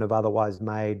they wouldn't have otherwise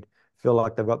made, feel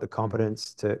like they've got the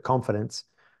Mhm. confidence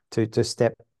to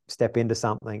step into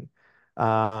something.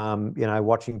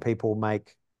 Watching people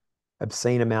make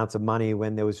obscene amounts of money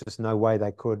when there was just no way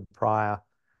they could prior,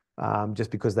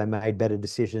 just because they made better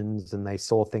decisions and they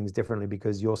saw things differently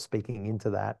because you're speaking into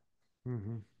that.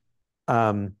 Mhm.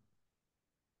 Um,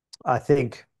 I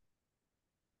think.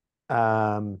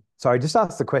 Sorry, just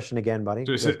ask the question again, buddy,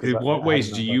 So, because in what I had ways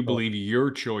do another you thought. believe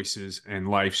your choices and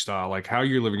lifestyle, like how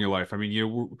you're living your life? I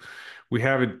mean, we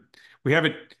haven't, we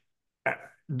haven't, uh,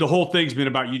 the whole thing's been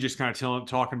about you just kind of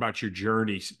talking about your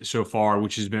journey so far,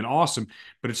 which has been awesome.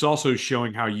 But it's also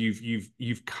showing how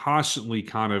you've constantly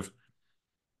kind of,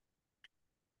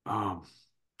 um,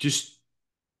 just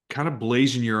kind of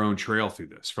blazing your own trail through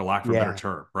this, for lack of a better Yeah,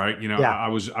 term, right? yeah, I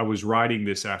was riding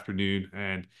this afternoon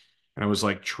and I was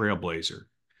like trailblazer.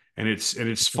 And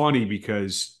it's funny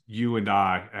because you and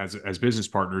I as business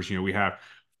partners, we have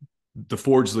the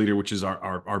Forge leader, which is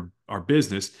our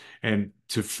business. And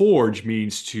to forge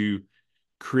means to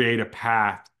create a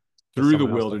path for through the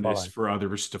someone else to wilderness follow. for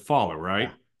others to follow, Yeah,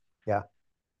 right? yeah,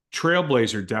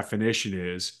 Trailblazer definition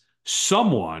is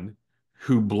someone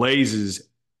who blazes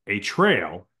a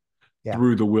trail yeah,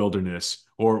 through the wilderness,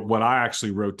 or what I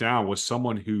actually wrote down was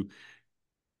someone who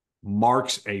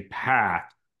marks a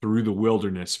path through the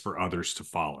wilderness for others to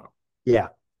follow. yeah,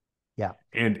 yeah.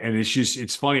 And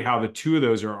it's funny how the two of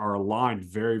those are aligned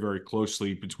very, very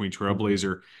closely between Mhm.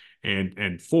 Trailblazer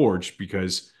and Forge,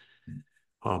 because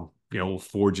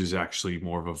Forge is actually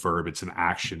more of a verb, it's an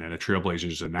action, and a Trailblazer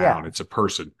is a Yeah, noun, it's a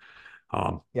person.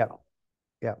 Um, yeah,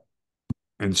 yeah,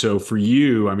 and so for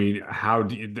you, I mean,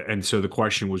 and so the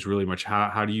question was really much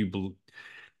how do you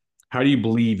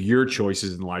believe your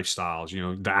choices and lifestyles,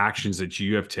 the actions that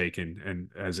you have taken and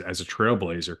as a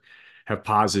trailblazer have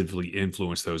positively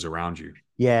influenced those around you?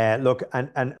 yeah. Look,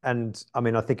 and I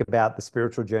mean, I think about the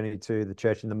spiritual journey to the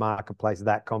church in the marketplace,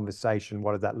 that conversation.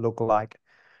 What does that look like?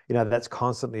 That's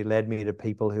constantly led me to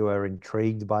people who are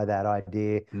intrigued by that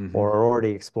idea or Hmm. are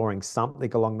already exploring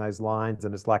something along those lines,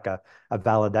 and it's like a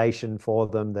validation for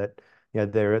them that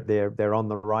they're on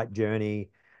the right journey.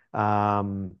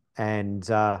 And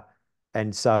so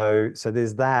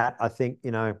there's that. I think,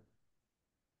 not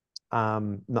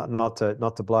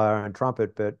to blow our own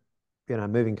trumpet, but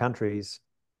moving countries,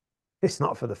 it's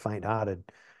not for the faint-hearted.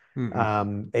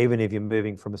 Hmm. Even if you're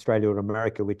moving from Australia to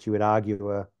America, which you would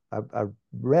argue are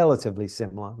relatively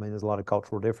similar. I mean, there's a lot of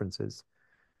cultural differences.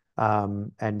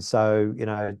 And so,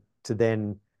 to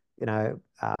then,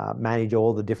 manage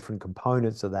all the different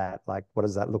components of that, like what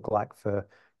does that look like for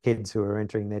kids who are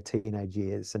entering their teenage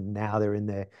years and now they're in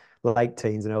their late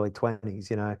teens and early 20s,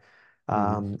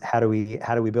 Hmm. how do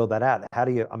we build that out?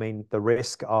 I mean, the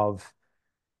risk of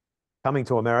coming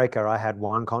to America, I had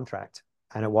one contract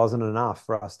and it wasn't enough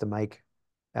for us to make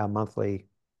our monthly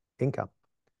income.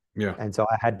 Yeah. And so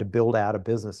I had to build out a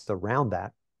business around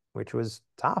that, which was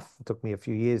tough. It took me a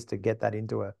few years to get that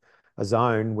into a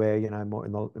zone where,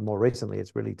 more recently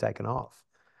it's really taken off.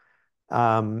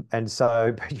 And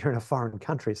so, but you're in a foreign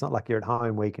country. It's not like you're at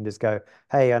home where you can just go,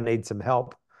 hey, I need some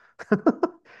help.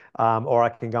 Or I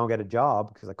can go and get a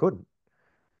job because I couldn't.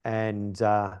 And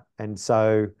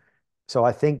so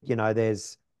I think,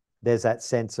 there's that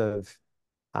sense of,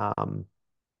 um,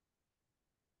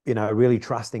 really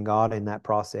trusting God in that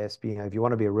process. If you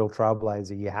want to be a real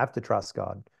trailblazer, you have to trust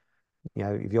God.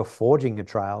 If you're forging a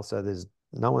trail, so there's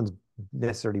no one's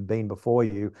necessarily been before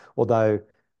you, although,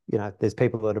 there's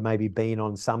people that have maybe been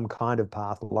on some kind of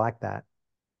path like that.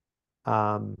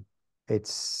 Um,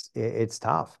 it's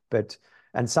tough,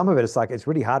 and some of it, it's like, it's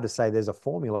really hard to say there's a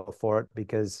formula for it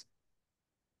because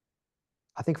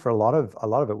I think for a lot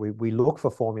of it, we look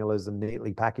for formulas and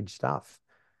neatly packaged stuff,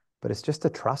 but it's just a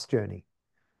trust journey.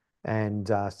 And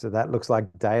so that looks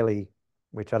like daily,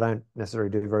 which I don't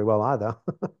necessarily do very well either.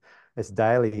 It's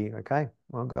daily. Okay,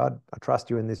 well, God, I trust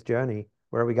you in this journey.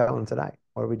 Where are we going today?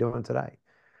 What are we doing today?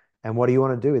 And what do you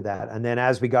want to do with that? And then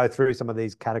as we go through some of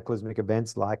these cataclysmic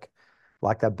events, like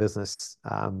that business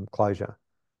closure,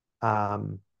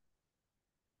 um,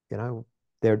 you know,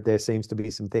 there seems to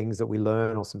be some things that we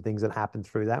learn or some things that happen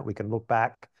through that. We can look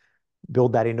back,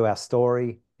 build that into our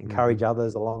story, encourage Hmm.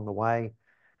 others along the way,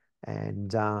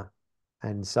 and uh,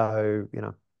 and so,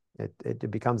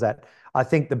 it becomes that. I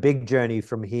think the big journey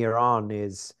from here on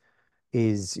is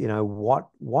what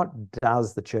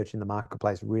does the church in the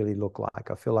marketplace really look like?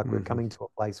 I feel like we're Hmm. coming to a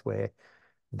place where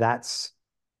that's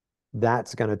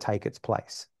that's going to take its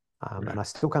place. Right. And I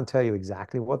still can't tell you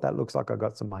exactly what that looks like. I've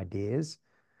got some ideas,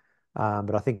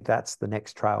 But I think that's the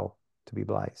next trail to be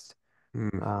blazed.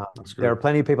 That's There are good.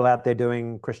 plenty of people out there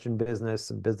doing Christian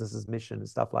business and business's mission and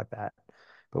stuff like that.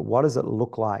 But what does it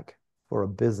look like for a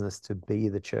business to be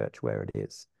the church where it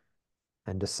is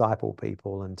and disciple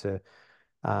people and so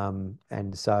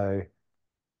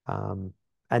um,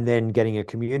 and then getting a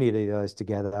community of those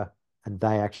together and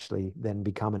they actually then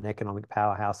become an economic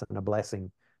powerhouse and a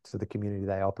blessing to the community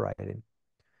they operate in.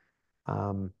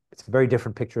 It's a very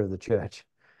different picture of the church.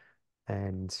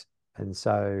 And and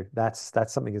so that's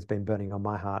something that's been burning on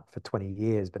my heart for 20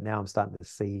 years, but now I'm starting to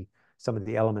see some of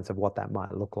the elements of what that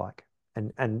might look like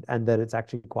and that it's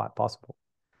actually quite possible.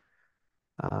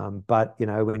 But you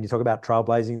know, when you talk about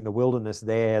trailblazing, the wilderness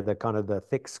there, the kind of the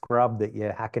thick scrub that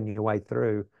you're hacking your way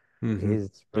through Hmm.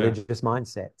 is Yeah. religious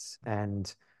mindsets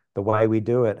and the way we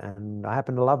do it. And I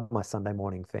happen to love my Sunday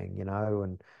morning thing, you know,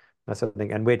 and that sort of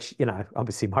thing. And which, you know,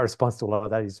 obviously my response to a lot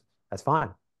of that is that's fine.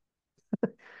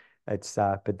 It's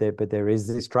but there is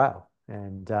this trail.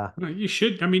 And No, you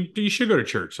should. I mean, you should go to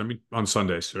church. I mean, on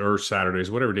Sundays or Saturdays,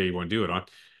 whatever day you want to do it on.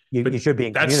 you But should be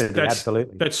in that's community, that's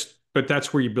absolutely.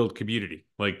 that's where you build community.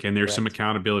 Like, and there's some Correct.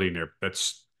 accountability in there.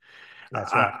 That's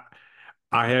That's right. I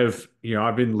I have,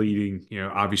 I've been leading,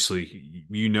 obviously,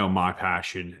 my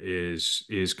passion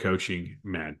is coaching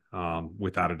men,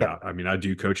 without a Yep. doubt. I mean, I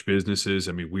do coach businesses.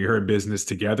 I mean, we are in business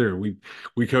together.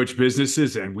 We coach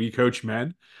businesses and we coach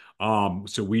men.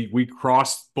 So we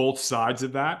cross both sides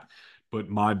of that. But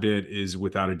my bit is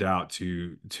without a doubt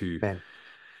to Man.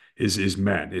 is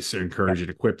men. It's to encourage Yep.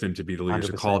 and equip them to be the leaders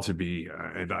they're called 100%. to be.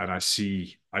 And I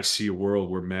see a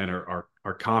world where men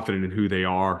are confident in who they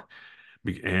are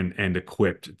and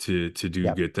equipped to do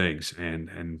Yep. good things.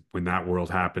 And when that world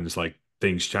happens, like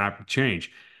things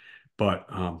change. But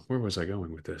where was I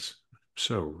going with this?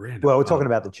 So random. Well, we're talking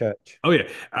about the church. Oh yeah,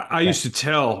 I Yeah. used to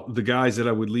tell the guys that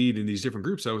I would lead in these different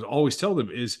groups. I was always tell them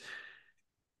is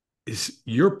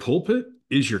your pulpit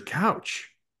is your couch.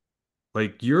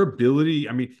 Like your ability,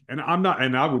 I mean, and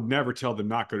I would never tell them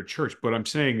not go to church, but I'm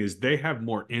saying is they have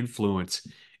more influence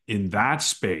in that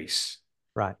space,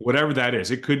 Right. whatever that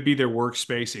is. It could be their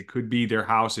workspace, it could be their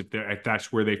house if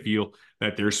that's where they feel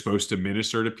that they're supposed to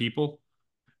minister to people,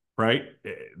 right?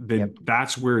 Yep. Then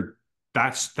that's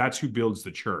who builds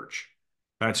the church.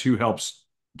 That's who helps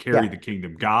carry Yeah. the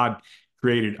kingdom. God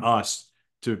created us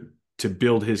to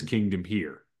build his kingdom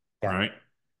here, Yeah. right?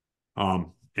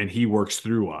 And he works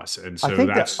through us. And I so think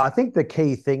that that's I think the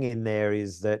key thing in there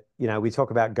is that, you know, we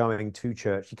talk about going to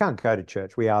church. You can't go to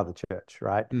church. We are the church,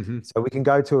 right? mhm. So we can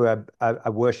go to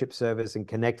a worship service and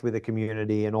connect with the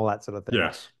community and all that sort of thing,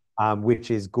 Yes. which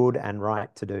is good and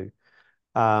right to do.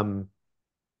 Um,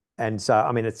 and so,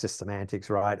 I mean, it's just semantics,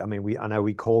 right? I mean, I know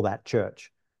we call that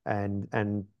church, and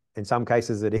in some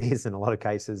cases it is, in a lot of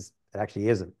cases it actually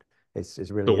isn't. It's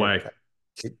The really way.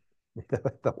 it,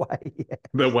 the way. Yeah.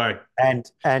 The way.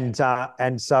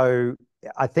 And so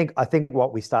I think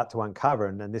what we start to uncover,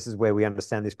 and this is where we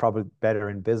understand this probably better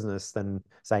in business than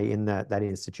say in that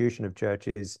institution of church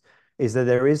is that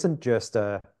there isn't just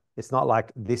it's not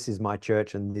like this is my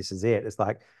church and this is it. It's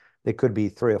like there could be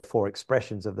three or four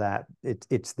expressions of that.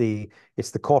 It's the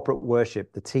corporate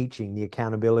worship, the teaching, the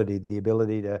accountability, the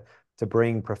ability to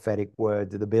bring prophetic word,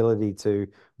 the ability to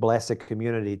bless a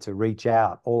community, to reach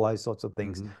out, all those sorts of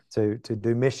things, Mhm. to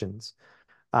do missions.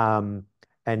 Um,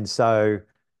 and so,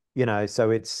 you know,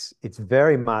 so it's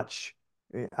very much,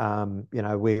 you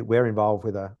know, we're involved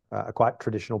with a quite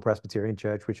traditional Presbyterian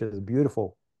church, which is a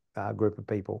beautiful group of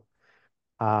people.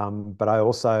 But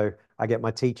I get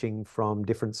my teaching from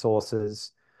different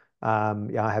sources.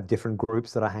 Yeah, I have different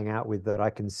groups that I hang out with that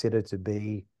I consider to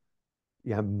be,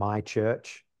 you know, my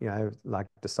church, you know, like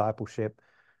discipleship.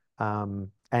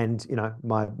 And you know,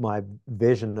 my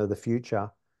vision of the future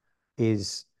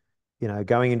is, you know,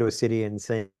 going into a city and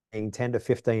seeing 10 to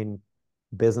 15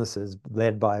 businesses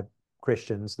led by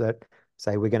Christians that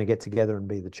say we're going to get together and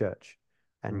be the church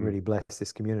and Mhm. really bless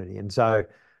this community. And so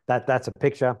that's a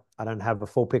picture. I don't have a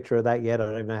full picture of that yet. I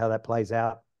don't even know how that plays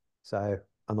out. So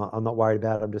I'm not worried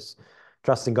about it. I'm just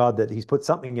trusting God that He's put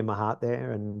something in my heart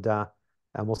there, and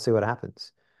we'll see what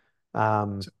happens.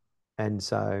 Um, and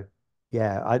so,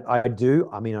 yeah, I do.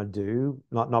 I mean, I do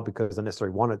not because I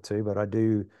necessarily want it to, but I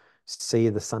do see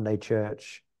the Sunday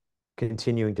church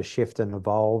continuing to shift and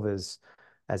evolve as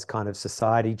kind of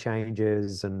society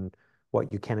changes and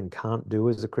what you can and can't do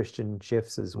as a Christian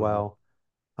shifts as Mhm. well.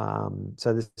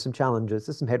 So there's some challenges.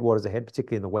 There's some headwaters ahead,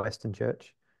 particularly in the Western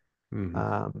church.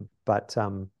 Mhm. But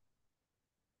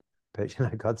you know,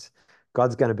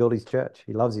 God's going to build His church.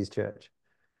 He loves His church,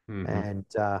 Mhm. and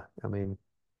I mean,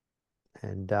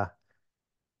 and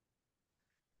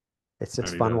it's And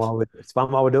just he fun does.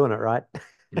 while we're doing it, right?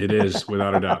 It is,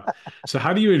 without a doubt. So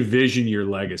how do you envision your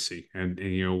legacy, and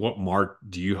what mark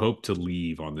do you hope to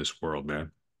leave on this world,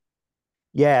 man?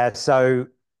 Yeah, so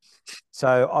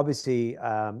obviously,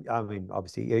 I mean,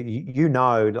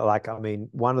 obviously, like, I mean,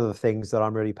 one of the things that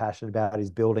I'm really passionate about is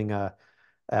building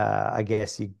I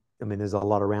guess I mean, there's a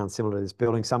lot around similar to this,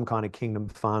 building some kind of kingdom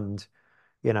fund,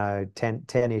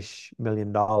 10-ish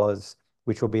million dollars,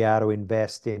 which will be able to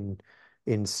invest in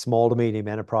small to medium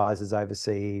enterprises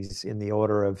overseas in the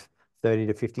order of 30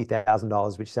 to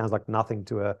 $50,000, which sounds like nothing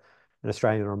to an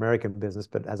Australian or American business,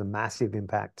 but has a massive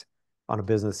impact on a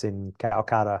business in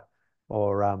Calcutta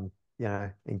or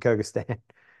in Kyrgyzstan.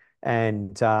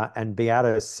 And be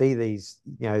able to see these,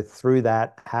 through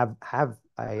that, have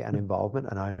an involvement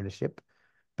and ownership,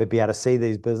 but be able to see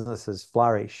these businesses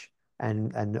flourish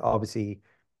and obviously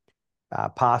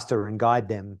pastor and guide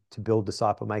them to build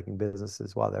disciple making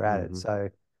businesses while they're at it. Hmm. So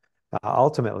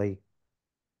ultimately,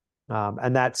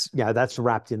 and that's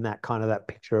wrapped in that kind of that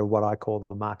picture of what I call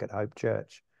the Market Hope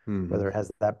Church. Hmm. Whether it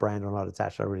has that brand or not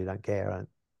attached, I really don't care. I'm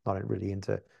not really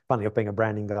into, funny enough, being a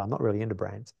branding guy, I'm not really into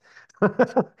brands,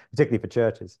 particularly for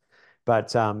churches.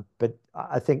 But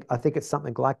I think it's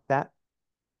something like that.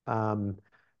 Um,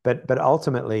 but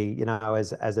ultimately,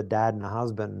 as a dad and a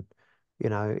husband,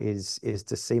 is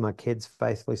to see my kids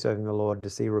faithfully serving the Lord, to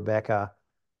see Rebecca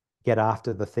get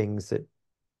after the things that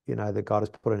God has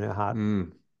put in her heart,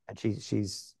 Mm. and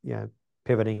she's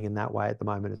pivoting in that way at the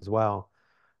moment as well.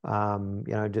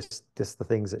 Just the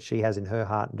things that she has in her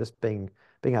heart, and just being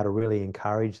able to really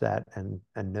encourage that and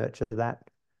nurture that.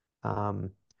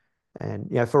 Um,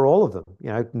 and for all of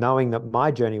them, knowing that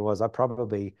my journey was, I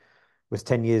probably was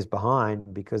 10 years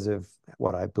behind because of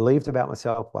what I believed about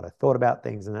myself, what I thought about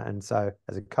things. And so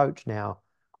as a coach now,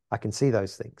 I can see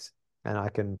those things, and I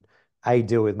can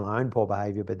deal with my own poor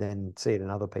behavior, but then see it in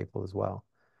other people as well.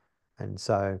 And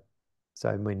so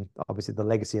I mean, obviously the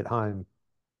legacy at home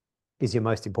is your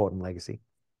most important legacy.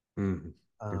 Mm. It's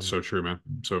Um, so true, man.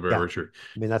 So very, yeah, very true.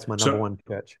 I mean, that's my number So, one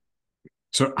church.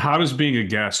 so how does being a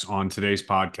guest on today's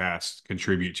podcast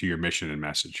contribute to your mission and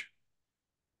message?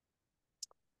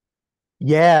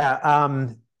 Yeah.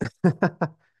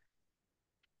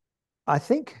 I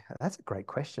think that's a great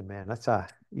question, man.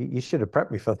 You should have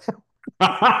prepped me for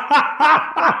I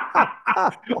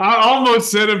that.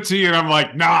 almost sent him to you, and I'm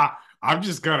like, nah, I'm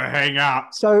just gonna hang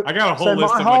out. So, I got a so whole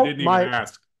list my of them I whole didn't even my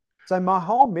ask. so my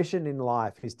whole mission in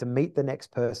life is to meet the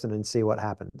next person and see what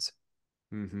happens.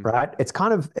 Hmm. Right? It's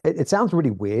kind of it sounds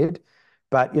really weird,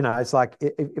 but it's like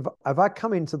if I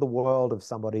come into the world of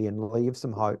somebody and leave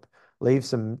some hope, leave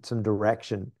some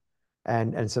direction,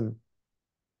 and some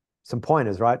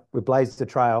pointers, right? We blazed the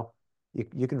trail.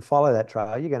 You can follow that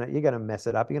trail. You're gonna mess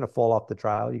it up. You're gonna fall off the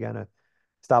trail. You're gonna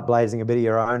start blazing a bit of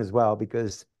your own as well,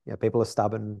 because people are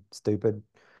stubborn, stupid,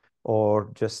 or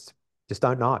just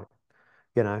don't know,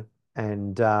 you know.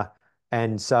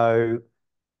 And so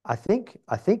I think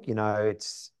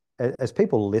it's, as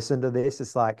people listen to this,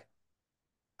 it's like,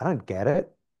 I don't get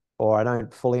it, or I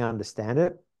don't fully understand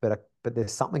it, but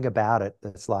there's something about it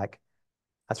that's like,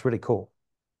 that's really cool.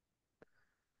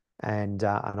 And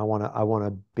I want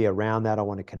to be around that. I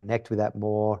want to connect with that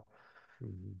more.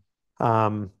 Hmm.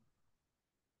 Um,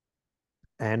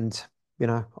 and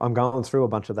I'm going through a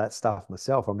bunch of that stuff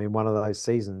myself. I mean, one of those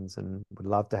seasons, and would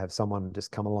love to have someone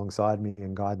just come alongside me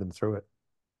and guide them through it,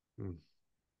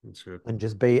 That's good. and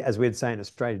just be, as we'd say in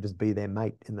Australia, just be their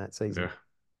mate in that season. Yeah.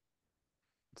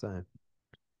 So,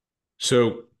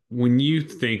 So when you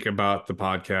think about the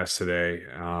podcast today,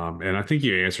 and I think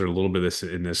you answered a little bit of this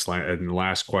in the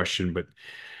last question, but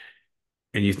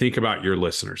and you think about your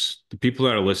listeners, the people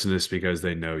that are listening to this because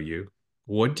they know you,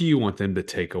 what do you want them to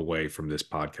take away from this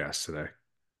podcast today?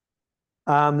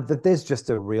 that there's just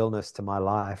a realness to my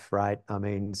life, right? I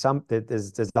mean, there's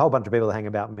a whole bunch of people that hang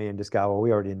about me and just go, well,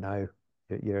 we already know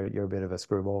you're a bit of a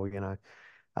screwball, you're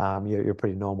a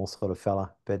pretty normal sort of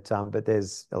fella. But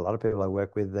there's a lot of people I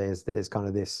work with. There's kind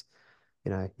of this,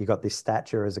 you got this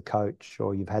stature as a coach,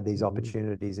 or you've had these Hmm.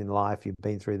 opportunities in life, you've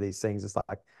been through these things. It's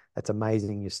like, that's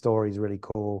amazing. Your story's really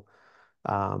cool,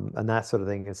 and that sort of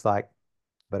thing. It's like,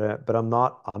 but I'm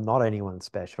not anyone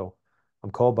special.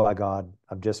 I'm called by God.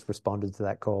 I've just responded to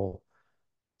that call.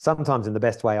 Sometimes in the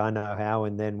best way I know how,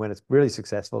 and then when it's really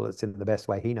successful, it's in the best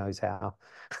way He knows how.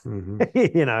 Hmm.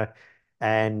 you know,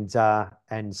 and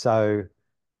so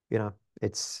you know,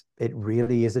 it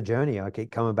really is a journey. I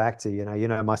keep coming back to,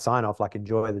 my sign off, like,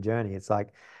 enjoy the journey. It's like,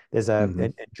 Hmm.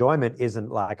 enjoyment isn't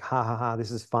like, ha ha ha, this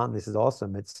is fun, this is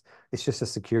awesome. It's just a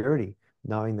security,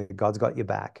 knowing that God's got your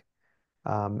back.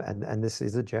 And this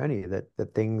is a journey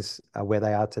that things are where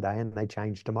they are today and they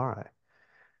change tomorrow.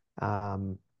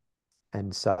 Um,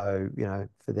 And so,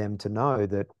 for them to know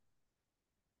that,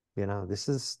 this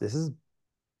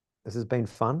has been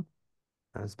fun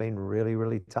and it's been really,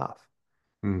 really tough.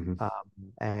 Hmm. Um,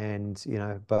 and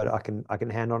but I can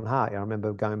hand on heart. I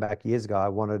remember going back years ago, I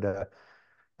wanted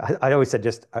I always said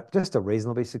just a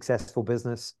reasonably successful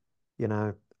business, you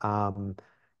know. Um,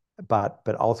 but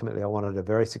ultimately I wanted a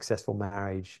very successful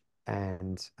marriage,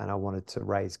 and I wanted to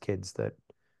raise kids that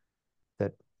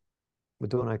were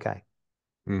doing okay.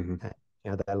 Hmm.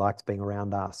 And, they liked being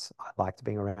around us. I liked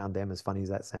being around them, as funny as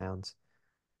that sounds.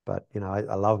 But I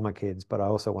love my kids, but I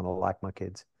also want to like my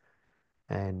kids.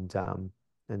 And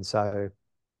so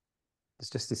it's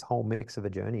just this whole mix of a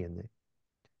journey in there.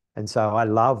 And so I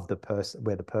love the person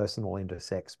where the personal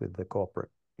intersects with the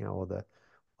corporate, or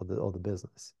the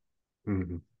business.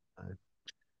 Hmm. Uh,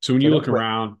 So when So you look that's where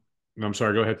around, I'm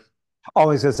sorry, go ahead. I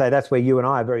was going to say that's where you and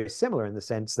I are very similar in the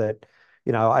sense that,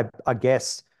 I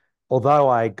guess although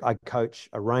I coach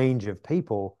a range of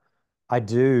people, I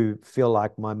do feel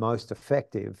like my most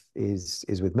effective is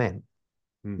with men,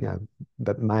 you Hmm. know,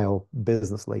 but male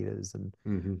business leaders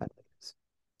Hmm. and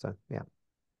so yeah.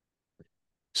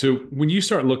 So when you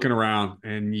start looking around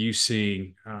and you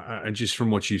seeing, just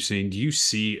from what you've seen, do you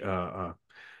see a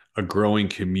growing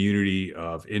community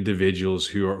of individuals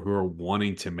who are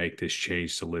wanting to make this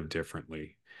change to live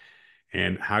differently?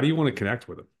 And how do you want to connect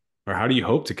with them, or how do you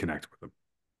hope to connect with them?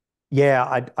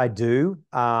 Yeah, I do.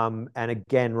 And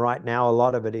again, right now, a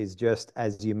lot of it is just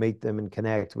as you meet them and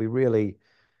connect. We really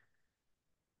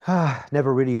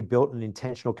never really built an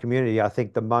intentional community. I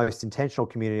think the most intentional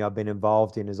community I've been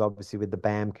involved in is obviously with the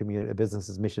BAM community,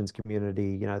 businesses missions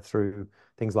community, through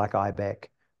things like IBEC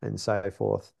and so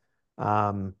forth.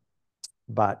 Um,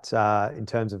 but in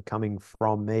terms of coming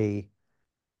from me,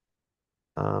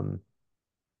 um,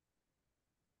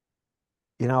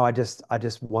 I just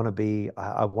want to be,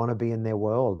 I want to be in their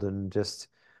world, and just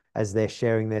as they're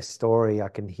sharing their story, I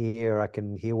can hear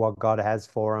what God has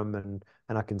for them,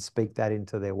 and I can speak that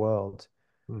into their world.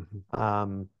 Hmm.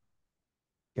 Um,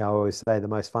 I always say the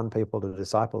most fun people to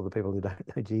disciple are the people who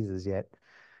don't know Jesus yet.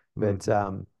 But Hmm.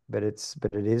 um, but it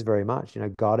is very much,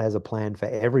 God has a plan for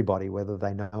everybody, whether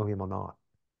they know him or not.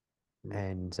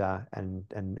 And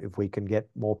if we can get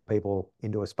more people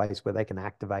into a space where they can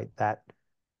activate that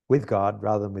with God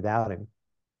rather than without him,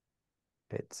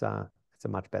 it's a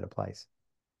much better place.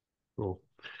 Cool.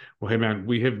 Well, hey man,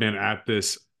 we have been at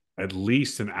this at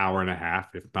least an hour and a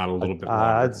half, if not a little bit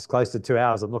longer. It's close to 2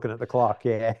 hours. I'm looking at the clock.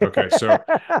 Yeah. Okay, so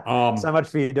So much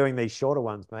for you doing these shorter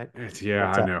ones, mate.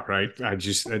 yeah, But I know, right? I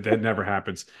just that never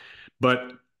happens.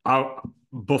 But I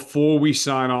before we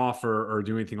sign off or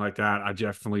do anything like that, I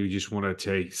definitely just want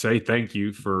to say thank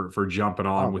you for jumping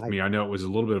on oh, with mate. me. I know it was a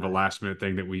little bit of a No. last minute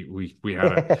thing that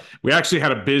we actually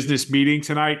had a business meeting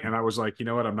tonight, and I was like, you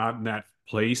know what, I'm not in that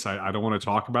place. I don't want to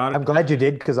talk about it. I'm glad you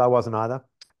did because I wasn't either.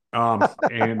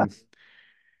 And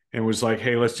was like,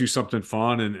 hey, let's do something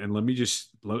fun, and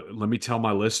let me tell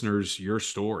my listeners your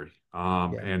story.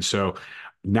 Yeah. And so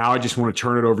now I just want to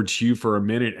turn it over to you for a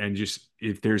minute, and just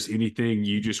if there's anything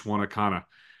you just want to kind of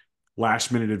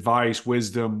last minute advice,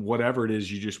 wisdom, whatever it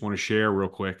is you just want to share real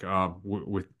quick,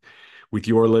 with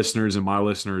your listeners and my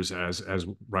listeners as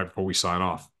right before we sign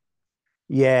off.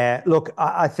 Yeah. Look,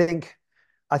 I think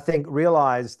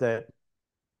realize that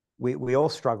we all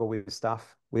struggle with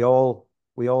stuff. We all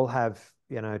have,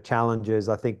 challenges.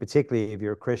 I think particularly if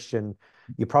you're a Christian,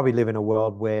 you probably live in a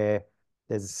world where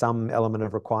there's some element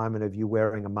of requirement of you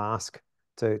wearing a mask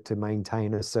to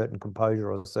maintain a certain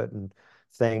composure or a certain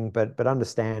thing. But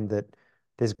understand that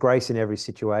there's grace in every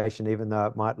situation, even though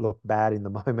it might look bad in the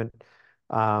moment.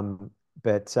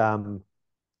 But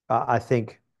I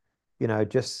think,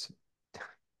 just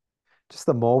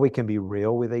the more we can be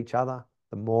real with each other,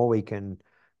 the more we can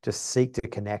just seek to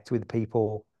connect with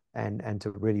people and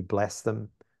to really bless them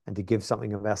and to give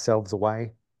something of ourselves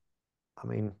away. I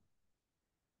mean,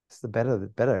 it's the better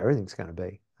everything's going to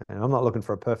be. And I'm not looking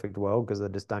for a perfect world because I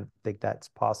just don't think that's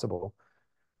possible.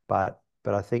 But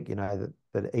I think,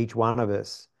 that each one of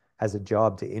us has a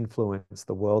job to influence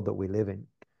the world that we live in.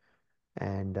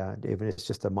 And even if it's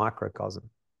just a microcosm,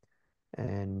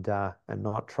 and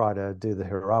not try to do the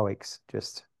heroics,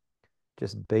 just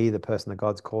be the person that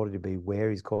God's called you to be, where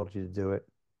He's called you to do it,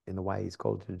 in the way He's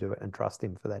called you to do it, and trust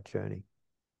Him for that journey.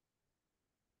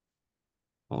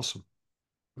 Awesome.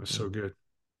 That's so Mm. good.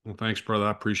 Well, thanks, brother.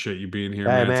 I appreciate you being here,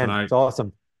 Hey, man, man, tonight. it's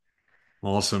awesome.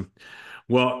 Awesome.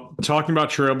 Well, talking about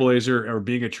trailblazer or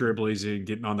being a trailblazer and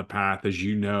getting on the path, as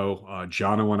you know,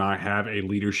 Jono and I have a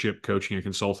leadership coaching and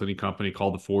consulting company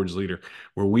called the Forge Leader,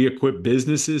 where we equip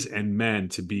businesses and men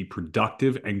to be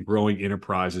productive and growing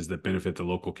enterprises that benefit the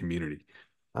local community.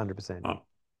 100%. Uh,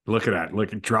 Look at that. Look,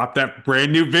 drop that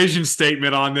brand new vision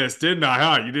statement on this, didn't I?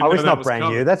 Huh? You didn't Oh, know it's that not was brand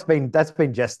new. coming. That's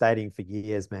been gestating for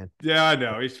years, man. Yeah, I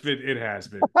know. It has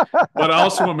been. But I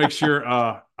also want to make sure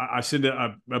I send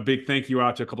a big thank you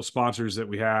out to a couple sponsors that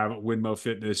we have. Winmo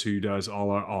Fitness, who does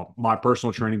all my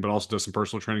personal training, but also does some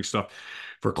personal training stuff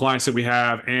for clients that we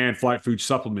have, and Flight Food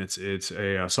Supplements. It's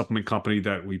a supplement company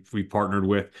that we partnered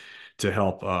with to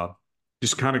help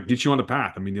just kind of get you on the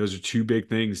path. I mean, those are two big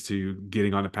things to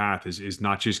getting on the path is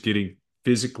not just getting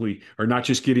physically or not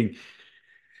just getting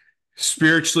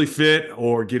spiritually fit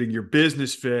or getting your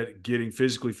business fit. Getting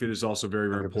physically fit is also very,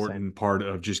 very 100%. important part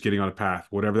of just getting on a path,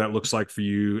 whatever that looks like for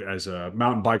you as a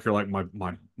mountain biker, like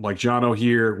like Jono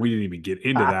here. We didn't even get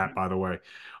into that, by the way.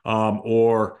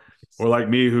 Or like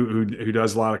me, who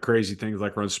does a lot of crazy things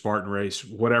like run Spartan race,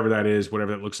 whatever that is,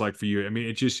 whatever that looks like for you. I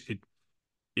mean,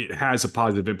 it has a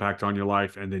positive impact on your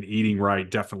life. And then eating right,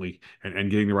 definitely, and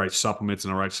getting the right supplements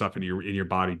and the right stuff in your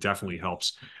body definitely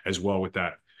helps as well with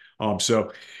that.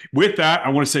 So with that, I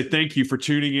want to say thank you for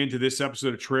tuning in to this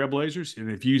episode of Trailblazers. And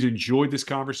if you've enjoyed this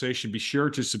conversation, be sure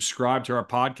to subscribe to our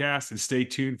podcast and stay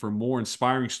tuned for more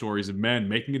inspiring stories of men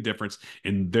making a difference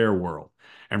in their world.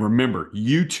 And remember,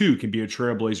 you too can be a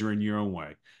trailblazer in your own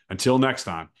way. Until next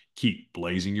time, keep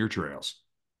blazing your trails.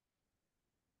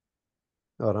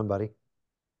 Well done, buddy. That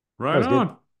Right was good.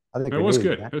 on. I think It we was needed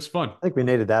good. that. It was fun. I think we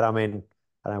needed that. I mean,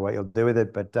 I don't know what you'll do with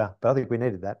it, but I think we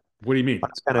needed that. What do you mean?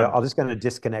 I'm just gonna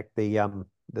disconnect the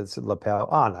lapel.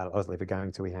 Oh no, I'll just leave it going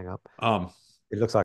until we hang up. Um, It looks like